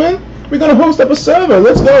 gentlemen. We're gonna host up a server.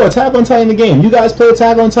 Let's go. Attack on Titan the game. You guys play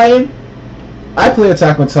Attack on Titan? I play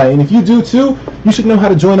Attack on Titan. If you do too, you should know how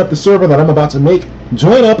to join up the server that I'm about to make.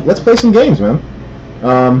 Join up. Let's play some games, man.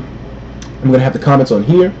 I'm gonna have the comments on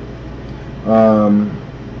here.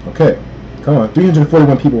 Okay. Come on.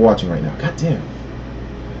 341 people watching right now. God damn.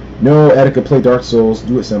 No, Etika, play Dark Souls.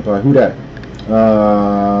 Do it, senpai. Who that?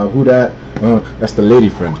 Who that? That's the lady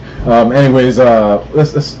friend. Anyways,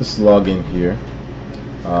 let's log in here.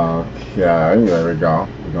 Okay, there we go.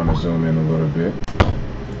 We're gonna zoom in a little bit.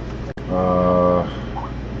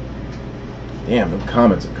 Damn, the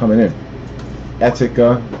comments are coming in.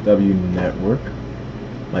 Etika W Network.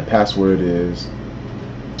 My password is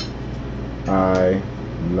I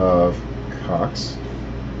love cocks.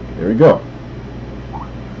 There we go.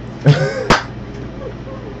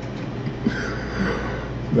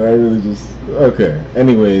 I really just okay.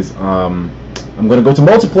 Anyways, I'm gonna go to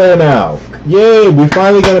multiplayer now. Yay! We're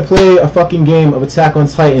finally gonna play a fucking game of Attack on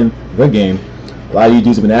Titan, the game. A lot of you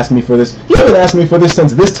dudes have been asking me for this. You've been asking me for this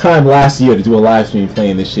since this time last year to do a live stream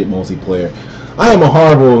playing this shit multiplayer. I am a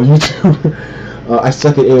horrible YouTuber. I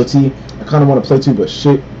suck at AOT. I kind of want to play too, but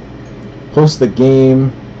shit. Host the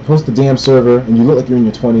game, host the damn server, and you look like you're in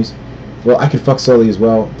your 20s. Well, I could fuck Sully as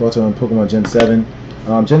well. Thoughts on Pokemon Gen 7.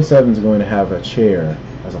 Gen 7 is going to have a chair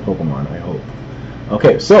as a Pokemon, I hope.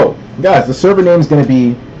 Okay, so, guys, the server name is going to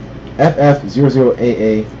be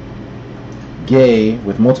FF00AA Gay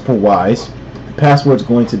with multiple Ys. The password is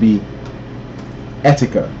going to be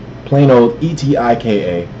Etika, plain old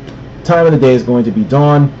ETIKA. Time of the day is going to be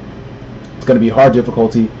dawn. It's going to be hard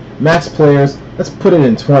difficulty. Max players, let's put it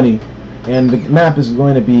in 20. And the map is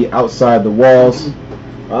going to be outside the walls.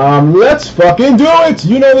 Let's fucking do it!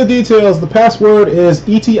 You know the details. The password is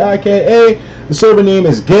Etika. The server name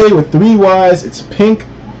is gay with 3 Y's. It's pink.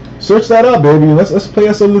 Search that up, baby. Let's play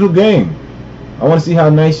us a little game. I want to see how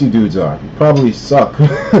nice you dudes are. You probably suck.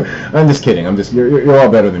 I'm just kidding. You're all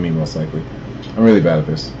better than me, most likely. I'm really bad at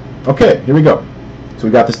this. Okay, here we go. So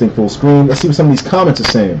we got this thing full screen. Let's see what some of these comments are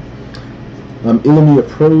saying. Illumia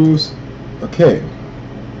Pros. Okay.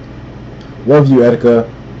 Love you, Etika.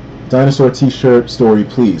 Dinosaur t-shirt story,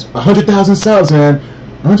 please. 100,000 subs, man.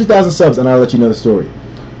 100,000 subs, and I'll let you know the story.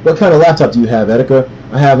 What kind of laptop do you have, Etika?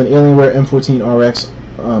 I have an Alienware M14RX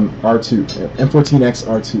R2. M14X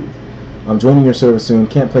R2. I'm joining your server soon.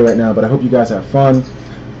 Can't play right now, but I hope you guys have fun.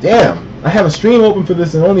 Damn, I have a stream open for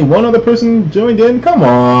this and only one other person joined in? Come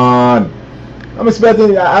on. I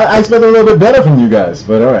expected a little bit better from you guys,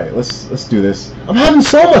 but alright, let's do this. I'm having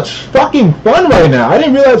so much fucking fun right now. I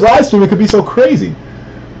didn't realize live streaming could be so crazy.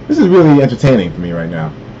 This is really entertaining for me right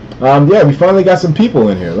now. Yeah, we finally got some people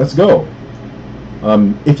in here. Let's go.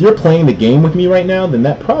 If you're playing the game with me right now, then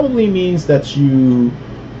that probably means that you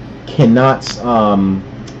cannot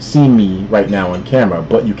see me right now on camera,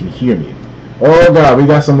 but you can hear me. Oh god, we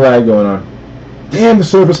got some lag going on. Damn, the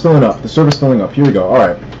server's filling up. The server's filling up. Here we go.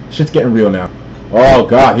 Alright, shit's getting real now. Oh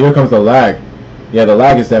god, here comes the lag. Yeah, the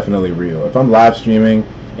lag is definitely real. If I'm live streaming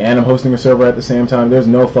and I'm hosting a server at the same time, there's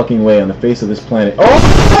no fucking way on the face of this planet. Oh,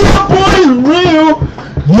 your boy is real!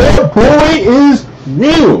 Your boy is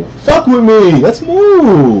real! Fuck with me! Let's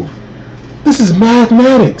move! This is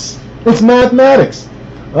mathematics! It's mathematics!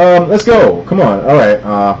 Let's go. Come on. Alright,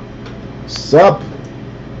 sup?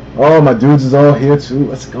 Oh, my dudes is all here too.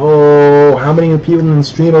 Let's go. How many people in the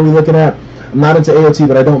stream are we looking at? I'm not into AOT,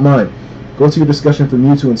 but I don't mind. Go to your discussion for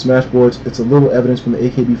Mewtwo and Smashboards. It's a little evidence from the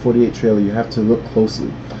AKB48 trailer. You have to look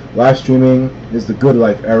closely. Live streaming is the good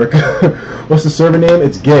life, Eric. What's the server name?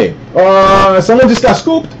 It's gay. Someone just got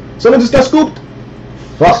scooped. Someone just got scooped.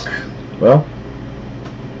 Fuck. Well,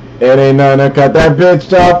 it ain't nothing to cut that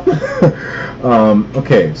bitch off.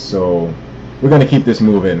 Okay, so we're gonna keep this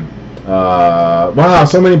moving. Wow,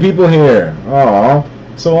 so many people here. Oh,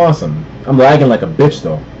 so awesome. I'm lagging like a bitch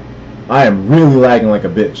though. I am really lagging like a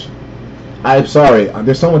bitch. I'm sorry.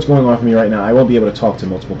 There's so much going on for me right now. I won't be able to talk to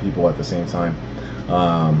multiple people at the same time.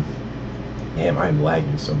 Damn, I'm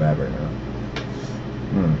lagging so bad right now.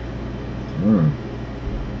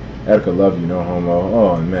 Etika, love you, no homo.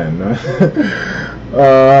 Oh man.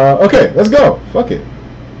 Okay, let's go. Fuck it.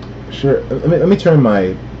 Sure. Let me turn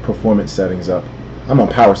my performance settings up. I'm on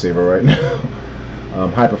power saver right now.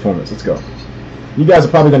 High performance. Let's go. You guys are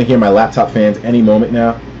probably going to hear my laptop fans any moment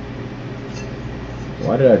now.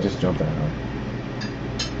 Why did I just jump that high?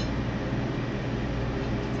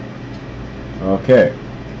 Okay.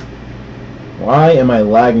 Why am I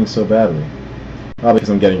lagging so badly? Probably because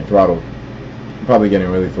I'm getting throttled. I'm probably getting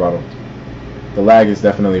really throttled. The lag is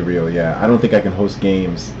definitely real, yeah. I don't think I can host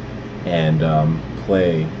games and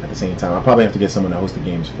play at the same time. I'll probably have to get someone to host the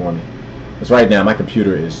games for me. Because right now my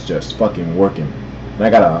computer is just fucking working. And I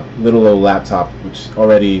got a little old laptop which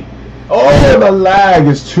already... Oh, the lag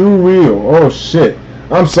is too real. Oh shit.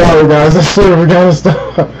 I'm sorry guys, I swear we gotta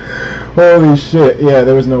stop. Holy shit. Yeah,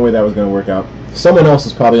 there was no way that was gonna work out. Someone else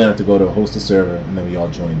is probably gonna have to go to host a server and then we all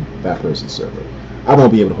join that person's server. I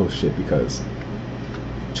won't be able to host shit because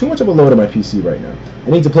too much of a load on my PC right now. I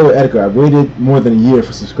need to play with Etika. I've waited more than a year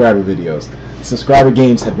for subscriber videos. Subscriber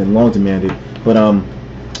games have been long demanded, but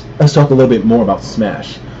let's talk a little bit more about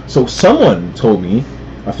Smash. So someone told me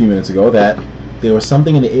a few minutes ago that there was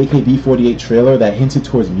something in the AKB48 trailer that hinted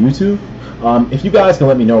towards Mewtwo. If you guys can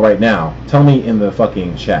let me know right now, tell me in the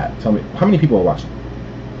fucking chat. Tell me how many people are watching.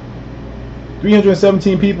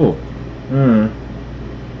 317 people.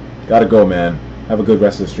 Gotta go, man. Have a good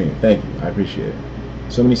rest of the stream. Thank you. I appreciate it.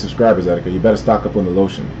 So many subscribers, Etika. You better stock up on the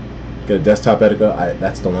lotion. Get a desktop, Etika.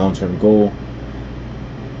 That's the long-term goal.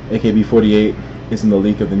 AKB48 is in the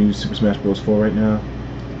leak of the new Super Smash Bros. 4 right now.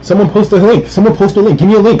 Someone post a link. Someone post a link. Give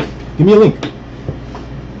me a link. Give me a link.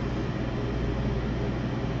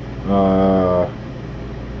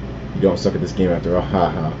 You don't suck at this game after all.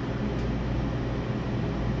 Haha.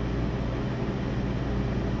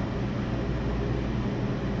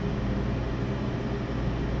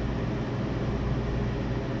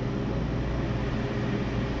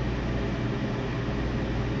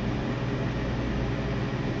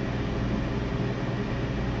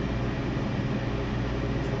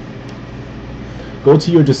 Go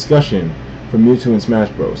to your discussion for Mewtwo and Smash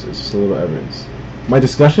Bros. It's just a little evidence. My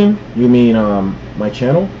discussion? You mean my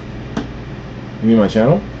channel? You mean my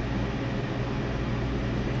channel?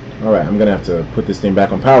 Alright, I'm gonna have to put this thing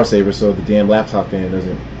back on power saver so the damn laptop fan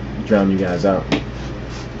doesn't drown you guys out.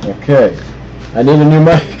 Okay. I need a new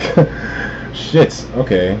mic. Shit.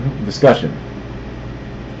 Okay. Discussion.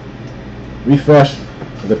 Refresh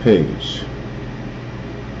the page.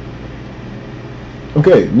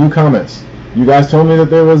 Okay, new comments. You guys told me that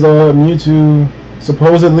there was a Mewtwo,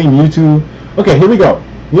 supposedly Mewtwo. Okay, here we go.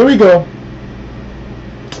 Here we go.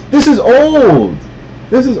 This is old.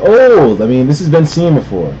 This is old. I mean, this has been seen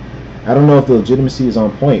before. I don't know if the legitimacy is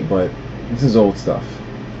on point, but this is old stuff.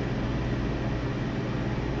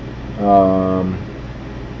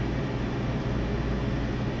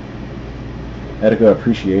 Etika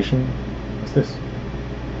appreciation. What's this?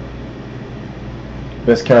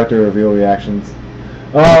 Best character reveal reactions.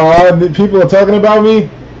 Oh, people are talking about me?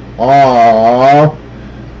 Oh,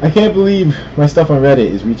 I can't believe my stuff on Reddit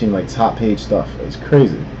is reaching like top page stuff. It's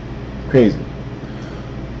crazy. Crazy.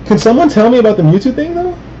 Can someone tell me about the Mewtwo thing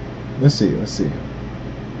though? Let's see, let's see.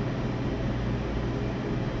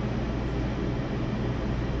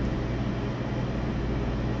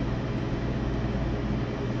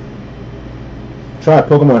 Try a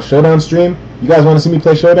Pokemon Showdown stream. You guys want to see me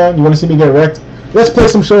play Showdown? You want to see me get wrecked? Let's play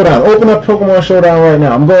some Showdown. Open up Pokemon Showdown right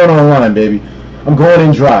now. I'm going online, baby. I'm going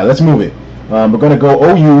in dry. Let's move it. We're going to go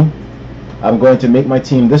OU. I'm going to make my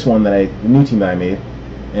team this one, the new team that I made.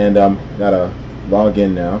 And gotta log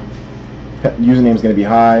in now. Username is going to be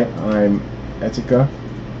hi. I'm Etika.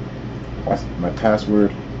 That's my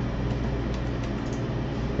password.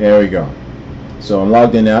 There we go. So I'm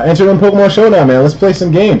logged in now. Enter in Pokemon Showdown, man. Let's play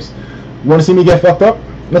some games. You want to see me get fucked up?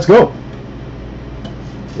 Let's go.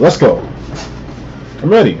 Let's go. I'm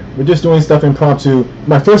ready. We're just doing stuff impromptu.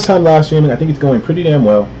 My first time live streaming. I think it's going pretty damn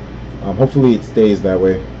well. Hopefully it stays that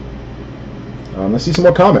way. Let's see some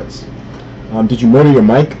more comments. Did you murder your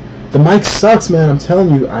mic? The mic sucks, man. I'm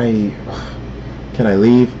telling you. Can I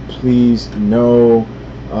leave? Please, no.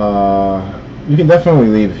 You can definitely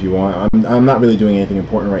leave if you want. I'm not really doing anything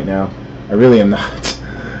important right now. I really am not.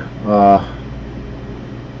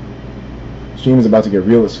 Stream is about to get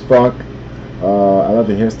real as fuck. I love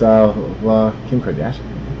the hairstyle. Blah, blah. Kim Kardashian.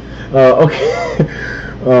 Okay.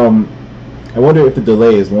 I wonder if the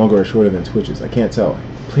delay is longer or shorter than Twitch's. I can't tell.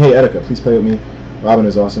 Hey Etika, please play with me. Robin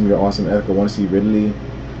is awesome. You're awesome. Etika, want to see Ridley?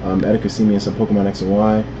 Etika, see me in some Pokemon X and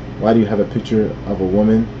Y. Why do you have a picture of a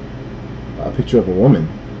woman? A picture of a woman?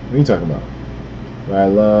 What are you talking about? I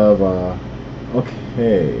love.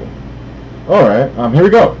 Okay. All right. Here we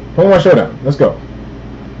go. Pokemon Showdown. Let's go.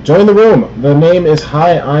 Join the room. The name is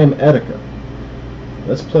Hi, I'm Etika.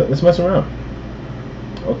 Let's play. Let's mess around.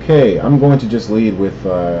 Okay, I'm going to just lead with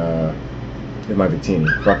my Victini.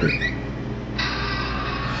 Fuck it.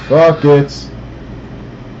 Fuck it.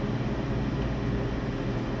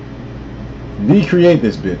 Recreate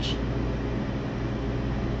this bitch.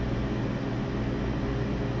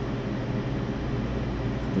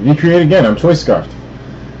 Recreate again. I'm choice scarfed.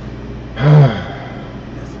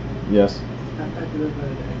 Yes.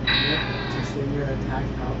 To say your attack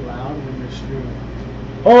out loud when you're streaming.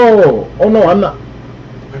 Oh no, I'm not.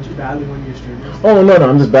 Aren't you battling when you're streaming? Oh no,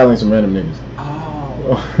 I'm just battling some random niggas.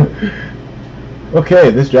 Oh.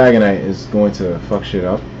 Okay, this Dragonite is going to fuck shit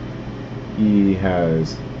up. He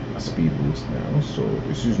has a speed boost now, so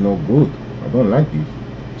this is no good. I don't like these.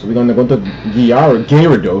 So we're gonna go to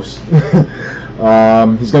Gyarados.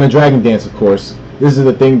 He's gonna Dragon Dance, of course. This is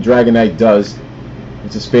the thing Dragonite does.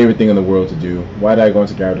 It's his favorite thing in the world to do. Why did I go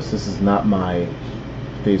into Gyarados? This is not my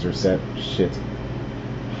phaser set. Shit.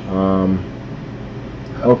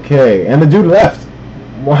 Okay, and the dude left.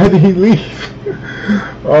 Why did he leave?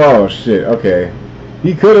 Oh shit. Okay,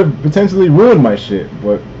 he could have potentially ruined my shit,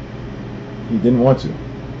 but he didn't want to.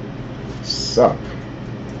 Suck.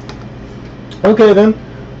 Okay then.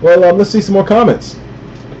 Well, let's see some more comments.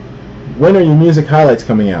 When are your music highlights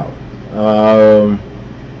coming out?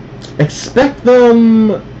 Expect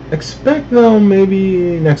them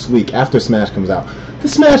maybe next week after Smash comes out. The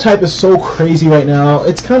Smash hype is so crazy right now.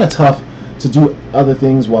 It's kind of tough to do other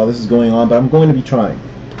things while this is going on, but I'm going to be trying.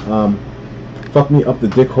 Fuck me up the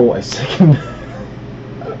dick hole, I second.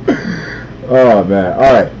 Oh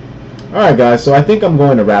man. Alright guys, so I think I'm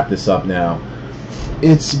going to wrap this up now.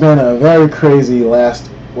 It's been a very crazy last,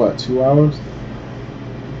 what, 2 hours?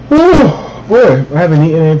 Oh boy, I haven't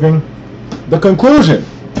eaten anything. The conclusion.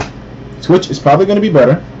 Twitch is probably going to be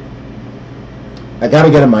better. I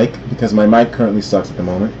gotta get a mic because my mic currently sucks at the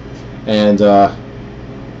moment. And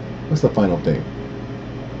what's the final thing?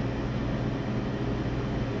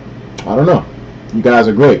 I don't know. You guys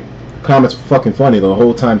are great. Comments were fucking funny the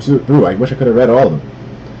whole time through. I wish I could have read all of them.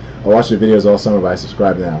 I watch your videos all summer, but I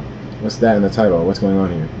subscribe now. What's that in the title? What's going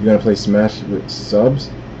on here? You gonna play Smash with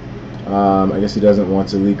subs? I guess he doesn't want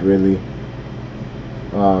to leak Ridley.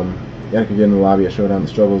 Yeah, I could get in the lobby at Showdown. The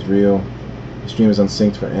struggle is real. The stream is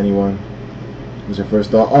unsynced for anyone. What's your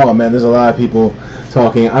first thought? Oh man, there's a lot of people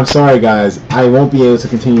talking. I'm sorry guys, I won't be able to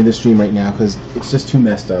continue this stream right now because it's just too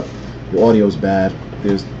messed up. The audio's bad.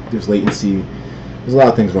 There's latency. There's a lot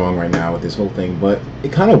of things wrong right now with this whole thing, but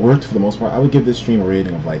it kind of worked for the most part. I would give this stream a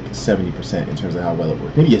rating of like 70% in terms of how well it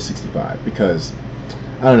worked. Maybe a 65 because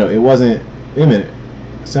I don't know. It wasn't. Wait a minute.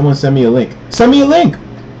 Someone send me a link. Send me a link.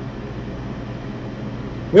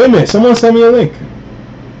 Wait a minute. Someone send me a link. Wait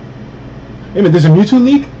a minute. There's a Mewtwo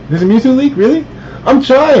leak. There's a Mewtwo leak. Really? I'm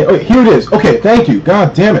trying. Oh, here it is. Okay. Thank you.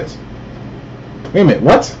 God damn it. Wait a minute.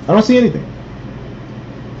 What? I don't see anything.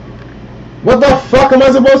 What the fuck am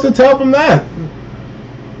I supposed to tell from that?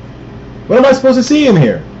 What am I supposed to see in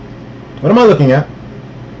here? What am I looking at?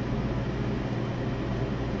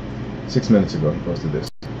 6 minutes ago he posted this.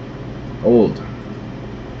 Old.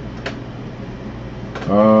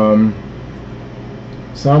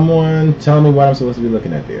 Someone tell me what I'm supposed to be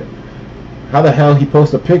looking at there. How the hell he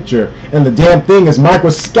posts a picture and the damn thing is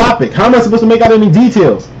microscopic? How am I supposed to make out any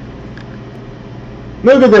details?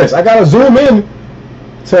 Look at this. I gotta zoom in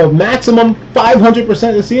to maximum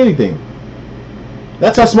 500% to see anything.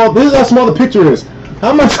 That's how small. This is how small the picture is. How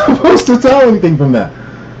am I supposed to tell anything from that?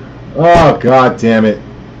 Oh god damn it.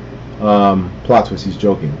 Plot twist. He's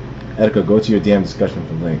joking. Etika, go to your damn discussion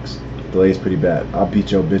for links. Delay is pretty bad. I'll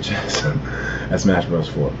beat your bitch ass at Smash Bros.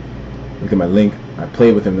 4. Look at my link. I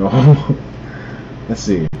played with him though. Let's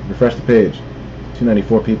see. Refresh the page.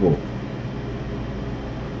 294 people.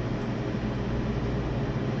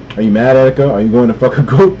 Are you mad, Etika? Are you going to fuck a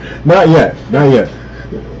goat? Not yet. Not yet.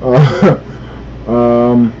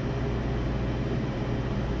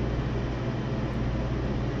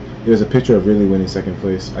 There's a picture of Ridley winning second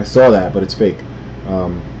place. I saw that, but it's fake.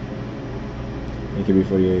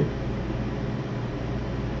 AKB48.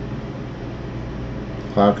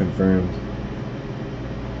 Cloud confirmed.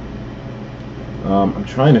 I'm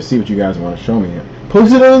trying to see what you guys want to show me here.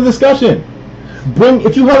 Post it in the discussion.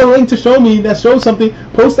 If you have a link to show me that shows something,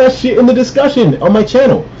 post that shit in the discussion on my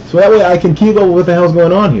channel. So that way I can keep up with what the hell's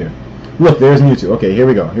going on here. Look, there's Mewtwo. Okay, here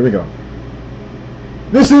we go. Here we go.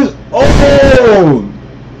 This is old!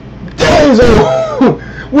 Days old!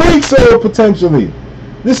 Weeks old, potentially.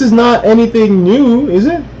 This is not anything new, is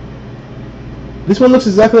it? This one looks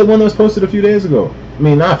exactly like one that was posted a few days ago. I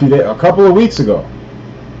mean, not a few days, a couple of weeks ago.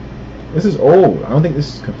 This is old. I don't think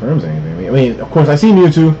this confirms anything. I mean, of course, I see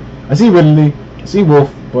Mewtwo. I see Ridley. I see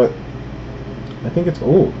Wolf, but I think it's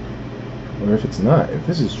old. Or if it's not. If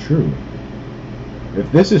this is true.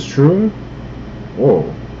 If this is true, whoa.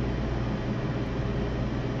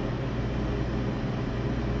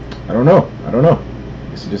 I don't know. I don't know. I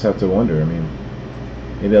guess you just have to wonder. I mean,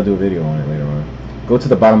 maybe I'll do a video on it later on. Go to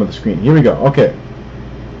the bottom of the screen. Here we go. Okay.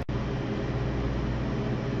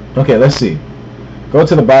 Okay, let's see. Go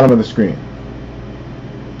to the bottom of the screen.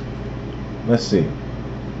 Let's see.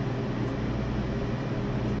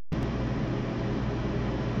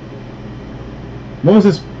 When was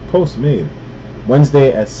this post made?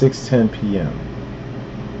 Wednesday at 6:10 p.m.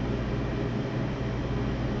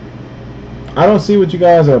 I don't see what you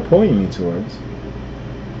guys are pointing me towards.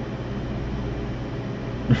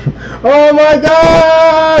 Oh my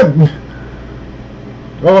god!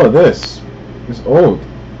 Oh, this. It's old.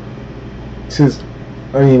 This is,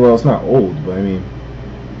 I mean, well, it's not old, but I mean,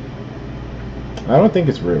 I don't think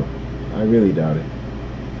it's real. I really doubt it.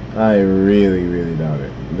 I really, really doubt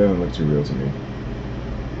it. It doesn't look too real to me.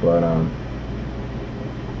 But, I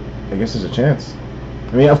guess there's a chance.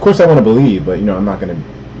 I mean, of course I want to believe, but, you know, I'm not going to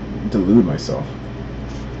delude myself.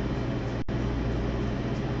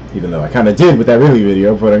 Even though I kind of did with that Ridley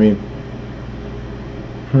video, but I mean,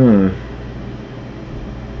 I'm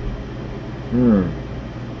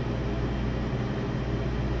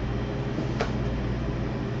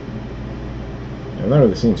not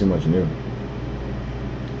really seeing too much new.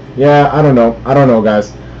 Yeah, I don't know. I don't know,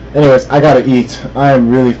 guys. Anyways, I gotta eat. I am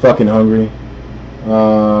really fucking hungry.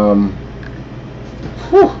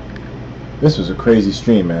 Whew. This was a crazy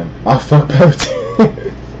stream, man. Oh, fuck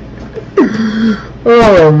Peloton.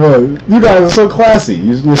 Oh, man. You guys are so classy.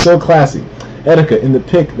 You're so classy. Etika, in the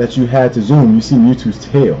pic that you had to zoom, you see Mewtwo's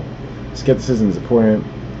tail. Skepticism is important.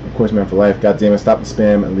 Of course, man for life. God damn it. Stop the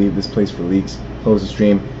spam and leave this place for leaks. Close the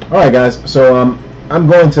stream. Alright, guys. So, I'm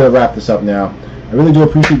going to wrap this up now. I really do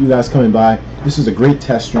appreciate you guys coming by. This is a great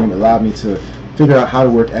test stream. It allowed me to figure out how to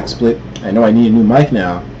work XSplit. I know I need a new mic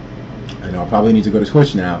now. I know I probably need to go to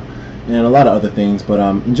Twitch now. And a lot of other things. But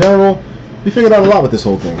in general, we figured out a lot with this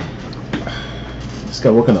whole thing. Just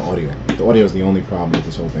gotta work on the audio. The audio is the only problem with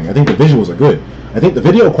this whole thing. I think the visuals are good. I think the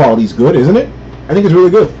video quality is good, isn't it? I think it's really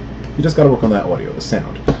good. You just gotta work on that audio, the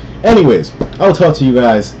sound. Anyways, I'll talk to you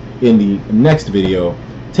guys in the next video.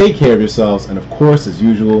 Take care of yourselves, and of course, as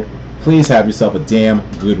usual, please have yourself a damn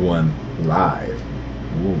good one live.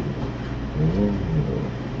 Ooh. Ooh.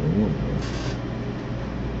 Ooh.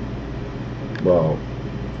 Well,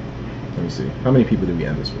 let me see. How many people did we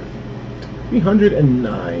end this with?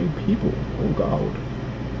 309 people. Oh, God.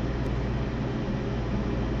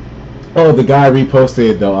 Oh, the guy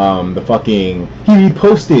reposted the fucking... He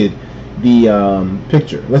reposted the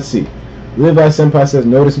picture. Let's see. Levi Senpai says,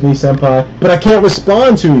 notice me, Senpai. But I can't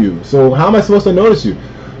respond to you. So how am I supposed to notice you?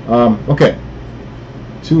 Okay.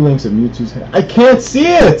 2 links of Mewtwo's head. I can't see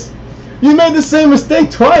it! You made the same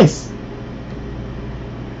mistake twice!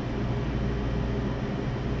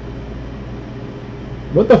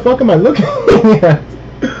 What the fuck am I looking at?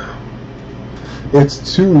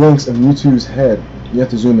 It's 2 links of Mewtwo's head. You have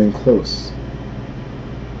to zoom in close.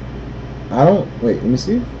 I don't... Wait, let me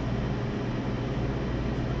see.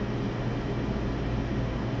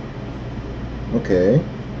 Okay.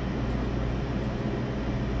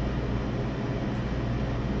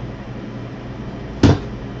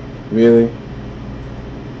 Really?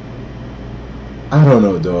 I don't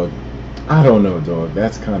know, dog. I don't know, dog.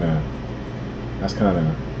 That's kind of... I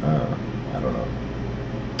don't know.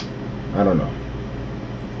 I don't know.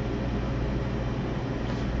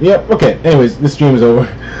 Yep, okay. Anyways, this stream is over.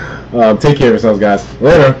 Take care of yourselves, guys.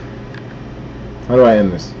 Later. How do I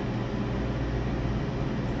end this?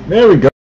 There we go.